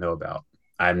 That's all I know about.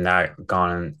 I've not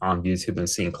gone on YouTube and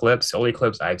seen clips. The only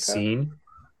clips I've seen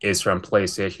is from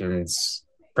PlayStation's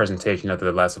presentation of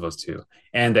The Last of Us 2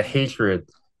 and the hatred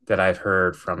that I've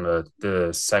heard from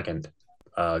the second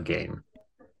game.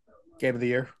 Game of the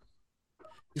year.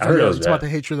 I heard it was it's about the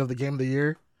hatred of the game of the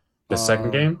year. The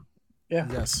second game? Yeah.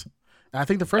 Yes. And I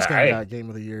think the first game got game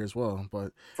of the year as well.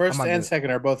 But first and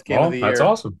second are both game of the year. That's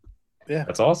awesome. Yeah,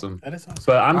 that's awesome. That is awesome.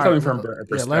 But I'm coming from a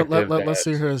perspective. Let's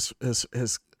see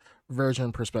his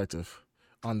virgin perspective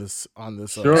on this.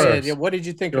 Sure. What did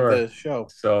you think of the show?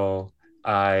 So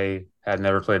I had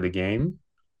never played the game.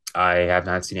 I have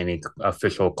not seen any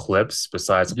official clips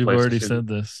besides. You've already said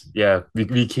this. Yeah,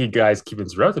 we keep guys keep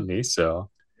interrupting me, so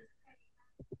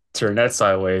turn that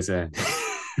sideways in.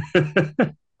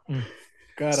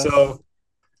 So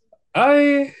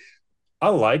I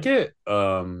like it.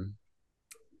 I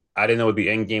didn't know what the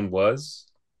end game was.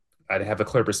 I didn't have a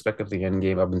clear perspective of the end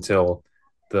game up until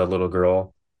the little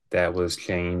girl that was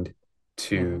chained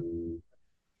to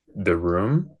the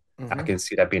room. I can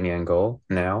see that being the end goal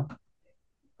now.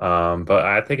 But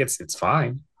I think it's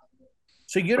fine.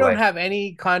 So you don't have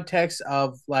any context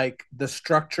of like the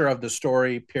structure of the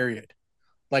story, period.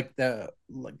 Like now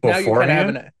you kind of have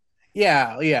an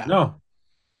yeah. No.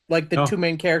 Like the two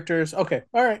main characters. Okay.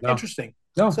 All right. No. Interesting.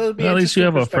 No. So at least you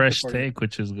have a fresh take,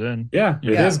 which is good. Yeah,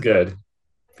 it is good.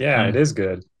 Yeah, it is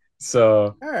good.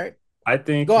 So all right. I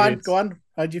think go on.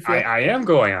 How'd you feel? I am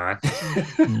going on.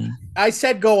 I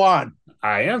said go on.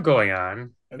 I am going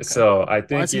on. Okay. So I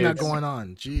think why is he not going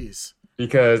on? Jeez.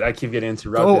 Because I keep getting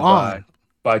interrupted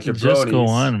by jabronis. Just go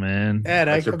on, man. Ed,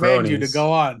 I command you to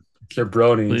go on.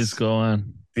 Jabronis. Please go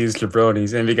on. These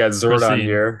jabronis. And we got Zordon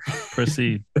here.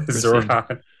 Proceed.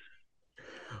 Zordon.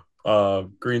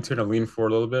 Green turn to lean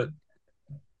forward a little bit.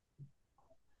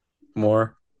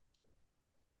 More.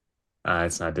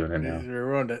 It's not doing it now. You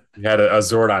ruined it. You had a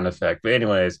Zordon effect. But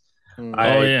anyways,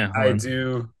 I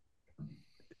do.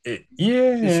 Yeah.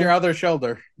 It's your other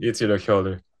shoulder. It's your other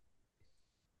shoulder.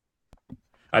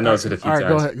 I noticed it a few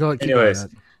times. Go ahead. Anyways,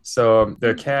 so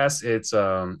the cast, it's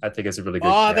I think it's a really good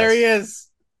cast. There he is.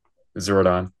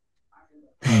 Zordon.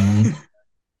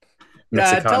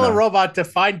 Tell a robot to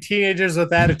find teenagers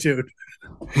with attitude.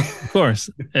 Of course.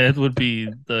 Ed would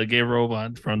be the gay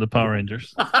robot from the Power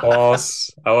Rangers. False.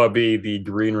 I would be the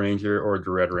Green Ranger or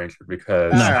the Red Ranger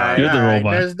because you're the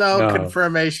robot. There's no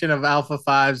confirmation of Alpha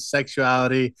 5's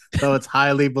sexuality, so it's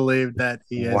highly believed that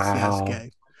he is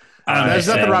gay. There's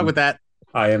nothing wrong with that.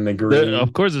 I am the green.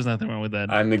 Of course, there's nothing wrong with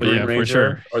that. I'm the Green Ranger. For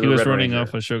sure. Or he was Red running Ranger.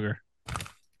 off of sugar.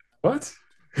 What?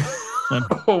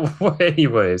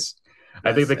 Anyways,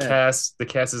 I think the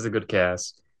cast is a good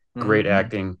cast. Great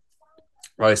acting.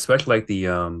 Well, especially like the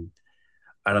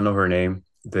I don't know her name.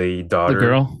 The daughter. The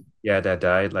girl? Yeah, that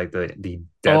died. Like the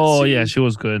death scene. Yeah, she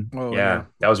was good. That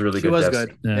was a really good death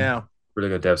scene. Yeah. Really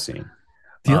good death scene.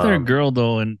 The other girl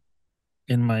though, in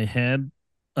my head,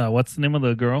 what's the name of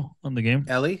the girl on the game?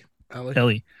 Ellie.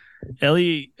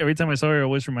 Ellie, every time I saw her,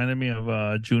 always reminded me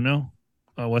of Juno.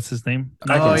 What's his name?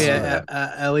 Elliot.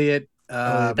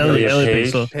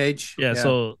 Elliot Page. Yeah,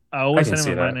 so I always had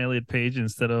him in mind Elliot Page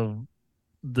instead of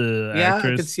the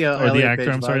actress I could see or the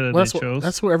actor. I'm sorry that they chose.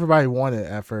 That's what everybody wanted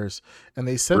at first, and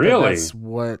they said that that's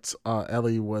what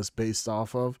Ellie was based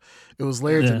off of. It was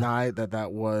later denied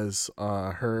that was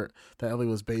her. That Ellie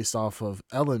was based off of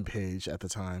Ellen Page at the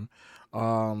time.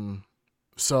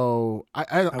 So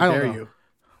I don't know. You.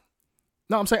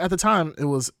 No, I'm saying at the time it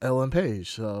was Ellen Page.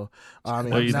 So I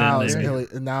mean now it's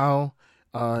now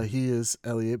he is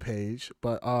Elliot Page.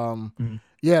 But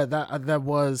yeah, that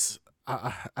was.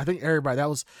 I think everybody, that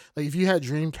was like if you had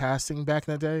dream casting back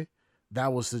in the day,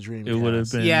 that was the dream. It would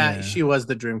have been. Yeah, she was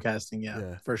the dream casting.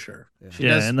 Yeah, for sure.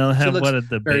 Yeah, and they'll have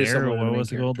the bear or what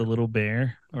was it called, the little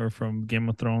bear, or from Game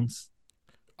of Thrones.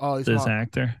 Oh, he's this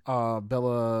actor.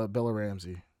 Bella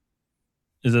Ramsey.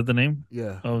 Is that the name?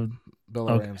 Yeah. Oh,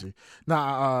 Bella Ramsey.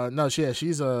 No,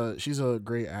 she's a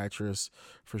great actress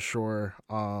for sure.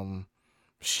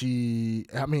 She's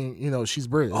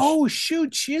British. Oh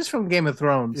shoot, she is from Game of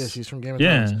Thrones. Yeah, she's from Game of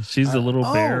Thrones. Yeah, she's the little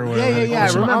bear. Yeah. I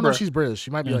remember. I don't know if she's British.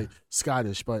 She might be like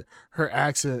Scottish, but her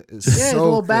accent is so a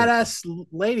little thick. badass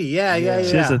lady. Yeah.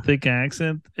 She has a thick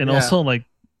accent, and also like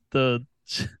the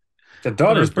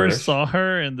daughter's when I British. first saw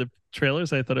her in the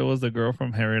trailers, I thought it was the girl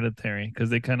from Hereditary because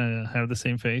they kind of have the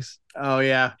same face. Oh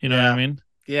yeah, you know what I mean?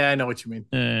 Yeah, I know what you mean.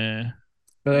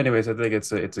 But anyways, I think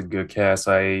it's a good cast.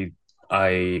 I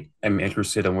am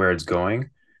interested in where it's going.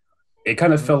 It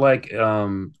kind of felt like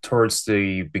towards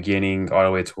the beginning, all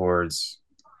the way towards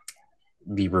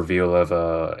the reveal of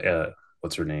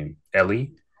what's her name,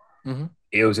 Ellie. Mm-hmm.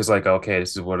 It was just like, okay,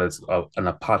 this is what an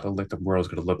apocalyptic world is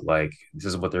going to look like. This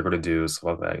is what they're going to do.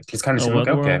 So like, just kind of like,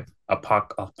 okay,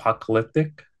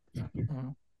 apocalyptic. Mm-hmm.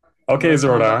 Okay,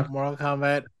 Zordon. Mortal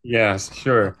Kombat. Yes,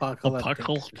 sure. Apocalyptic.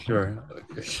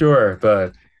 Sure.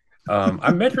 But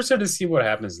I'm interested to see what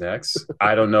happens next.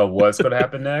 I don't know what's going to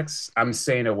happen next. I'm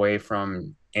staying away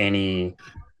from any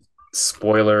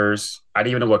spoilers. I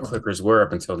didn't even know what clickers were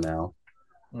up until now.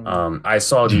 I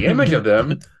saw the image of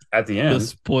them at the end. The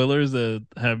spoilers that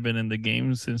have been in the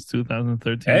game since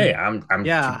 2013. Hey,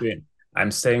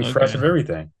 I'm staying fresh of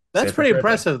everything. That's pretty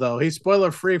impressive, though. He's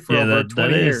spoiler free for over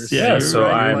 20 years. Yeah, so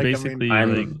I'm basically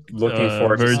I'm looking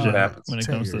forward to see what happens when it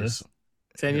comes to this.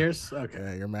 10 years?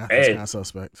 Okay, your math is kind of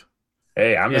suspect.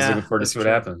 Hey, I'm just looking forward to see what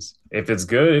happens. If it's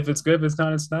good, if it's good. If it's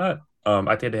not, it's not.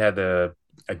 I think they had a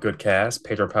good cast.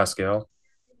 Pedro Pascal,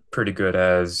 pretty good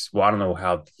as well. I don't know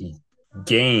how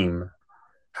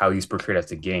he's portrayed as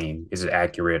the game. Is it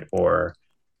accurate or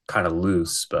kind of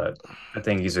loose? But I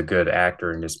think he's a good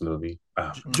actor in this movie.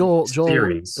 Joel is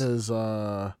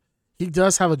he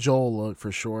does have a Joel look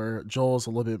for sure. Joel's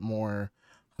a little bit more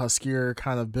huskier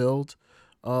kind of build,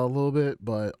 a little bit,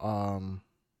 but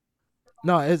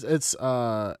no, it's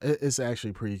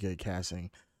actually pretty good casting.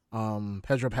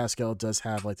 Pedro Pascal does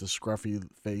have like the scruffy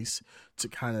face to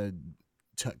kind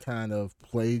of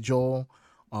play Joel.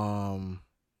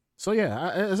 So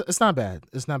yeah, it's not bad.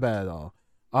 It's not bad at all.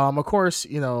 Of course,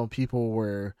 people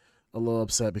were a little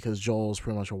upset because Joel's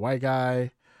pretty much a white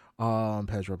guy.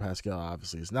 Pedro Pascal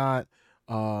obviously is not.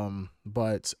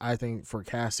 But I think for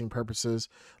casting purposes,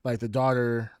 like the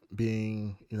daughter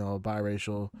being, a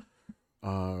biracial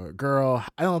girl,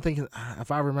 I don't think,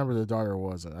 if I remember, the daughter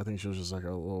wasn't. I think she was just like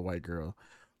a little white girl.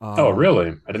 Oh, really?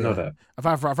 I didn't know that. If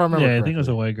I remember, yeah, correctly. I think it was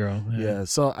a white girl. Yeah.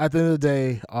 So at the end of the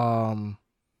day,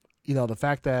 the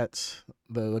fact that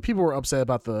the people were upset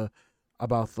about the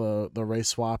race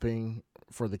swapping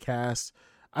for the cast,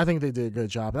 I think they did a good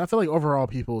job. And I feel like overall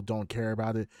people don't care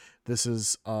about it. This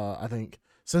is, I think,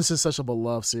 since it's such a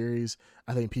beloved series,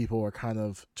 I think people are kind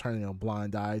of turning a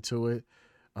blind eye to it.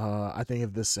 I think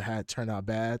if this had turned out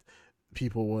bad,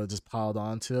 people would have just piled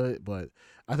onto it. But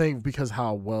I think because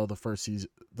how well the first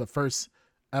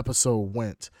episode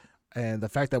went, and the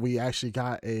fact that we actually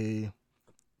got The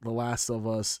Last of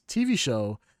Us TV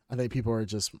show, I think people are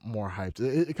just more hyped.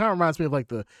 It kind of reminds me of like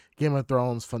the Game of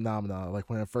Thrones phenomena. Like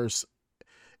when it first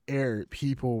aired,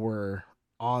 people were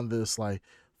on this like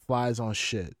flies on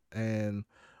shit. And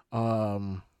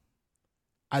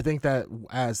I think that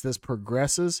as this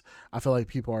progresses, I feel like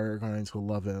people are going to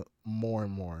love it more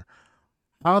and more.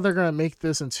 How they're going to make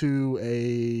this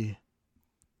into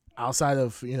outside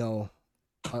of, a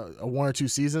 1 or 2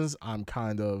 seasons, I'm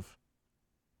kind of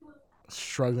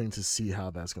struggling to see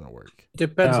how that's going to work.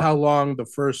 Depends how long the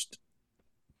first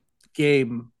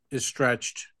game is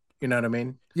stretched. You know what I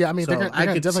mean? Yeah, I mean, so they're going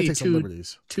to definitely take some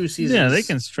liberties. 2 seasons. Yeah, they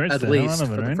can stretch at least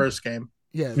for the first game.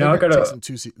 Yeah, they're going to take some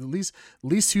 2 seasons. At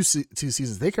least two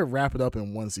seasons. They could wrap it up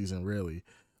in 1 season, really.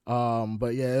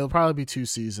 But yeah, it'll probably be 2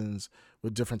 seasons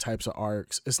with different types of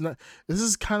arcs. This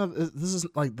is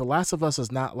like The Last of Us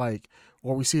is not like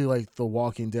what we see like The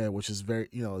Walking Dead, which is very,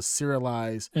 a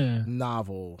serialized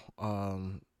novel,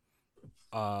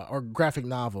 or graphic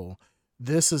novel.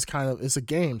 This is it's a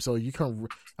game, so you can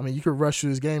rush through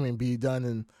this game and be done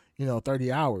in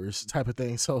 30 hours type of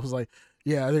thing. So it was like,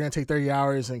 yeah, they're gonna take 30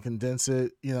 hours and condense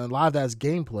it. A lot of that's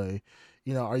gameplay.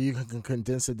 Or you can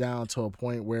condense it down to a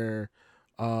point where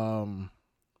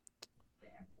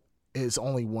it's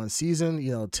only 1 season.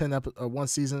 1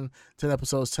 season, 10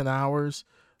 episodes, 10 hours.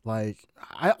 Like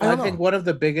I think one of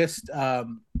the biggest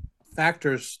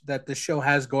factors that the show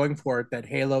has going for it that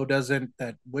Halo doesn't,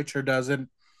 that Witcher doesn't,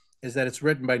 is that it's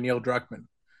written by Neil Druckmann.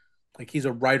 Like he's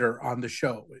a writer on the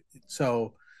show.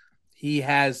 So he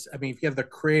has, if you have the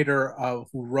creator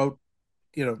who wrote,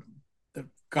 the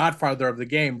godfather of the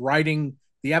game, writing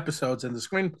the episodes and the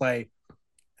screenplay.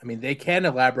 I mean, they can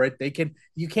elaborate.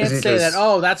 You can't say that,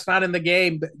 oh, that's not in the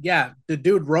game. But yeah, the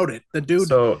dude wrote it. The dude.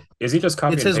 So is he just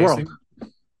copying it's and his pasting? world.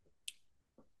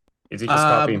 Is he just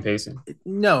copying and pasting?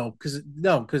 No,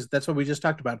 because that's what we just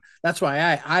talked about. That's why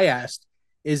I asked,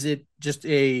 is it just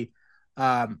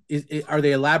are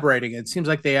they elaborating? It seems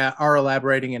like they are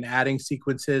elaborating and adding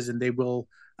sequences, and they will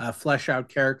flesh out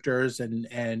characters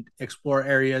and explore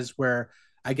areas where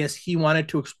I guess he wanted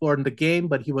to explore in the game,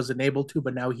 but he wasn't able to,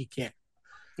 but now he can.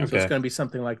 Okay. So it's going to be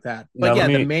something like that. But now,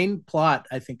 the main plot,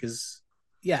 I think, is,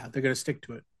 they're going to stick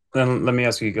to it. Then let me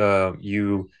ask you,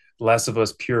 you Last of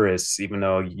Us purists, even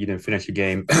though you didn't finish your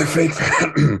game. Who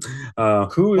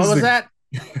is what was that?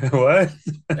 What?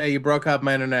 Hey, you broke up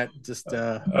my internet. Just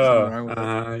wrong with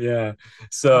it. Yeah.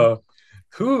 So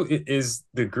who is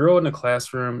the girl in the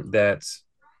classroom that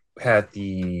had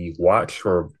the watch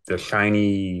or the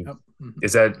shiny? Oh,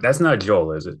 mm-hmm. That's not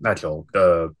Joel, is it? Not Joel.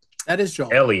 That is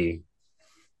Joel. Ellie.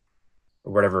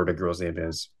 Or whatever the girl's name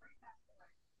is.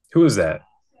 Who is that?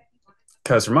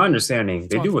 Because from my understanding,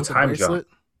 they do a time jump.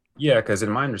 Yeah, because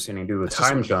in my understanding, do a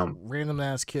time jump. Random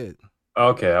ass kid.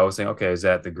 Okay, I was saying, okay, is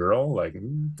that the girl? Like,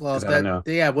 well, I don't know.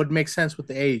 Yeah, it wouldn't make sense with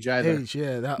the age either.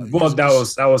 That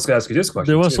was asking this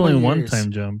question. There was only one time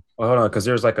jump. Well, hold on, because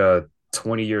there's like a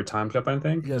 20-year time jump, I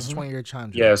think. Yes, 20-year time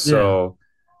jump. Yeah, so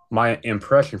my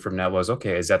impression from that was,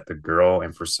 okay, is that the girl?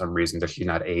 And for some reason, does she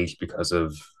not age because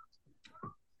of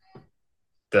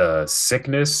the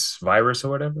sickness virus or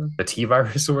whatever, the T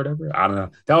virus or whatever? I don't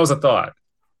know. That was a thought,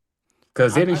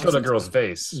 because they didn't show the girl's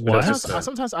face.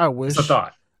 Sometimes I wish it's a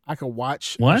thought. I could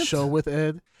watch a show with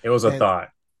Ed. It was a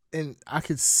thought, and I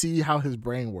could see how his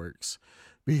brain works,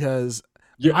 because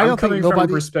I don't think from a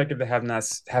perspective that have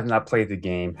not played the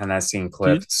game, have not seen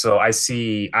clips. So I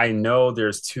know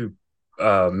there's two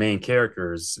main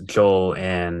characters, Joel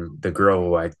and the girl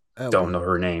who I don't know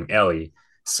her name, Ellie.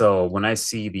 So when I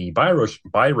see the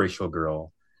biracial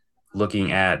girl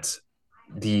looking at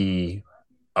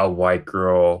a white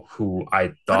girl who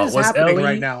I thought was Ellie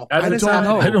right now, I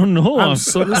don't know. I'm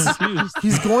so confused.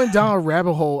 He's going down a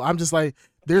rabbit hole. I'm just like,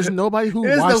 there's nobody who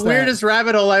watched that. It's the weirdest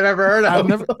rabbit hole I've ever heard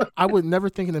of. I would never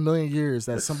think in a million years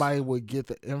that somebody would get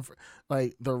the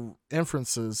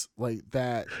inferences like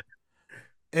that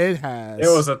Ed has. It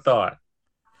was a thought.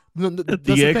 No,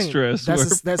 the extras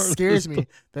that scares me.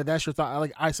 That's your thought.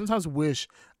 Like, I sometimes wish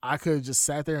I could have just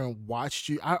sat there and watched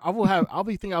you. I'll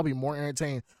be more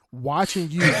entertained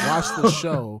watching you watch the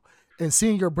show and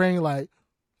seeing your brain like,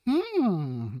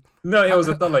 No, it was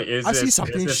a thought. Like, is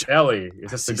this Ellie?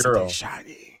 Is this the girl?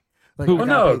 Shiny. Like, well,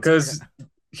 no, because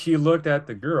he looked at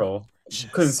the girl,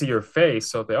 couldn't see her face,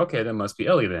 so they okay, that must be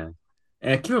Ellie then.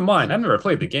 And keep in mind, I've never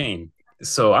played the game.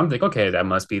 So I'm thinking, okay, that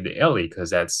must be the Ellie, because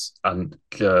that's a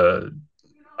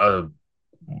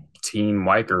teen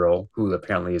white girl who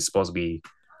apparently is supposed to be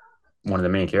one of the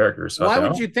main characters. So why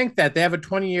would you think that? They have a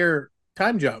 20-year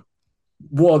time jump.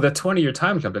 Well, the 20-year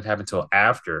time jump didn't happen until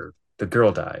after the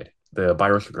girl died. The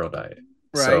biracial girl died.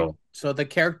 Right. So the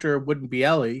character wouldn't be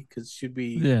Ellie, because she'd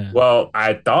be... Yeah. Well,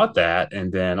 I thought that,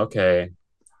 and then, okay,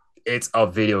 it's a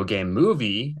video game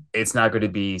movie. It's not going to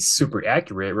be super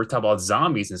accurate. We're talking about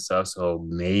zombies and stuff, so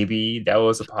maybe that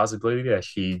was a possibility that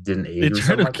she didn't age. They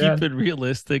try to keep it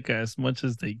realistic as much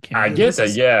as they can. I get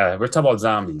that. Yeah, we're talking about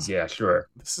zombies. Yeah, sure.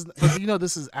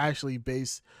 This is actually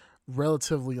based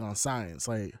relatively on science.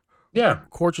 Like,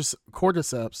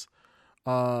 cordyceps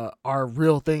are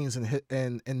real things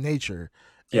in nature.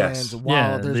 Yes. And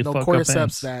while there's no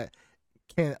cordyceps that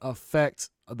can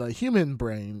affect the human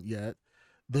brain yet,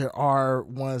 there are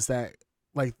ones that,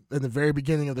 like in the very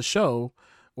beginning of the show,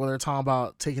 where they're talking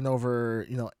about taking over,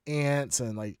 ants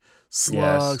and like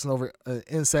slugs and over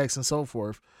insects and so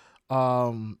forth.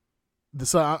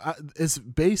 It's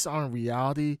based on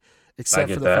reality,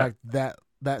 except for the fact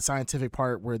that scientific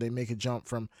part where they make a jump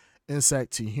from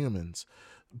insect to humans.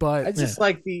 But I just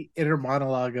like the inner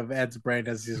monologue of Ed's brain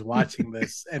as he's watching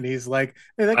this, and he's like,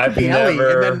 hey, "That could be Ellie,"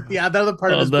 and then the other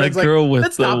part of his brain's like,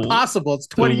 "That's not possible. It's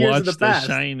 20 years in the past."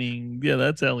 Shining, yeah,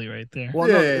 that's Ellie right there. Well,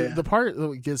 the part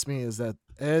that gets me is that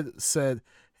Ed said,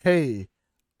 "Hey,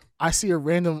 I see a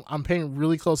random. I'm paying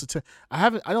really close attention. I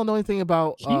don't know anything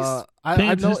about. I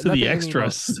know to the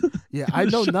extras. I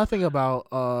know nothing about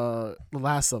The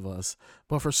Last of Us,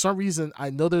 but for some reason, I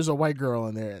know there's a white girl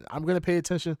in there, and I'm gonna pay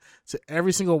attention to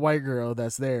every single white girl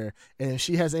that's there. And if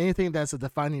she has anything that's a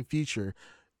defining feature,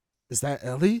 is that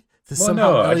Ellie? I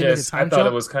thought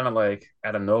it was kind of like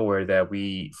out of nowhere that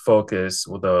we focus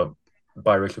with the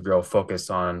biracial girl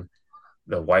focused on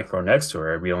the white girl next to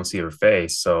her. We don't see her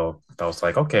face, so I was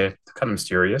like, okay, kind of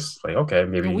mysterious. Like, okay,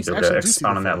 maybe they're gonna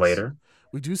expound on that later.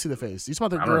 We do see the face. You saw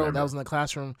the I don't girl remember. that was in the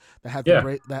classroom that had Yeah.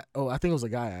 I think it was a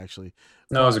guy actually.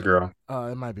 No, it was a girl.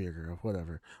 It might be a girl,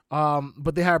 whatever.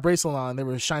 But they had a bracelet on. They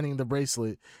were shining the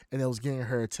bracelet, and it was getting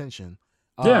her attention.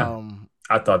 Yeah.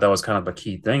 I thought that was kind of a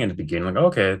key thing in the beginning. Like,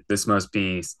 okay, this must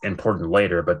be important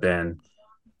later, but then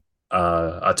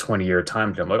a 20-year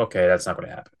time jump. Like, okay, that's not going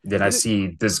to happen. Then I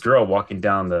see this girl walking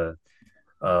down the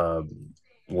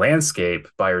landscape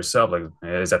by herself. Like,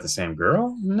 is that the same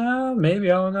girl? No,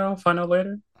 maybe. I don't know. I'll find out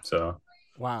later. So,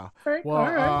 wow. Well, all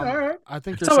right. I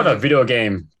think it's about a video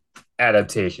game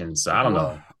adaptation. So I don't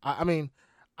know. I mean,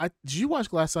 did you watch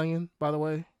Glass Onion, by the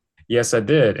way? Yes, I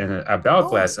did. And about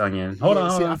Glass Onion. Hold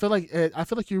on. I feel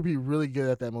like you'd be really good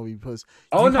at that movie because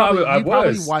I was.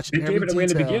 Probably watched They every gave it away in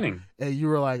the detail, beginning. And you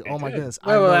were like, "Oh my goodness!"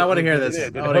 Wait, I want to hear this.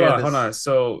 Hold on.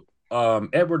 So,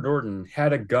 Edward Norton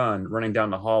had a gun running down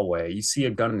the hallway. You see a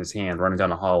gun in his hand running down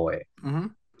the hallway. Mm-hmm.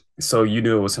 So you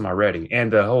knew it was him already.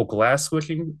 And the whole glass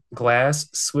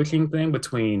switching thing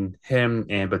between him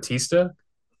and Batista.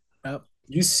 Yep.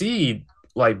 You see,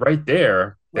 like right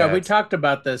there. Yeah, we talked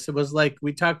about this. It was like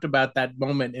we talked about that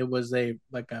moment. It was a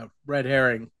red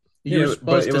herring. It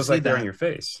was like there in your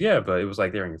face. Yeah, but it was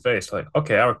like there in your face. Like,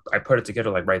 okay, I put it together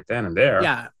like right then and there.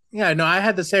 Yeah. No, I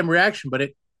had the same reaction, but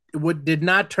it did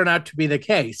not turn out to be the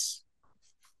case.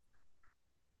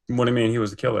 What do you mean he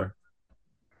was the killer?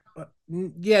 But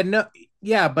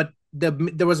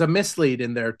there was a mislead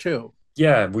in there too.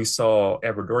 Yeah, we saw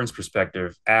Edward Norton's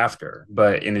perspective after,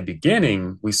 but in the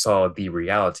beginning, we saw the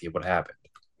reality of what happened.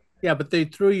 Yeah, but they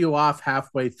threw you off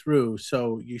halfway through,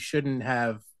 so you shouldn't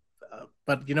have.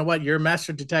 But you know what? You're a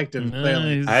master detective.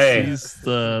 Clearly, he's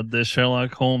the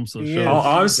Sherlock Holmes of shows.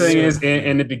 All I'm saying is,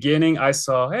 in the beginning, I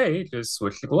saw, hey, just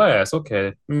switch the glass.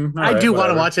 Okay, I do want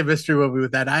to watch a mystery movie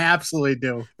with that. I absolutely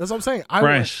do. That's what I'm saying.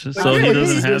 Fresh, so he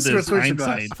doesn't have this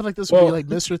hindsight. I feel like this would be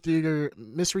like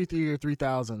Mystery Theater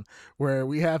 3000, where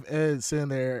we have Ed sitting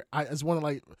there. I just want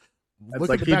to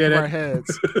look at the back of our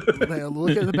heads,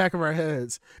 look at the back of our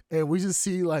heads, and we just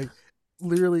see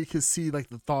literally could see the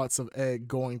thoughts of Ed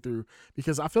going through,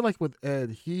 because I feel like with Ed,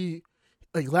 he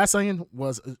Glass Onion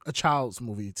was a child's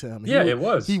movie to him. It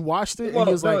was. He watched it and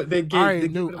he was I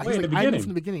knew from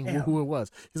the beginning who it was.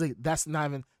 He's like, that's not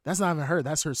even her.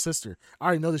 That's her sister. I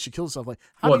already know that she killed herself. Like,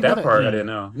 how do you know that part I didn't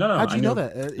know. No, how'd you know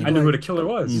that? Ed? I knew who the killer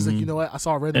was. He's like, you know what? I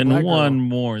saw red and black one girl.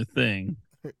 more thing.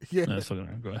 Yeah. No,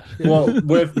 go ahead. Well,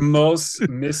 with most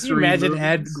mystery, imagine movies,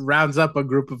 Ed rounds up a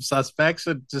group of suspects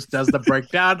and just does the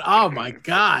breakdown. Oh my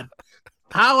god,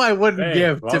 how I wouldn't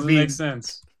give to be makes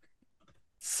sense.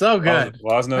 So good.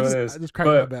 I just cracked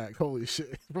my back. Holy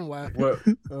shit! From laughing.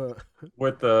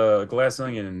 With the Glass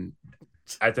Onion,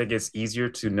 I think it's easier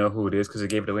to know who it is because it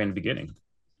gave it away in the beginning.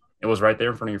 It was right there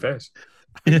in front of your face.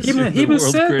 He even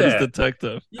said that.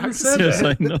 Detective. Yes,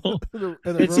 I know.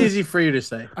 It's easy for you to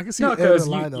say. I can see because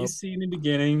you see in the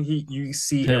beginning, you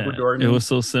see Edward Norton. It was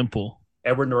so simple.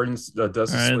 Edward Norton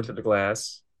does the switch of the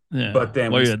glass. Yeah, but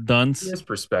then you're dunce. His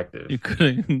perspective, you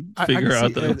couldn't figure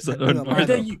out that it was and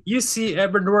then you see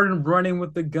Edward Norton running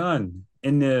with the gun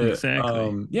in the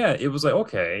exactly. It was like,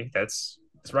 okay, it's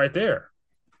right there.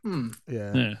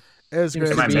 Yeah. It's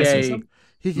great. Am I missing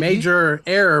major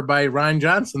error by Ryan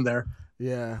Johnson there.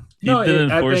 Yeah, he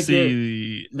didn't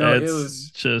foresee. It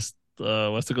was just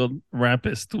what's it called?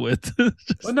 Rapist with.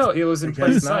 Well, no, it was in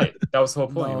plain sight. That was the whole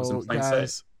point. It was in plain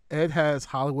sight. Ed has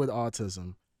Hollywood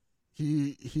autism.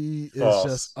 He is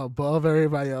just above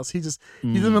everybody else. He doesn't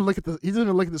even look at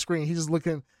the screen. He's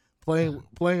just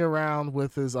playing around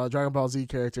with his Dragon Ball Z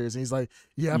characters, and he's like,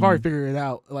 "Yeah, I've already figured it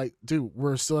out." Like, dude,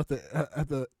 we're still at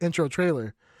the intro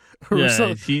trailer.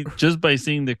 Yeah, he just by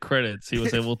seeing the credits, he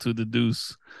was able to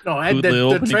deduce. No,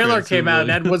 the trailer came out,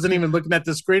 and Ed wasn't even looking at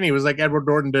the screen. He was like, "Edward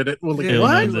Norton did it." Well, like,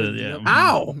 what?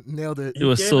 How? Nailed it. It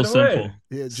was so simple.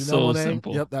 Yeah, so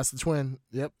simple. Yep, that's the twin.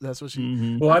 Yep, that's what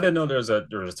she. Well, I didn't know there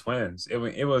was twins.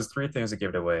 It was three things that gave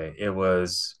it away. It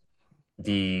was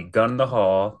the gun in the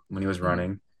hall when he was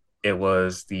running. It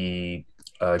was the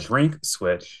drink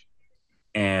switch,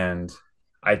 and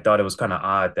I thought it was kind of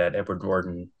odd that Edward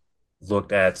Norton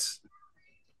looked at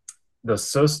the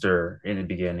sister in the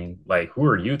beginning, like, who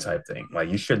are you type thing. Like,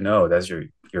 you should know that's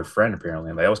your friend,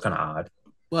 apparently. Like, that was kind of odd.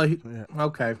 Well,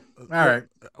 okay. All right.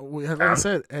 Like I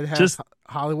said, it has just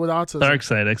Hollywood autism. Dark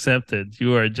side accepted.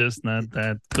 You are just not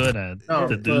that good at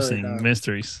deducing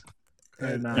mysteries.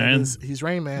 And he's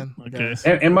Rain Man. Okay.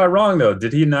 Am I wrong, though?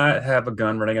 Did he not have a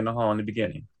gun running in the hall in the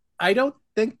beginning? I don't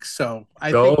think so.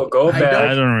 Go back.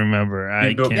 I don't remember.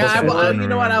 I can't. Yeah, you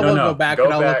know what? I will go back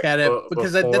and I'll look at it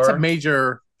because that's a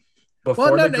major.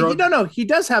 Well, no. He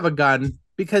does have a gun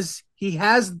because he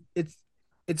has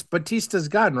it's Batista's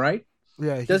gun, right?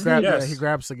 Yeah, he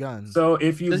grabs the gun. So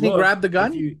if you doesn't he grab the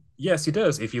gun? Yes, he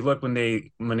does. If you look when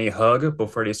they hug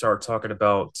before they start talking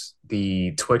about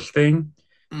the Twitch thing,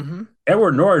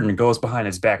 Edward Norton goes behind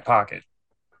his back pocket.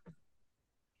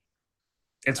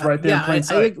 It's right there in plain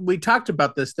sight. I think we talked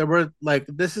about this. There were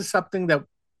this is something that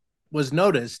was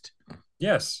noticed.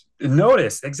 Yes,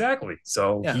 noticed exactly.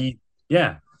 So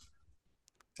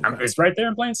it's right there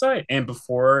in plain sight. And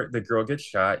before the girl gets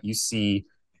shot, you see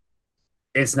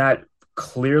it's not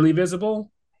clearly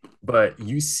visible, but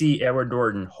you see Edward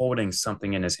Norton holding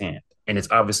something in his hand, and it's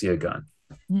obviously a gun.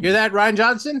 Hear that, Ryan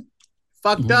Johnson?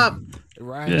 Fucked up.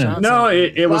 Ryan Johnson. No,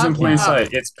 it was in plain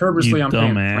sight. It's purposely on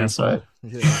plain sight.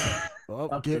 Yeah.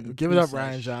 Well, give it up,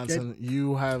 Ryan Johnson.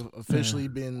 You have officially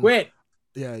been quit.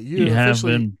 Yeah, you have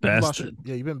been bested.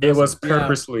 You've been bested. It was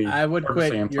purposely. I would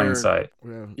quit in plain sight.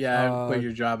 Yeah, I would quit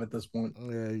your job at this point.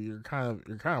 Yeah, you're kind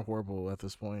of horrible at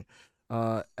this point.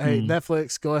 Hey,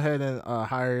 Netflix, go ahead and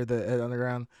hire the Ed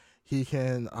Underground. He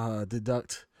can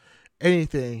deduct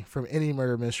anything from any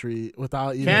murder mystery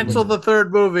without even cancel the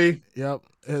third movie. Yep,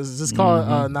 it's just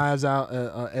called Knives Out,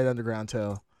 Ed Underground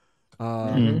Tale.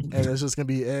 And it's just gonna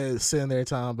be Ed sitting there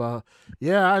talking about,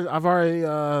 I've already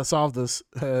solved this.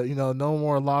 No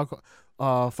more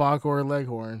Foghorn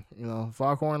Leghorn.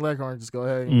 Foghorn Leghorn. Just go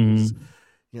ahead and just,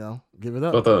 give it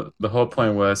up. But the whole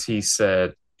point was he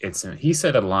said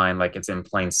a line like it's in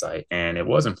plain sight, and it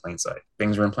was in plain sight.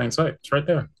 Things were in plain sight. It's right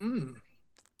there.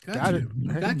 Got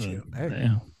you.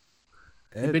 Hey.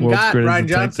 You've been got, Ryan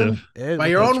Johnson. Ed, by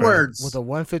your own words. With a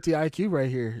 150 IQ right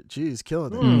here. Jeez,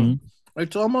 killing it.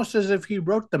 It's almost as if he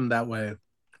wrote them that way.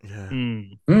 Yeah.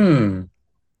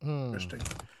 Interesting.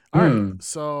 All right.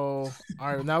 So,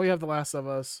 now we have The Last of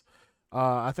Us.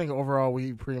 I think overall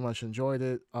we pretty much enjoyed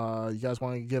it. You guys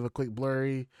want to give a quick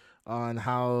blurry on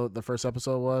how the first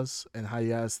episode was and how you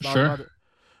guys thought about it?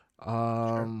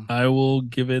 I will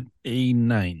give it a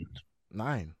 9.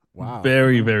 9. Wow.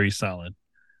 Very, very solid.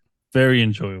 Very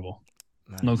enjoyable.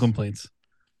 Nice. No complaints.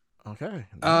 Okay.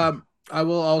 I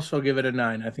will also give it a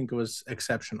 9. I think it was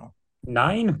exceptional.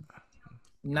 9?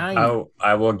 9.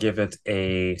 I will give it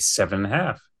a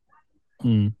 7.5.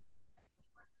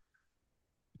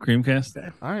 Creamcast? Okay.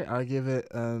 All right. I'll give it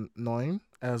a 9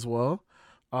 as well.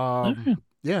 Okay.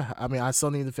 Yeah. I mean, I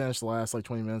still need to finish the last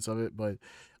 20 minutes of it, but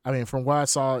I mean, from what I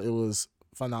saw, it was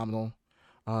phenomenal.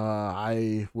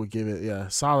 I would give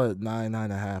it, solid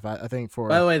 9.5. I think for.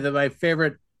 By the way, my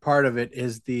favorite part of it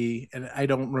is and I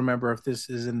don't remember if this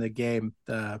is in the game,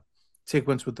 the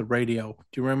sequence with the radio.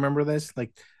 Do you remember this?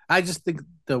 I just think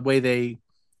the way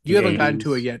you haven't gotten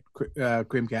to it yet,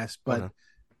 Creamcast, but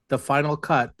the final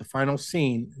cut, the final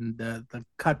scene, and the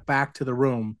cut back to the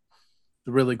room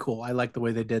is really cool. I like the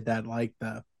way they did that,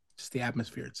 just the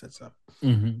atmosphere it sets up.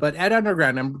 But Ed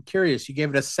Underground, I'm curious, you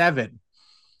gave it a 7.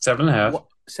 7.5.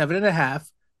 7.5.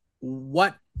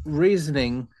 What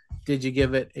reasoning did you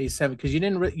give it a 7? Because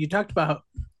you talked about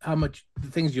how much the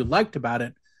things you liked about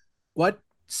it. What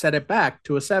set it back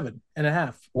to a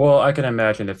 7.5? Well, I can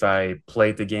imagine if I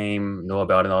played the game, know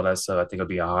about it and all that stuff, I think it'll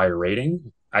be a higher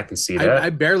rating. I can see that. I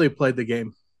barely played the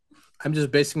game. I'm just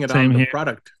basing it on the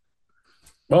product.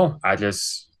 Well,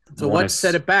 what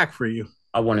set it back for you?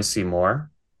 I want to see more.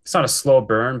 It's not a slow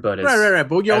burn, but it's right.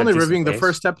 But you're only reviewing the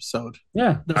first episode.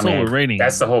 Yeah, that's all we're rating.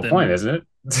 That's the whole point, isn't it?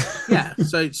 Yeah.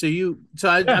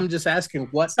 I'm just asking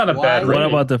what's not a bad rating. What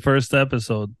about the first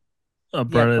episode? Put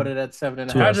it at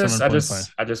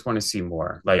 7.5. I just want to see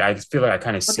more. I feel like I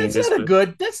kind of seen this. That's not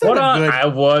good. I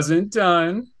wasn't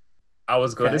done. I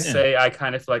was going to say I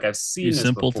kind of feel like I've seen this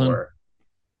before.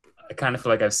 I kind of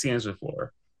feel like I've seen this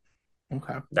before.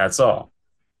 Okay. That's all.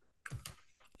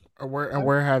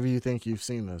 Where have you think you've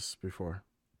seen this before?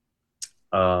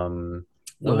 Walking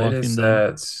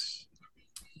Dead.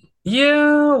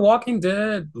 Yeah, Walking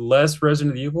Dead, less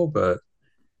Resident Evil, but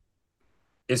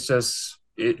it's just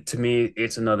to me,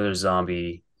 it's another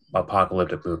zombie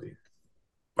apocalyptic movie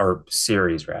or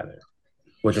series rather,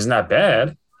 which is not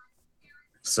bad.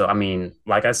 So I mean,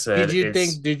 like I said,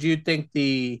 did you think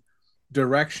the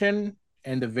direction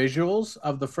and the visuals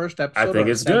of the first episode I think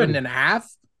it's 7.5?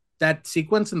 That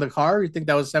sequence in the car, you think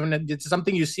that was 7? It's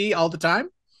something you see all the time?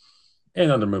 In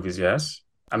other movies, yes.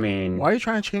 I mean, why are you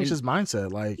trying to change his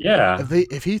mindset?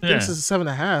 If he thinks it's a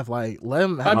 7.5, let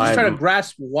him. I'm just trying to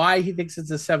grasp why he thinks it's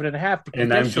a 7.5.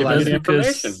 And I'm giving you the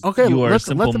information. Okay, you are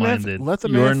simple-minded. Let the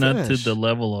man You're not finish. to the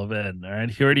level of Ed. All right,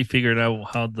 he already figured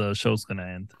out how the show's gonna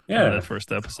end. Yeah, in that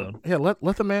first episode. Yeah,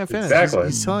 let the man finish. Exactly.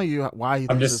 He's telling you why he.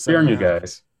 I'm thinks just sparing you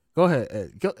guys. Go ahead,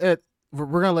 Ed. Ed. We're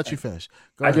gonna let you finish.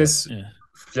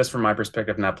 Just from my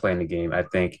perspective, not playing the game, I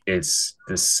think it's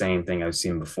the same thing I've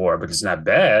seen before, but it's not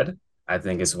bad. I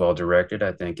think it's well directed.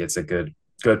 I think it's a good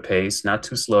pace, not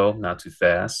too slow, not too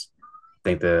fast. I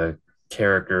think the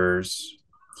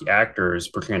actors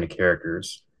portraying the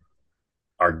characters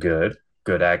are good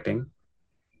acting.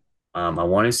 I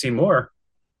want to see more.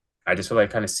 I just feel like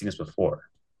I kind of seen this before.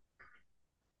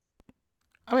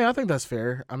 I mean, I think that's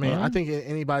fair. I mean, I Alright. think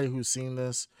anybody who's seen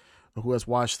this, who has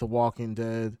watched The Walking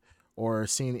Dead, or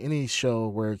seen any show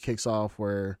where it kicks off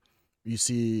where you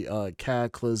see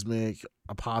cataclysmic,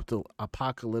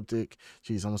 apocalyptic.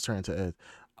 Jeez, almost turned to Ed.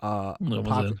 That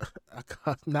was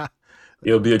it. Not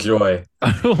It'll be a joy.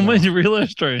 I don't mind you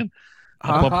realize, trying.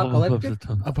 Apocalyptic?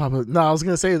 no, I was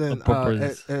gonna say then.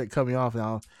 Apocalypse. Ed cut me off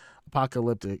now.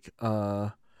 Apocalyptic.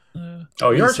 Yeah.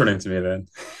 Oh, you're Basically- turning to me then.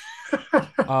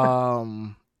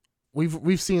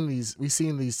 We've seen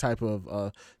these type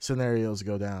of scenarios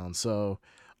go down. So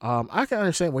I can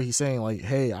understand what he's saying. Like,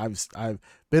 hey, I've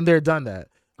been there, done that.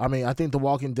 I mean, I think The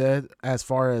Walking Dead, as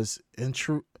far as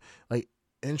intros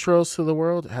to the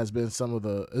world, has been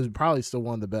is probably still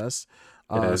one of the best,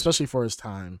 especially for its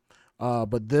time.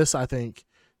 But this, I think,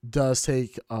 does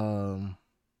take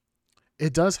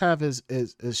it does have his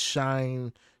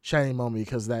shining moment,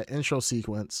 because that intro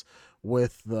sequence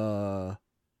with the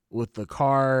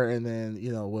car, and then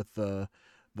with the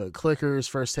clickers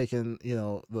first taking,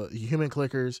 the human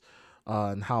clickers,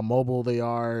 and how mobile they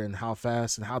are and how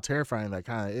fast and how terrifying that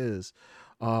kind of is.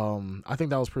 I think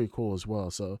that was pretty cool as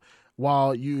well. So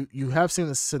while you have seen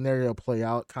this scenario play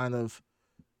out kind of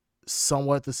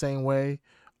somewhat the same way,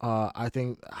 I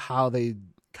think how they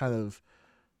kind of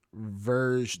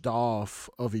verged off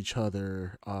of each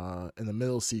other in the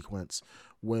middle sequence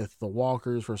with the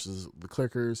walkers versus the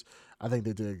clickers, I think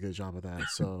they did a good job of that.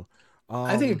 So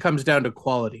I think it comes down to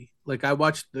quality. Like, I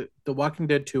watched the Walking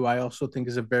Dead 2, I also think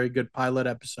is a very good pilot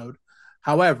episode.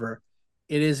 However,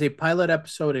 it is a pilot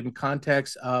episode in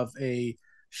context of a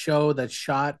show that's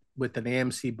shot with an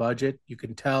AMC budget. You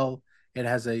can tell it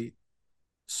has a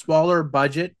smaller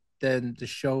budget than this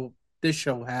show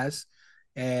has,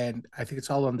 and I think it's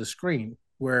all on the screen,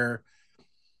 where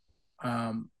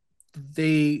um,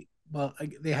 they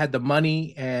they had the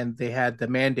money and they had the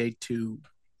mandate to,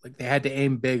 like, they had to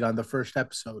aim big on the first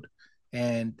episode,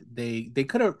 and they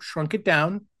could have shrunk it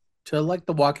down to like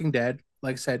The Walking Dead,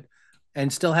 like I said,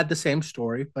 and still had the same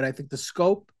story. But I think the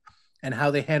scope and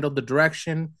how they handled the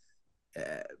direction,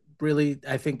 uh, really,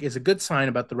 I think, is a good sign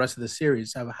about the rest of the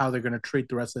series, of how they're going to treat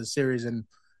the rest of the series, and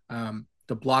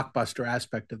the blockbuster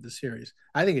aspect of the series.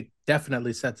 I think it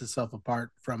definitely sets itself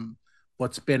apart from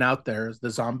what's been out there as the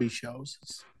zombie shows.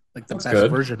 It's like the That's best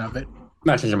good. version of it.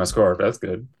 Not changing my score, but that's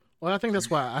good. Well, I think that's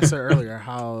why I said earlier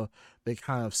how they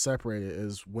kind of separate it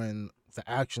is when the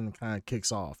action kind of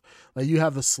kicks off. Like, you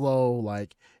have the slow,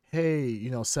 like, hey,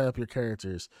 set up your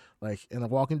characters. Like in The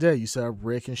Walking Dead, you set up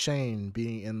Rick and Shane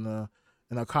being in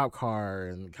a cop car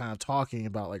and kind of talking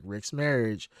about like Rick's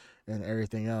marriage and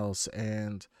everything else.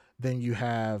 And then you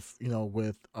have,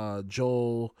 with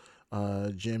Joel,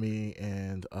 Jimmy,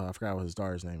 and I forgot what his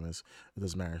daughter's name is. It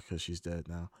doesn't matter because she's dead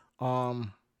now.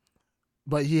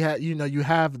 But he had, you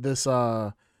have this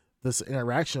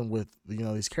interaction with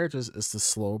these characters. It's the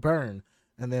slow burn,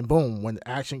 and then boom, when the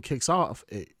action kicks off,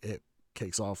 it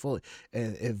kicks off fully,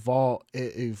 and it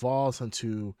evolves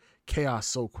into chaos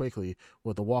so quickly.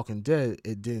 With The Walking Dead,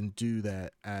 it didn't do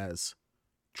that as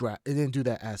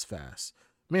fast,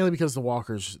 mainly because the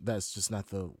walkers, that's just not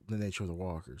the nature of the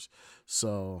walkers.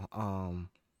 So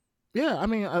yeah, I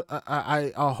mean,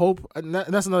 I hope, and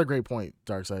that's another great point,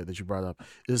 Darkseid, that you brought up,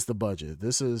 is the budget.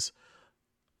 This is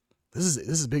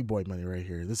big boy money right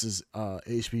here. This is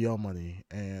HBO money,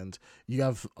 and you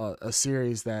have a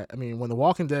series that, I mean, when The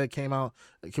Walking Dead came out,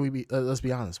 let's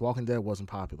be honest, Walking Dead wasn't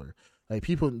popular. Like,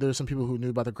 there's some people who knew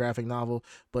about the graphic novel,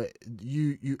 but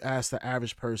you ask the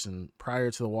average person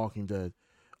prior to The Walking Dead,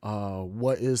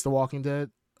 what is The Walking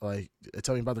Dead? Like,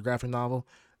 tell me about the graphic novel.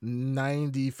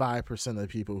 95% of the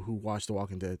people who watched The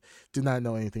Walking Dead did not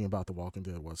know anything about The Walking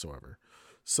Dead whatsoever.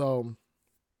 So,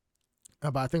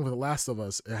 but I think with The Last of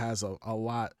Us, it has a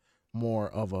lot more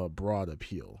of a broad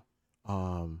appeal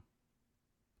than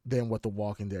what The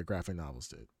Walking Dead graphic novels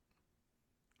did.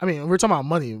 I mean, we're talking about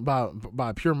money,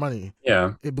 by pure money.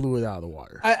 Yeah, it blew it out of the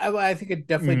water. I think it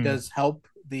definitely does help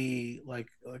the like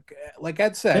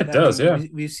Ed said. It does, yeah.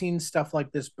 We've seen stuff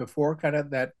like this before, kind of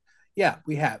that. Yeah,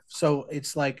 we have. So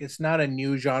it's like, it's not a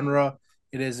new genre.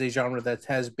 It is a genre that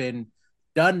has been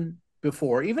done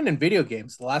before, even in video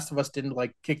games. The Last of Us didn't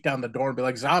like kick down the door and be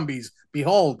like, zombies,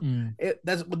 behold.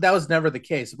 That was never the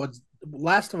case. What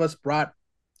Last of Us brought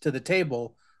to the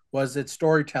table was its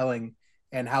storytelling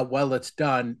and how well it's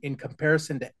done in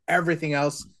comparison to everything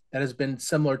else that has been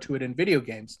similar to it in video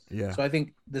games. Yeah. So I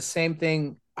think the same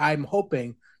thing I'm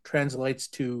hoping translates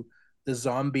to the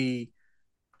zombie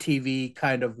TV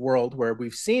kind of world where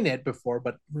we've seen it before,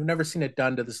 but we've never seen it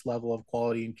done to this level of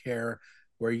quality and care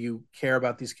where you care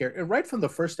about these characters. And right from the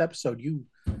first episode,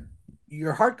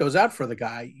 your heart goes out for the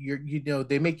guy.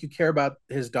 They make you care about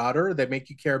his daughter. They make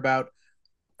you care about,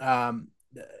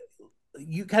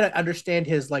 you kind of understand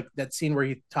his, like that scene where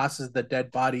he tosses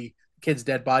the kid's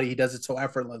dead body. He does it so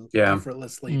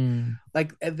effortlessly.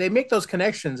 Like they make those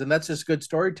connections, and that's just good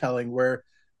storytelling where,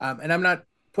 and I'm not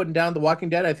putting down The Walking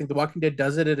Dead. I think The Walking Dead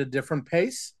does it at a different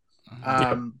pace.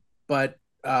 But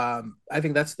I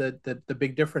think that's the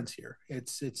big difference here.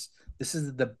 This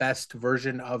is the best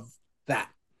version of that.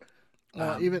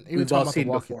 Even we've all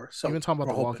seen before. So even talking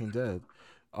about The Walking Dead,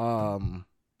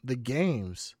 the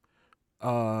games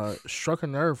struck a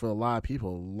nerve with a lot of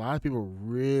people. A lot of people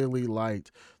really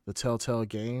liked the Telltale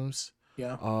games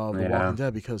of The Walking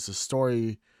Dead because the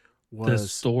story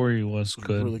was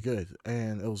good, really good,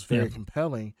 and it was very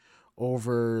compelling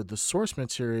over the source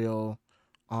material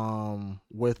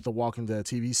with the Walking Dead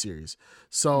TV series.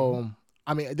 So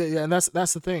I mean, and that's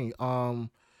the thing. The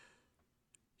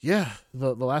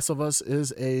Last of Us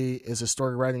is a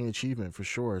story writing achievement for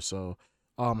sure. So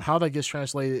how that gets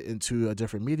translated into a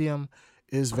different medium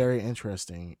is very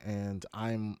interesting, and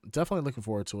I'm definitely looking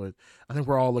forward to it. I think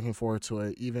we're all looking forward to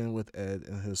it, even with Ed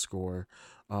and his score.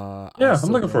 I'm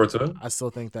looking forward to it. I still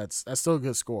think that's still a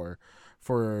good score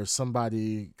for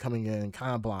somebody coming in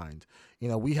kind of blind. You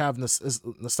know, we have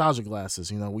nostalgia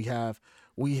glasses. You know, we have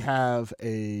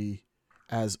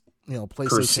as you know,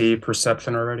 PlayStation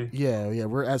perception already. Yeah.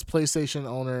 We're as PlayStation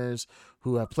owners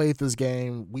who have played this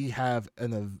game. We have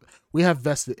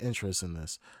vested interest in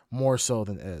this more so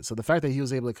than Ed. So the fact that he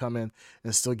was able to come in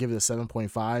and still give it a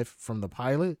 7.5 from the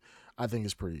pilot, I think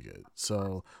is pretty good.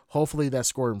 So hopefully that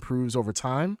score improves over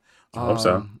time. I hope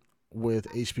so. With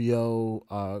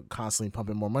HBO constantly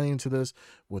pumping more money into this,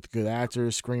 with good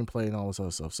actors, screenplay, and all this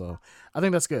other stuff. So I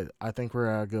think that's good. I think we're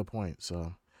at a good point.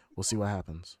 So we'll see what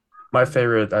happens. My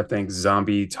favorite, I think,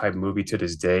 zombie type movie to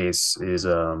this day is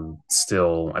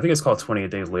still, I think it's called 28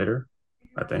 Days Later.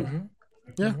 I think.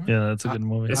 Yeah, that's a good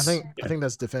movie. I think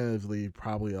that's definitively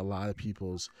probably a lot of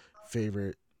people's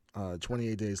favorite.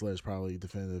 28 Days Later is probably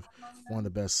definitive one of the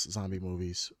best zombie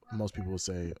movies most people would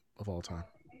say of all time.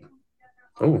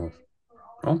 Oh,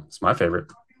 well, it's my favorite.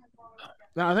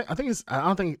 No, I don't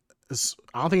think it's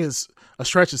a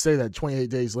stretch to say that 28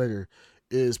 Days Later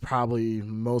is probably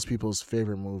most people's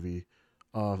favorite movie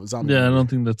of zombie. Yeah, movie. I don't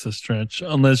think that's a stretch,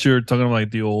 unless you're talking about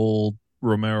like the old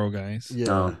Romero guys.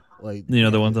 Yeah, like the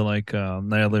ones that like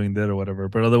Night of the Living Dead or whatever.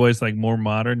 But otherwise, like more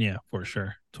modern, for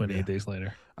sure. 28 Days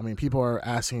Later. I mean, people are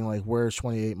asking like, where's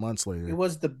 28 Months Later? It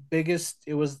was the biggest.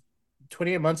 It was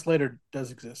 28 Months Later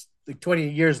does exist. Like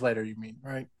 28 years later, you mean,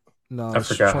 right? No, I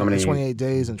forgot how many. 28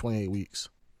 days and 28 weeks.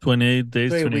 28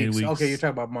 days, 28 weeks. Okay, you're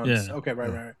talking about months. Yeah. Okay,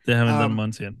 right. They haven't done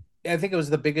months yet. I think it was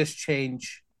the biggest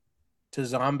change to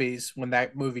zombies when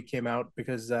that movie came out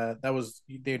because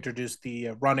they introduced the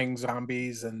running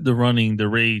zombies and the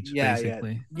rage,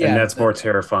 basically. Yeah, and that's more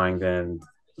terrifying than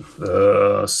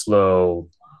the slow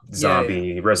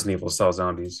zombie Resident Evil style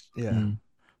zombies. Yeah.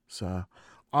 So,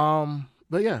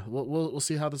 but yeah, we'll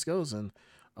see how this goes, and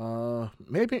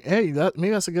maybe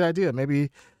that's a good idea.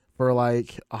 Maybe for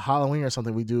like a Halloween or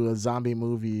something, we do a zombie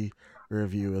movie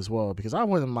review as well, because I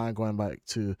wouldn't mind going back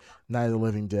to Night of the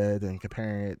Living Dead and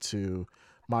comparing it to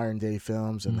modern day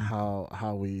films and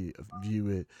how we view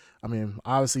it. I mean,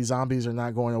 obviously zombies are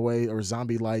not going away, or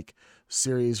zombie like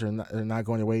series are not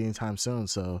going away anytime soon.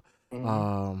 So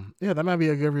that might be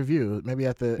a good review. Maybe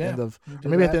at the end of at the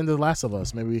end of The Last of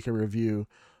Us, maybe we can review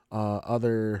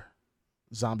other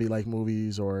zombie like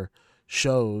movies or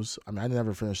shows. I mean, I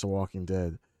never finished The Walking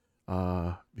Dead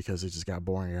because it just got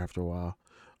boring after a while.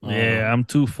 Yeah, I'm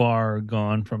too far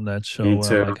gone from that show. Me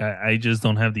too. Like I just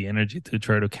don't have the energy to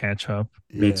try to catch up.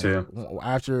 Me too.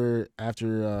 After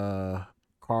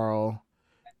Carl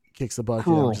kicks the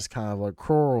bucket, I'm just kind of like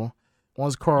Carl.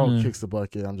 Once Carl kicks the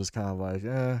bucket, I'm just kind of like,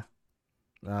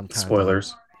 I'm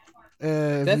spoilers.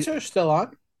 That show's still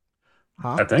on?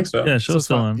 Huh? I think so. Yeah, show's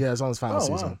still on. Yeah, it's on its final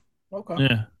season. Okay.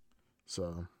 Yeah.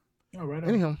 So. Right.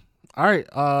 Anyhow, all right.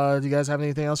 Do you guys have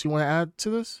anything else you want to add to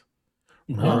this?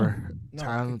 No.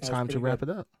 Time to wrap it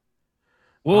up.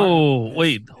 Whoa,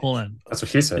 wait, hold on. That's what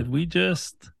she said. Did we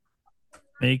just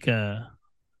make a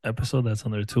episode that's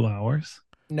under 2 hours?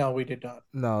 No, we did not.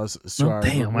 No, it's 2 hours.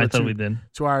 Damn, I thought we did.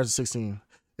 2 hours and 16.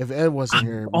 If Ed wasn't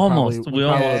here, we almost did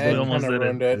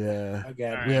it. Yeah,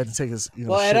 again. We had to take his.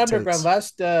 At Underground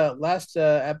last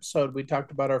episode, we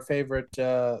talked about our favorite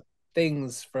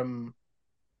things from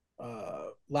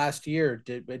last year.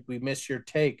 Did we miss your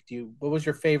take? What was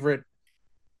your favorite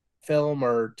film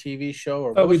or TV show,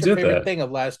 or what was your favorite thing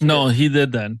of last year? No, he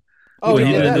did that. Oh, he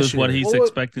did did that. Is what he's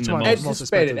expecting the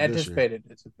most. Anticipated.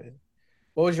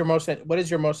 What was your most? What is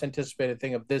your most anticipated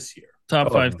thing of this year?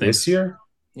 Top 5 things this year.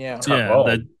 Yeah,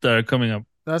 that are coming up.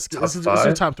 Let's do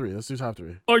top 3. Let's do top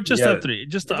 3. Or just top 3.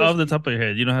 Just off the top of your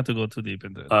head. You don't have to go too deep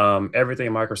into it.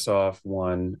 Everything Microsoft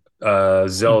 1,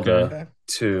 Zelda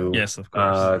 2, yes, of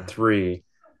course. 3.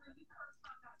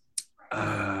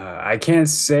 I can't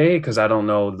say because I don't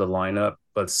know the lineup,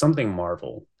 but something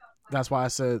Marvel. That's why I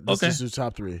said let's just do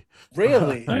top 3.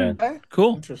 Really? Okay.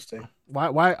 Cool. Interesting.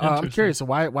 Why? I'm curious. So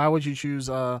why would you choose?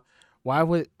 Why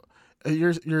would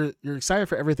you're excited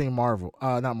for everything Marvel?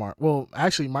 Not Marvel. Well,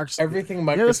 actually, Microsoft. Everything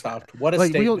Microsoft. What a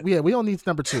statement. We don't need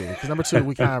number 2 because number 2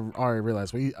 we kind of already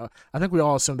realized. I think we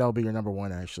all assumed that would be your number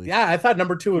 1. Actually. Yeah, I thought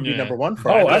number 2 would be number 1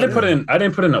 for. I didn't put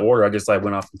in an order. I just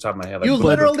went off the top of my head. You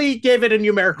literally gave it a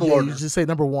numerical order. You just say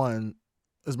number 1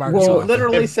 is Microsoft. Well,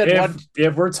 literally said one.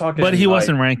 If we're talking, but he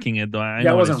wasn't ranking it though.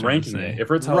 I wasn't ranking it. If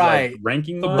we're talking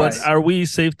ranking, but are we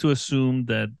safe to assume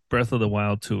that Breath of the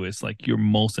Wild 2 is like your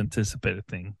most anticipated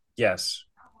thing? Yes.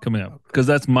 Coming up, because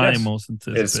that's my most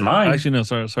anticipated. It's mine. Actually, no,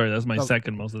 sorry, that's my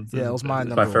second most anticipated. Yeah, it was mine.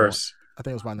 My first. I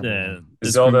think it was my number 1.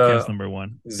 Zelda number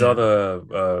 1.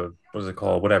 Zelda, what is it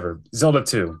called? Whatever. Zelda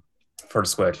 2 for the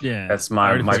Switch. Yeah, that's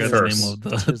my first.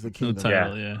 Tears of the Kingdom.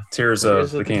 Title, Tears of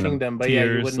the Kingdom. But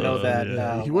you wouldn't know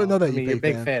that. You wouldn't know that. You're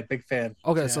big fan.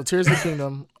 Okay, so Tears of the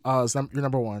Kingdom is your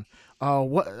number 1.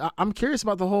 I'm curious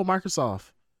about the whole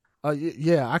Microsoft.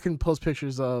 I can post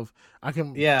pictures of.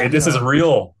 This is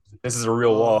real. This is a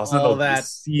real wall. It's not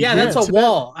that's a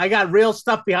wall. I got real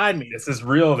stuff behind me. This is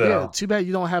real, though. Yeah, too bad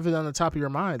you don't have it on the top of your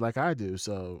mind like I do.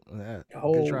 So,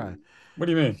 good try. What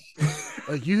do you mean?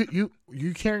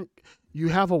 You can't. You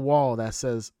have a wall that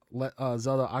says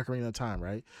Zelda Ocarina of Time,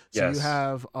 right? So you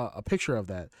have a picture of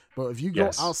that. But if you go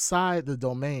outside the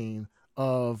domain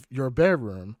of your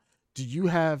bedroom, do you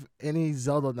have any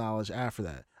Zelda knowledge after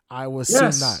that? I would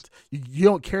assume not. You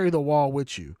don't carry the wall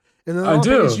with you. And then I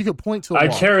do. You can point to the wall. I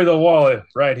carry the wall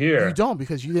right here. You don't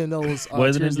because you didn't know it was.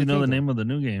 Why didn't you know the name of the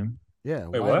new game? Yeah.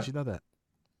 Why did you know that?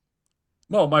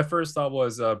 No, my first thought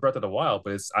was Breath of the Wild,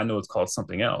 but I know it's called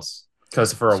something else.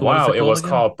 Because for a while it was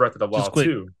called Breath of the Wild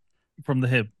 2. From the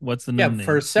hip, what's the name? Yeah,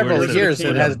 for several years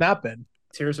it has not been.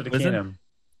 Tears of the Kingdom.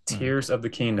 Tears of the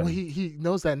Kingdom. Well, he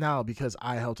knows that now because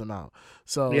I helped him out.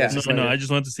 So I just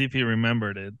wanted to see if he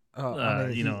remembered it.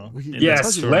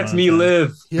 Yes, let me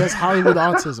live. He has Hollywood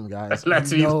autism, guys. Let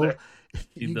me live.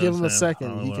 You give him a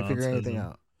second, he can figure anything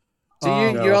out.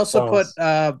 So you also put.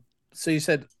 So you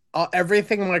said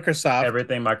everything Microsoft.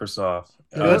 Everything Microsoft.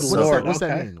 What does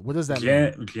that mean? What does that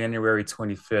mean? January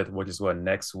 25th, which is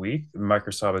next week.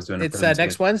 Microsoft is doing. It's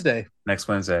next Wednesday. Next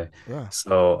Wednesday. Yeah.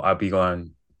 So I'll be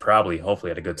going.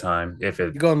 Hopefully at a good time. You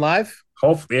going live?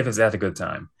 Hopefully, if it's at a good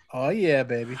time. Oh yeah,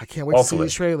 baby! I can't wait to see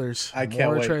these trailers. I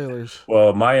can't wait. Trailers.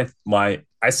 Well,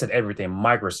 I said everything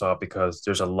Microsoft because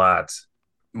there's a lot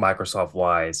Microsoft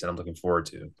wise that I'm looking forward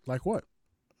to. Like what?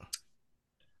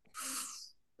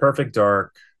 Perfect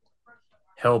Dark,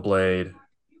 Hellblade.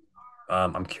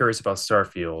 I'm curious about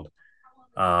Starfield.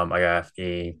 I got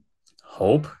a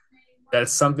hope that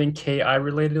something KI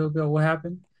related will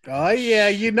happen. Oh yeah,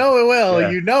 you know it will. Yeah.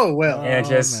 You know it will. And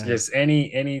just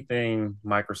anything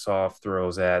Microsoft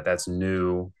throws at that's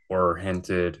new or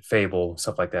hinted, Fable,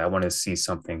 stuff like that. I want to see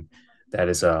something that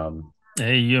is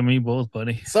Hey, you and me both,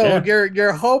 buddy. So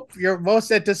your hope, your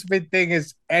most anticipated thing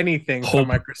is anything from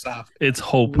Microsoft. It's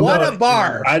hope. What a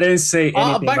bar! I didn't say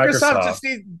anything. Microsoft just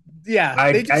needs.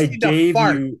 Yeah, they just need to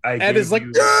fart. And it's like,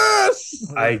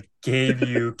 yes! I gave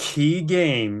you key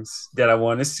games that I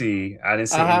want to see. I didn't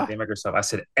say anything Microsoft. I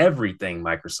said everything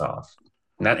Microsoft,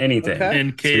 not anything. Okay.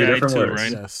 And KI too,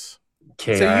 right? Yes.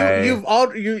 KI. So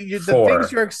the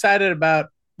things you're excited about.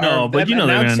 No, but you know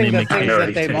they're going to name the things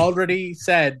that they've already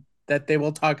said that they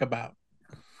will talk about.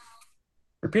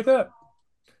 Repeat that.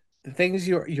 The things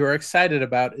you're excited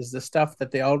about is the stuff that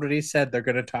they already said they're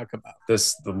going to talk about.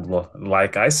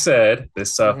 Like I said, the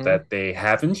stuff that they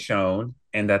haven't shown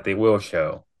and that they will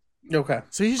show. Okay.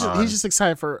 So he's just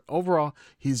excited for overall.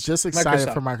 He's just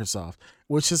excited for Microsoft,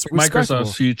 which is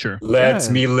Microsoft's future. Let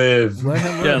me live. Let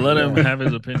him live. Let him have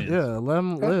his opinion. Yeah, let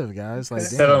him live, guys. Like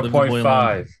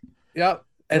 7.5. Yep.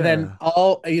 And then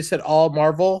you said all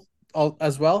Marvel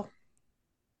as well.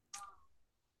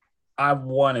 I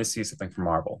want to see something from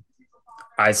Marvel.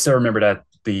 I still remember that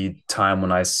the time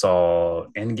when I saw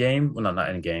Endgame. Well, no, not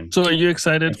Endgame. So are you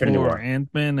excited for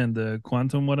Ant-Man and the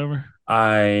Quantum whatever?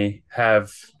 I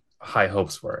have high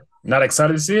hopes for it. Not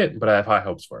excited to see it, but I have high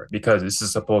hopes for it because this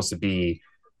is supposed to be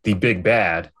the big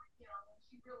bad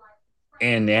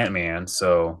in Ant-Man,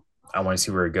 so I want to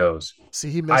see where it goes. See,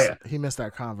 he missed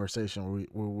that conversation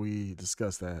where we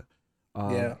discussed that.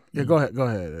 Yeah. Go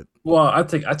ahead. Well, I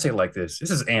take it like this.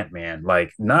 This is Ant-Man.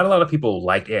 Like, not a lot of people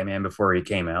liked Ant-Man before he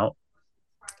came out,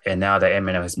 and now that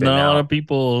Ant-Man has been out, not a lot of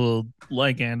people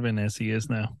like Ant-Man as he is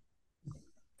now.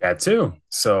 That too.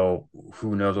 So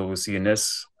who knows what we'll see in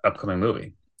this upcoming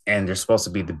movie? And there's supposed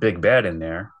to be the big bad in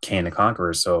there, Kane the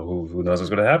Conqueror. So who knows what's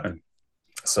going to happen?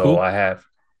 So I have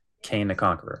Kane the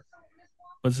Conqueror.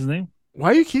 What's his name?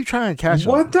 Why you keep trying to catch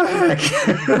him? What the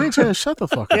heck? You're trying to shut the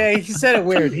fuck up. Yeah, he said it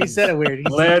weird. He said it weird.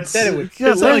 Let's said it weird.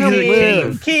 Yeah, let him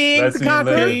live. King Let the me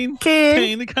Conqueror. live.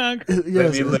 Kane the Conqueror.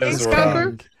 Yes, me live, it's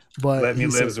Zordon. King, but Let me he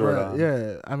live, said, Zordon.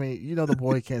 yeah, I mean, you know the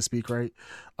boy can't speak right.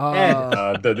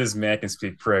 This man can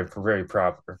speak very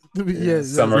proper. Yeah,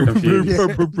 Some are confused.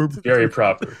 Yeah. Very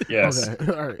proper. Yes.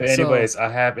 Okay. All right. But anyways, I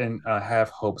have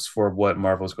hopes for what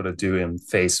Marvel's going to do in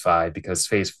Phase 5 because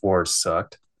Phase 4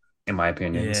 sucked, in my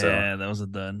opinion. Yeah, So that was a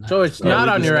done. So it's not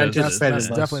on your anticipated That's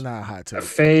list. definitely not a hot take.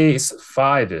 Phase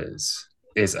 5 is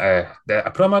that I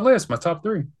put on my list, my top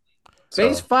 3. So,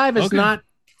 Phase 5 is okay. not.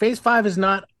 Phase 5 is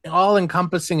not all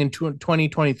encompassing in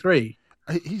 2023.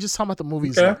 He's just talking about the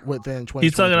movies within 2023.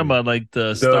 He's talking about like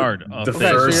the start of the Okay,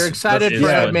 so first- you're excited for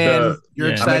yeah, Ant-Man. You're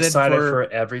yeah. I'm excited, excited for.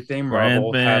 for everything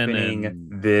Marvel Ant-Man happening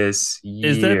and- this year.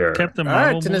 Is that Captain All right,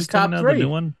 Marvel it's in movie his top coming out, the 3. new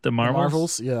one? The Marvels?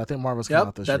 Marvels? Yeah, I think Marvels come out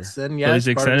Yep, this that's year. then. So Yeah, he's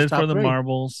it's part of his excited top for the 3.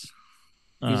 Marvels.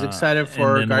 He's excited and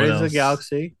for then what Guardians of the else?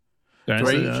 Galaxy.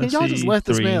 Guardians of the Can y'all just let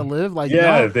this 3. man live? Like,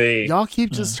 Yeah, y'all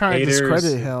keep just trying haters to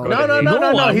discredit him. go to No, hate.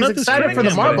 no. I'm He's not excited for the discrediting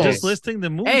him. I'm Marvels. just listing the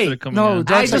movies Hey, that are coming no, out.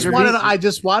 don't I say just you're wanted. being- I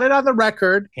just wanted on the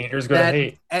record Haters gonna that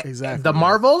hate. Exactly. the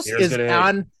Marvels Haters is gonna hate.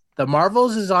 on. The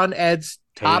Marvels is on Ed's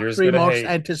top Haters 3 gonna most hate.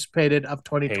 anticipated of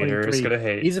Haters 2023. gonna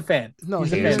hate. He's a fan. No,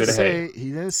 He's he a haters didn't gonna fan. say. He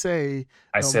didn't say.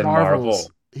 I the said Marvels.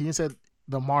 Marvel. He didn't say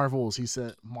the Marvels. He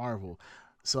said Marvel.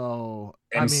 So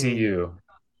MCU.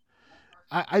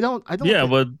 I don't. Yeah, think-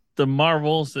 but the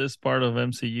Marvels is part of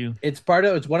MCU. It's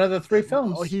one of the 3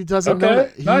 films. Oh, he doesn't know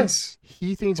Okay, that. nice.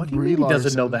 He thinks What do you Brie mean he Larson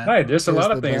doesn't know that? Right, there's a is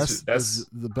lot of the things. best- That's is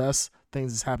the best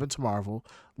things that's happened to Marvel.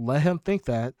 Let him think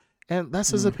that, and that's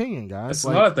his opinion, guys. There's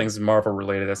Like, a lot of things Marvel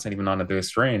related that's not even on the big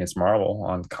screen. It's Marvel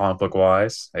on comic book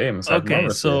wise. Hey, I'm excited for Okay,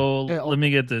 Marvel so Yeah, let me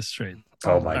get this straight.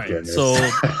 oh my Alright, goodness. so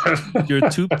your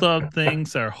 2 top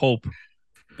things are hope,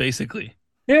 basically.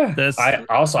 yeah, That's I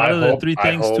also out I of hope the 3 I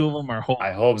things, hope, 2 of them are hope.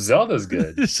 I hope Zelda's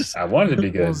good. It's just, I want it to be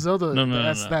good, well, Zelda. No,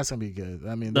 that's no. gonna be good.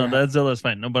 I mean, no, they're- that Zelda's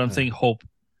fine. No, but I'm Yeah. saying hope.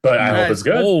 but I Right. hope it's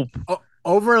good. Hope.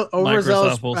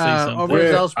 Overzealous will say something.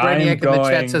 Overzealous I'm Brainiac in the going-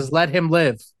 chat says, "Let him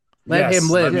live. Let Yes, him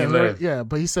live." let me live. yeah,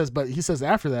 but he says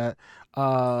after that.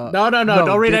 No.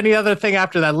 Don't read any other thing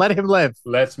after that. Let him live.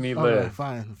 Let me Okay, live.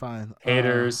 fine.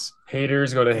 Haters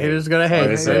go to hate. Haters gonna hate.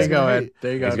 Haters There you go, gonna Ed. hate.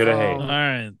 There you Haters go. gonna hate. All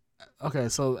right. Okay,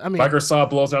 so I mean, Microsoft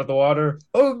blows out the water.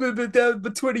 Oh,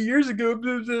 but 20 years ago,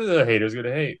 haters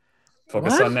gonna hate.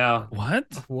 Focus What? on now. What?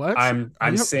 what? I'm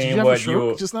Did you saying have a what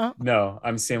stroke you just now. no.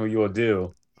 I'm saying what you will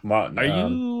do. Are you?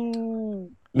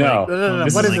 No. No.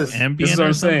 This What is is like this? Ambient This is what or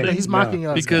I'm saying. No, something? he's mocking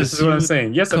us. Because This is what I'm you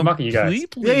saying. Yes, I'm mocking you guys.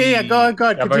 Yeah. Go ahead.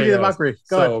 Yeah, Continue the but mockery.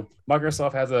 Go ahead. So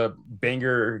Microsoft has a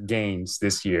banger games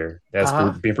this year that's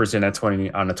Uh-huh. being presented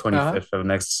on the 25th of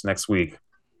next week,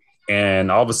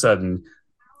 and all of a sudden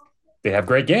they have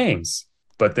great games.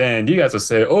 But then you guys will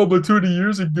say, "Oh, but 20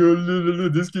 years ago,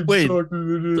 this game Wait, sucked."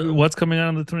 What's coming out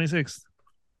on the 26th?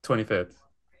 25th.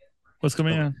 What's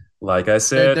coming on? Like I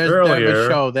said They earlier,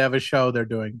 have a show they're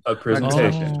doing. a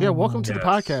presentation. Yeah, welcome to the Yes.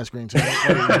 podcast, Green Team.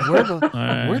 Like, where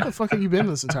right. the fuck have you been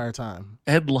this entire time?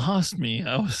 Ed lost me.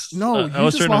 I was No, I you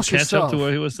was just trying lost to catch up yourself. to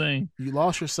what he was saying. You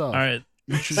lost yourself. All right.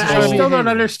 You should I try to be still a don't hater.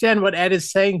 understand what Ed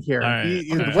is saying here. All right,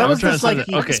 He- all right. What I'm was trying this to say like?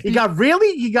 that- okay. He got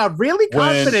really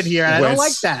confident here. I don't When-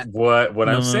 like that. What No,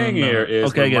 I'm saying no. here is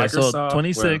Okay, when I get it. So Microsoft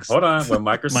 26th, hold on, when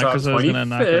Microsoft Microsoft's gonna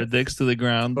knock their 25th. dicks to the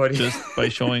ground 20 just by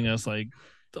showing us like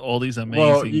all these amazing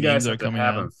Well, you guys games are have to coming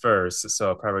have out. them first,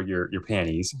 so probably your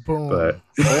panties. Boom. But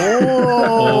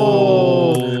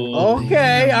Oh,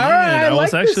 okay, damn, all right. man. I I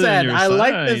like was this actually on Ed. your I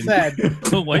like this side. Ed.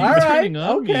 Why are you All right, turning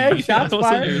on okay, me? shots I was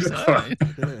on your fired.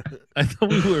 side. I thought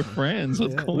we were friends.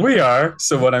 What's Yeah. going on? we are.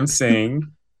 So what I'm saying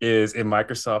is, if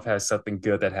Microsoft has something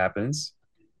good that happens,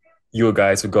 you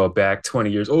guys would go back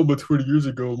 20 years. Oh, but 20 years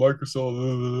ago,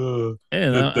 Microsoft.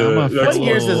 And The- I'm a the- fellow 20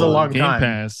 years is a long Game time.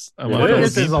 Pass. I'm a 20 fellow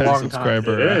years Game is a Pass long time.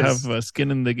 subscriber. It I is. have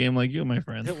skin in the game like you, my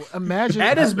friend. Imagine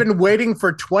Ed has been waiting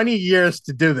for 20 years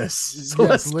to do this. So Yes,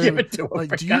 let's give literally. it to him. Like,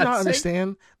 for do you not God's sake.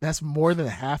 understand? That's more than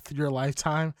half your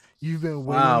lifetime. You've been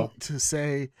waiting Wow. to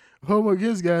say, "Oh my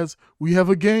goodness, guys, we have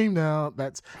a game now."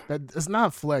 That's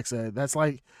not flex, Ed. That's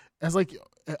like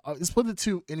let's put it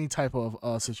to any type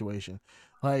of situation.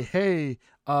 Like, hey,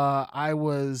 I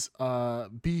used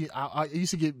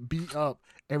to get beat up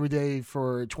every day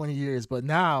for 20 years, but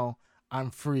now I'm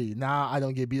free. Now I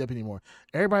don't get beat up anymore.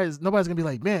 Nobody's gonna be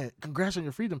like, man, congrats on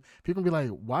your freedom. People gonna be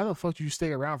like, why the fuck do you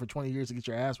stay around for 20 years to get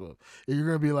your ass whooped? And you're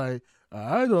gonna be like,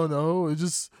 I don't know. It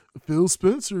just Phil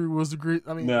Spencer was the great.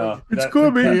 I mean, no, like, it's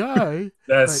gonna be AI.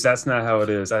 That's not how it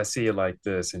is. I see it like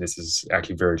this, and this is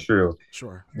actually very true.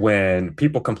 Sure. When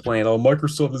people complain, oh,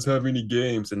 Microsoft doesn't have any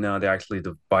games, and now they're actually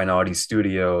buying all these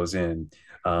studios and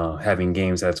having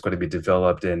games that's going to be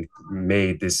developed and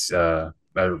made this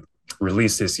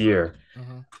released this year.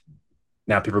 Mm-hmm.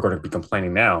 Now people are going to be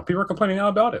complaining now. People are complaining now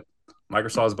about it.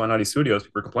 Microsoft's buying all these studios.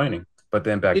 People are complaining. But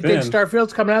then back then... You think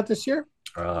Starfield's coming out this year?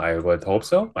 I would hope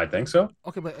so. I think so.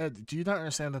 Okay, but Ed, do you not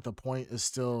understand that the point is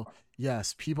still,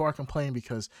 yes, people are complaining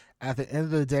because at the end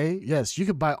of the day, yes, you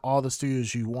could buy all the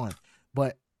studios you want,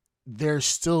 but there's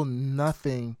still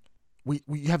nothing...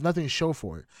 We have nothing to show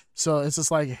for it. So it's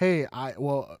just like, hey,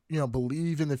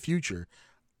 believe in the future.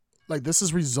 Like, this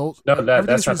is results. No,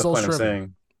 that's not the point I'm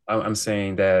saying. I'm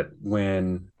saying that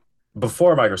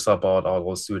before Microsoft bought all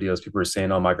those studios, people were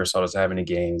saying, oh, Microsoft doesn't have any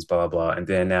games, blah, blah. And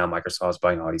then now Microsoft's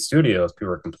buying all these studios.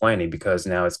 People are complaining because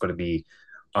now it's going to be...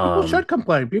 people should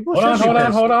complain. Hold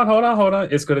on.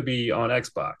 It's going to be on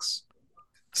Xbox.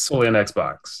 Solely on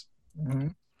Xbox. Mm-hmm.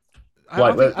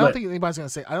 I don't think anybody's going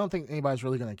to say... I don't think anybody's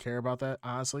really going to care about that,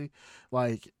 honestly.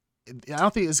 Like, I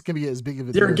don't think it's going to be as big of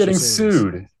a... They're getting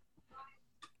sued.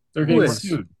 They're getting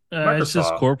sued. It's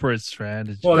just corporate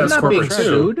strategy. Well, that's corporate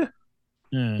sued.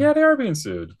 Yeah, they are being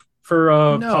sued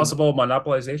for possible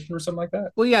monopolization or something like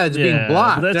that. Well, yeah, it's being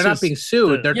blocked. They're not being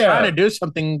sued. They're trying to do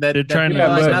something that they're trying to do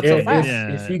not so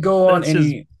fast. If you go on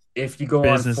forums,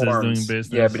 but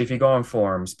if you go on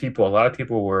forums, a lot of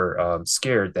people were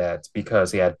scared that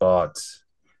because they had bought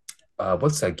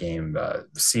what's that game,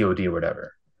 COD or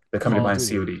whatever, the company behind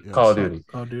COD, Call of Duty,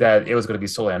 that it was going to be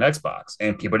solely on Xbox,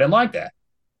 and people didn't like that.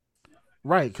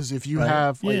 Right, because if you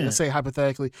have, let's say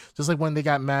hypothetically, just like when they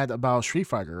got mad about Street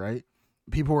Fighter, right?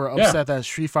 People were upset that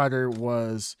Street Fighter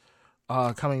was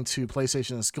coming to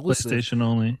PlayStation exclusive. PlayStation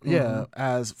only. Yeah,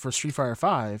 as for Street Fighter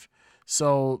 5.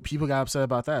 So people got upset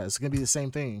about that. It's going to be the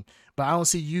same thing. But I don't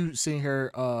see you sitting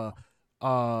here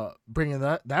bringing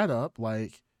that up.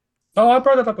 Like, oh, I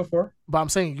brought that up before. But I'm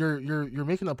saying you're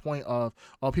making a point of,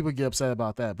 people get upset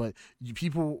about that. But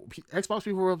Xbox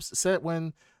people were upset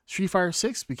when Street Fighter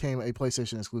 6 became a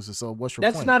PlayStation exclusive. So what's your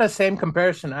point? That's not a same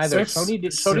comparison either.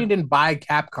 Sony didn't buy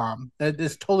Capcom. That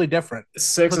is totally different.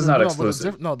 6 is not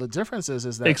exclusive. The difference is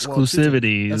that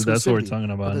exclusivity. That's what we're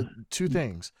talking about. Two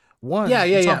things. One,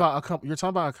 you're talking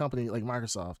about a company like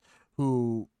Microsoft,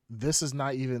 who this is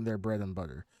not even their bread and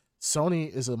butter.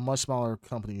 Sony is a much smaller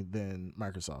company than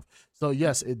Microsoft. So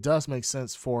yes, it does make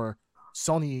sense for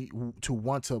Sony to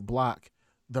want to block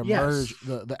the merge,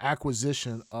 the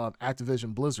acquisition of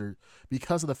Activision Blizzard,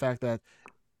 because of the fact that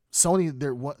Sony,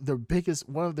 one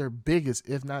of their biggest,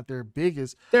 if not their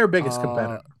biggest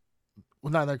competitor.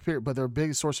 Well, not their competitor, but their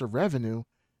biggest source of revenue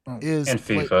is and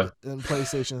FIFA and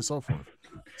PlayStation and so forth.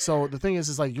 So the thing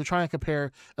is like you're trying to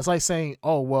compare. It's like saying,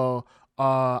 oh well,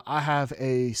 I have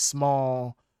a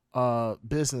small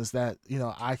business that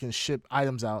I can ship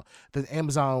items out, then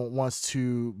Amazon wants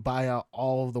to buy out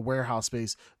all of the warehouse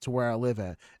space to where I live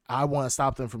at. I want to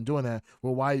stop them from doing that.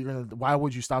 Well, why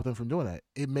would you stop them from doing that?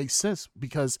 It makes sense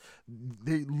because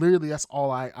that's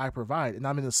all I provide, and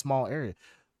I'm in a small area.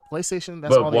 PlayStation,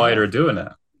 that's all. But why they're doing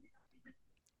that?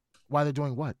 Why they're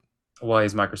doing what? Why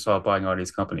is Microsoft buying all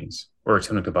these companies or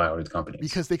attempting to buy all these companies?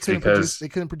 Because they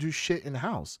couldn't produce shit in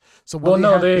house. So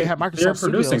they have Microsoft they're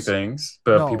producing Studios, things,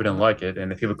 but people didn't like it,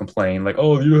 and the people complain like,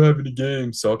 "Oh, you don't have any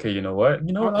games." So okay, you know what?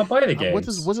 I'll buy the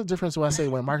games. What's the difference when I say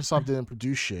when Microsoft didn't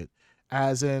produce shit,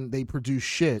 as in they produced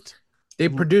shit? They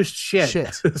produced shit.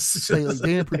 They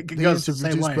didn't produce,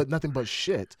 but nothing but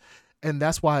shit, and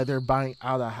that's why they're buying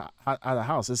out of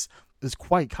house. It's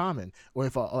quite common. Or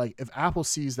if Apple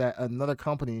sees that another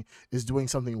company is doing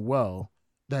something well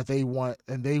that they want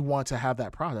to have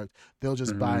that product, they'll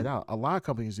just buy it out. A lot of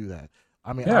companies do that.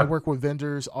 I mean, I work with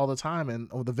vendors all the time, and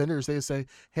the vendors, they say,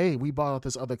 hey, we bought out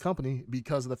this other company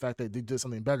because of the fact that they did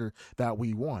something better that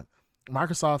we want.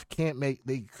 Microsoft couldn't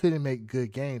make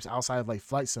good games outside of like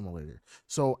Flight Simulator.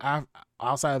 So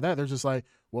outside of that, they're just like,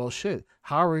 well, shit,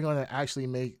 how are we going to actually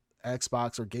make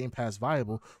Xbox or Game Pass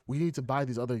viable? We need to buy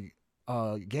these other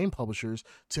game publishers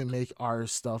to make our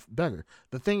stuff better.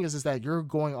 The thing is that you're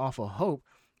going off of hope.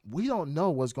 We don't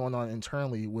know what's going on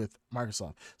internally with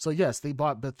Microsoft. So yes, they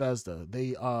bought Bethesda,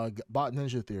 they bought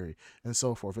Ninja Theory and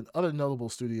so forth, and other notable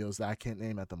studios that I can't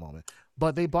name at the moment.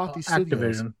 But they bought these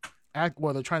studios.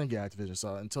 They're trying to get Activision.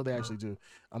 So until they actually do,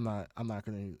 I'm not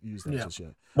going to use that just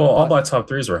yet. Well, all my top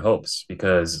threes were hopes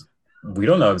because we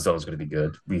don't know if Zelda's going to be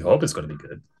good. We hope it's going to be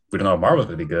good. We don't know if Marvel's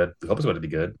going to be good. We hope it's going to be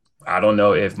good. I don't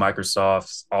know if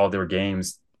Microsoft's all their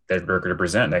games that they're going to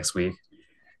present next week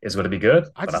is going to be good.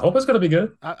 I hope it's going to be be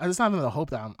good. It's not even the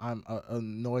hope that I'm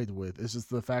annoyed with. It's just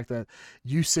the fact that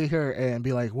you sit here and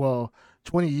be like, well,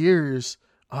 20 years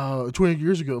ago,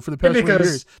 for the past 20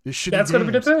 years, that's going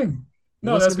to be the thing.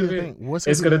 No, that's going to be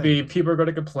it's going to be people are going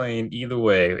to complain either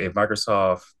way. If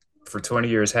Microsoft for 20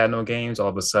 years had no games, all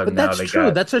of a sudden now they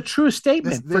got. That's a true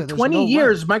statement. For 20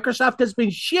 years, Microsoft has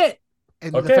been shit.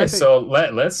 And okay, so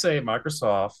let's say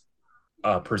Microsoft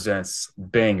presents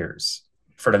bangers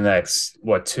for the next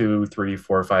 2, 3,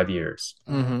 4, 5 years.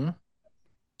 Mm-hmm.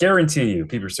 Guarantee you,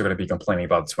 people are still going to be complaining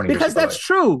about 20 years. Because that's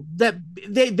true. That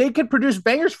they could produce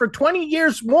bangers for 20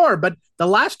 years more, but the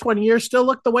last 20 years still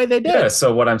look the way they did. Yeah.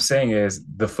 So what I'm saying is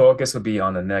the focus would be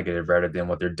on the negative rather than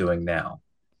what they're doing now.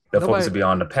 The focus would be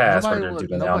on the past where they're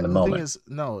doing now in the moment.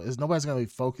 Nobody's going to be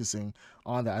focusing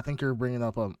on that. I think you're bringing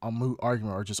up a moot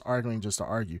argument or just arguing just to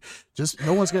argue. Just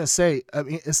no one's going to say. I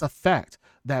mean, it's a fact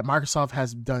that Microsoft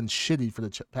has done shitty for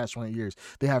the past 20 years.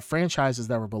 They have franchises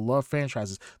that were beloved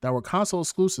franchises that were console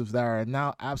exclusives that are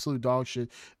now absolute dog shit.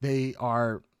 They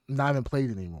are not even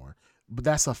played anymore. But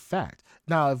that's a fact.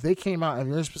 Now, if they came out,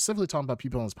 and you're specifically talking about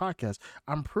people on this podcast,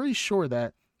 I'm pretty sure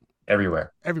that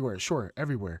everywhere,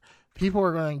 people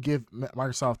are going to give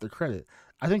Microsoft the credit.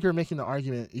 I think you're making the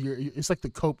argument. It's like the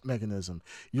cope mechanism.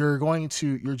 You're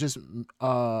just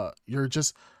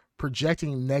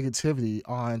projecting negativity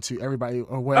onto everybody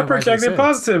or whatever. I'm projecting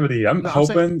positivity. I'm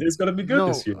hoping it's going to be good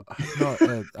this year.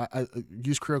 I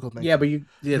use critical thinking. Yeah, but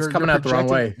it's coming out the wrong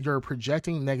way. You're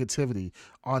projecting negativity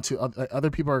onto other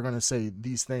people are going to say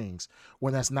these things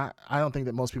when that's not. I don't think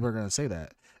that most people are going to say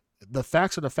that. The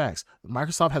facts are the facts.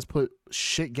 Microsoft has put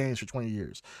shit games for 20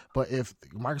 years. But if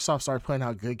Microsoft starts putting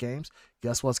out good games,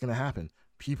 guess what's going to happen?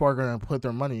 People are going to put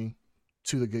their money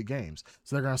to the good games.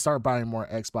 So they're going to start buying more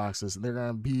Xboxes. And they're going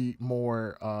to be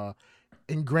more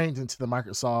ingrained into the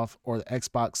Microsoft or the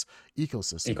Xbox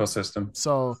ecosystem.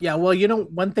 So yeah, well,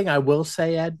 one thing I will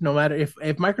say, Ed, no matter if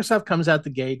Microsoft comes out the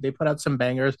gate, they put out some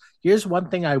bangers. Here's one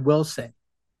thing I will say.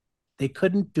 They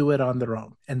couldn't do it on their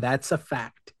own. And that's a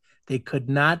fact. They could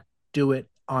not do it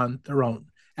on their own.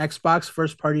 Xbox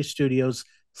first-party studios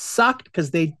sucked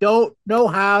because they don't know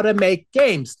how to make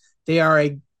games. They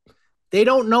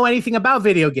don't know anything about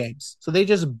video games, so they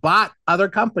just bought other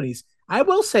companies. I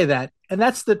will say that, and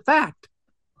that's the fact.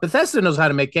 Bethesda knows how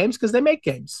to make games because they make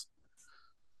games.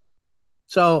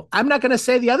 So I'm not going to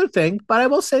say the other thing, but I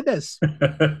will say this.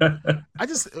 I'm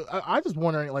just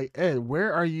wondering, like, Ed,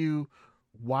 where are you?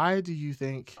 Why do you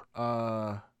think?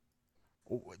 What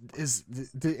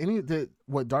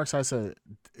Darkseid said,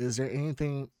 is there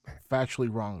anything factually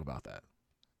wrong about that?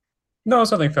 No,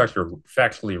 there's nothing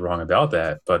factually wrong about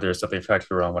that, but there's something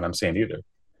factually wrong what I'm saying either.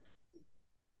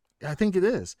 I think it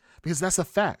is because that's a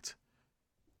fact.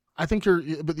 I think you're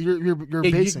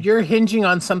basing. You're hinging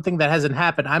on something that hasn't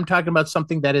happened. I'm talking about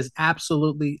something that is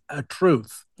absolutely a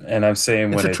truth. And I'm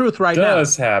saying when it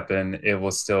does happen, it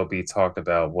will still be talked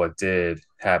about what did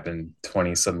happen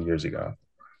 20-some years ago.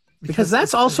 Because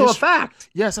that's also a fact.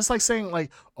 Yes, it's like saying, like,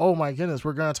 oh my goodness,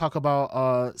 we're going to talk about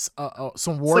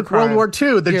some war. It's like World War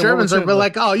II. The Germans are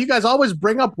like, oh, you guys always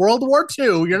bring up World War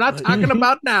II. You're not talking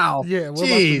about now. Yeah, what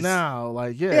about now?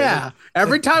 Like, yeah.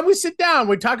 Every time we sit down,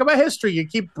 we talk about history. You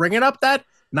keep bringing up that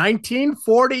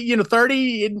 1940,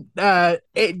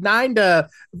 39 to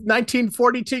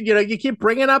 1942. You keep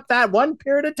bringing up that one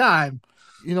period of time.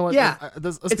 You know what? Yeah,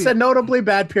 it's a notably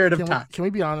bad period of time. Can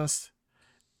we be honest?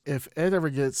 If Ed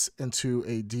ever gets into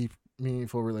a deep,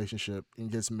 meaningful relationship and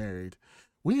gets married,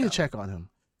 we need to check on him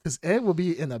because Ed will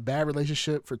be in a bad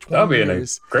relationship for 20 years. That'll be in a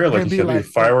great relationship, like,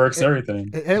 fireworks and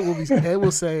everything. Ed will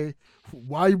say,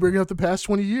 "Why are you bringing up the past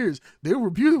 20 years? They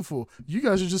were beautiful. You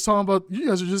guys are just talking about. You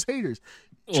guys are just haters."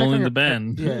 Only the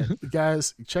band. Yeah,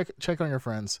 guys, check on your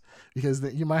friends because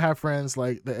you might have friends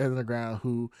like the Ed Underground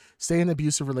who stay in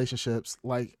abusive relationships,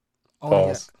 like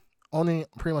only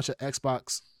pretty much an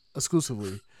Xbox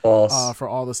exclusively for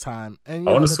all this time, and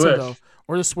on the Switch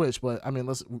or the Switch. But I mean,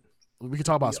 we can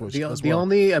talk about Switch. The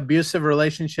only abusive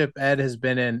relationship Ed has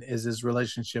been in is his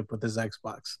relationship with his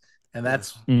Xbox, and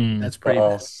that's pretty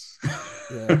bad.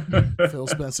 Yeah, Phil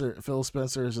Spencer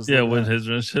is just with his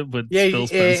relationship with Phil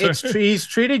Spencer. He's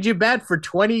treated you bad for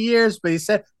 20 years, but he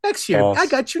said next year I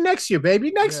got you next year,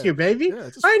 baby. Next year, baby. Yeah,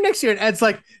 all right, next year. And Ed's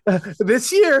like,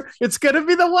 this year it's gonna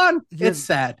be the one. It's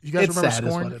sad. You guys remember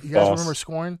Scorn? You guys remember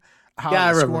Scorn?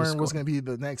 How Scorn was gonna be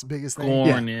the next biggest thing?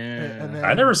 Scorn, yeah. And then,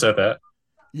 I never said that.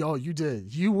 Yo, you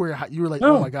did. You were like,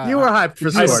 No, oh my god. You were hyped for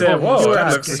I Sword. said, whoa,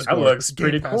 that Sword. looks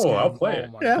pretty cool. I'll play it.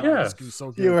 Oh my Yeah. god, this game's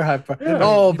so good. You were hyped for. Yeah.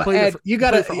 Oh, You but played it Ed, for- you you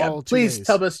gotta played for all 2 please days.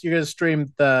 tell us you're gonna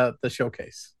stream the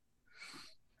showcase.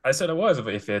 I said it was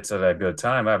if it's at a good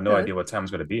time. I have no Yeah. idea what time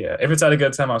it's going to be at. If it's at a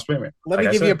good time, I'll stream it. Let Like me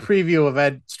I give you a said. preview of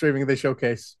Ed streaming the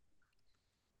showcase.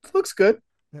 Looks good.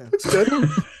 Yeah. Looks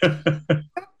good.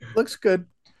 Looks good.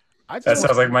 That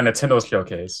sounds like my Nintendo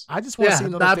showcase. I just want to see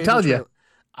another I'm Fable telling trailer. you.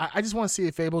 I just want to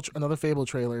see another Fable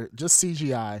trailer, just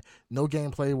CGI, no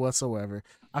gameplay whatsoever.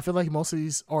 I feel like most of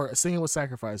these, or Singing with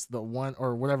Sacrifice, the one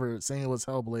or whatever, Singing with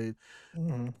Hellblade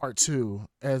Part 2,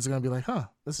 is going to be like, huh,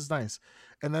 this is nice,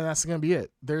 and then that's going to be it.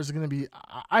 There's going to be,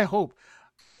 I hope.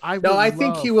 I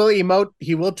think he will emote.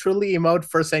 He will truly emote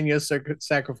for Senya's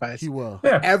sacrifice. He will.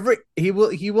 Yeah. He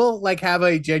will like have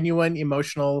a genuine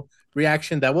emotional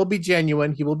reaction that will be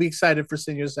genuine. He will be excited for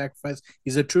Senya's sacrifice.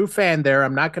 He's a true fan there.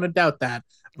 I'm not going to doubt that.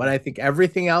 But I think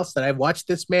everything else that I've watched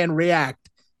this man react,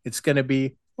 it's going to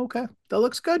be okay. That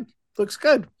looks good. Looks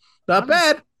good. Not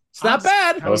bad. It's not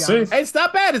bad. We'll see. It's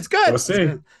not bad. It's good. We'll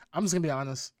see. I'm just gonna be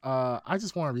honest. I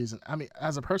just want a reason. I mean,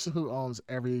 as a person who owns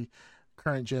every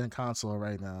current gen console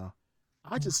right now,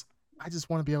 I just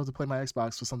want to be able to play my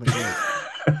Xbox with something good.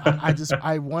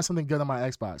 I want something good on my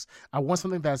Xbox. I want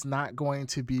something that's not going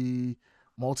to be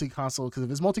multi-console, because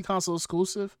if it's multi-console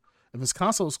exclusive, if it's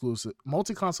console exclusive,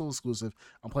 multi-console exclusive,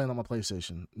 I'm playing on my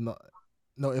PlayStation. No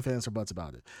ifs, ands, or buts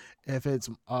about it. If it's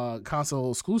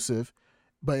console exclusive,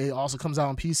 but it also comes out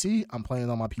on PC, I'm playing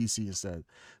on my PC instead.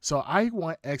 So I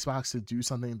want Xbox to do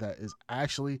something that is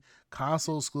actually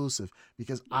console exclusive,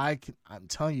 because I'm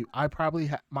telling you, I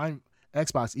probably my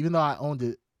Xbox, even though I owned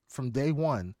it from day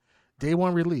one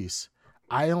release,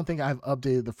 I don't think I've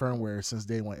updated the firmware since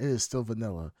day one. It is still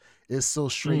vanilla. It's still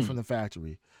straight from the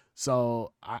factory.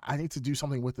 So I need to do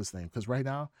something with this thing, because right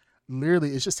now,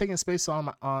 literally, it's just taking space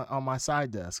on my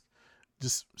side desk,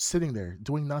 just sitting there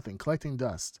doing nothing, collecting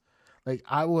dust. Like,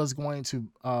 I was going to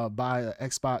buy an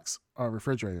Xbox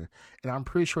refrigerator, and I'm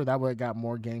pretty sure that would have got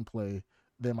more gameplay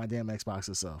than my damn Xbox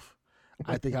itself.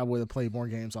 I think I would have played more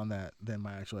games on that than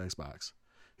my actual Xbox,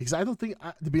 because I don't think,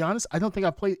 to be honest, I don't think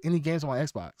I've played any games on my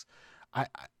Xbox.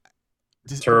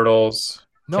 Turtles.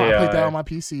 No, KI. I played that on my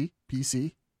PC.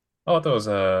 Oh, I thought it was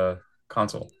a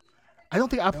console. I don't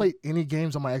think I played any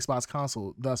games on my Xbox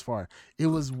console thus far. It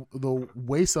was the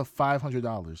waste of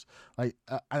 $500. Like,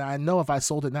 I know if I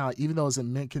sold it now, even though it's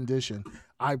in mint condition,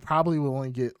 I probably will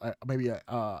only get maybe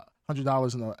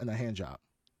 $100 in a hand job,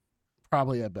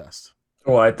 probably at best.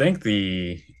 Well, I think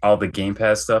all the Game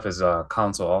Pass stuff is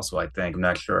console also. I think, I'm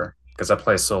not sure, because I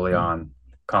play solely on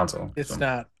console. It's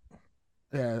not.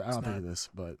 Yeah, I don't think it is.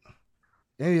 But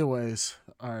anyways,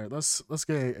 all right, let's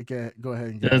go ahead and get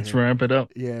let's wrap it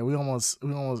up. Yeah, we're close to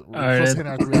right, hitting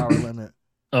our 3 hour limit.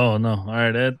 Oh no! All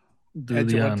right, Ed, Ed, the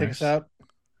you want honors. to take us out?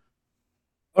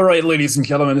 All right, ladies and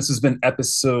gentlemen, this has been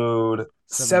episode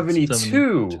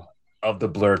 72 of the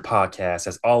Blurred Podcast.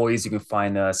 As always, you can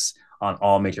find us on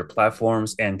all major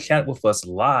platforms and chat with us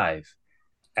live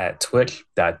at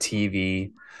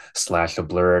twitch.tv/the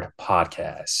Blurred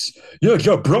Podcast.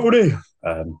 Yeah, Brody.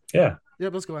 Yeah.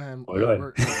 Yep, let's go ahead.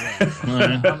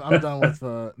 I'm done with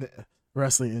the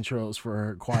wrestling intros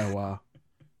for quite a while.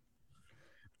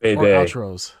 Baby. Or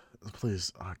outros,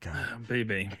 please. Oh God,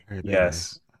 baby.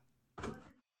 Yes.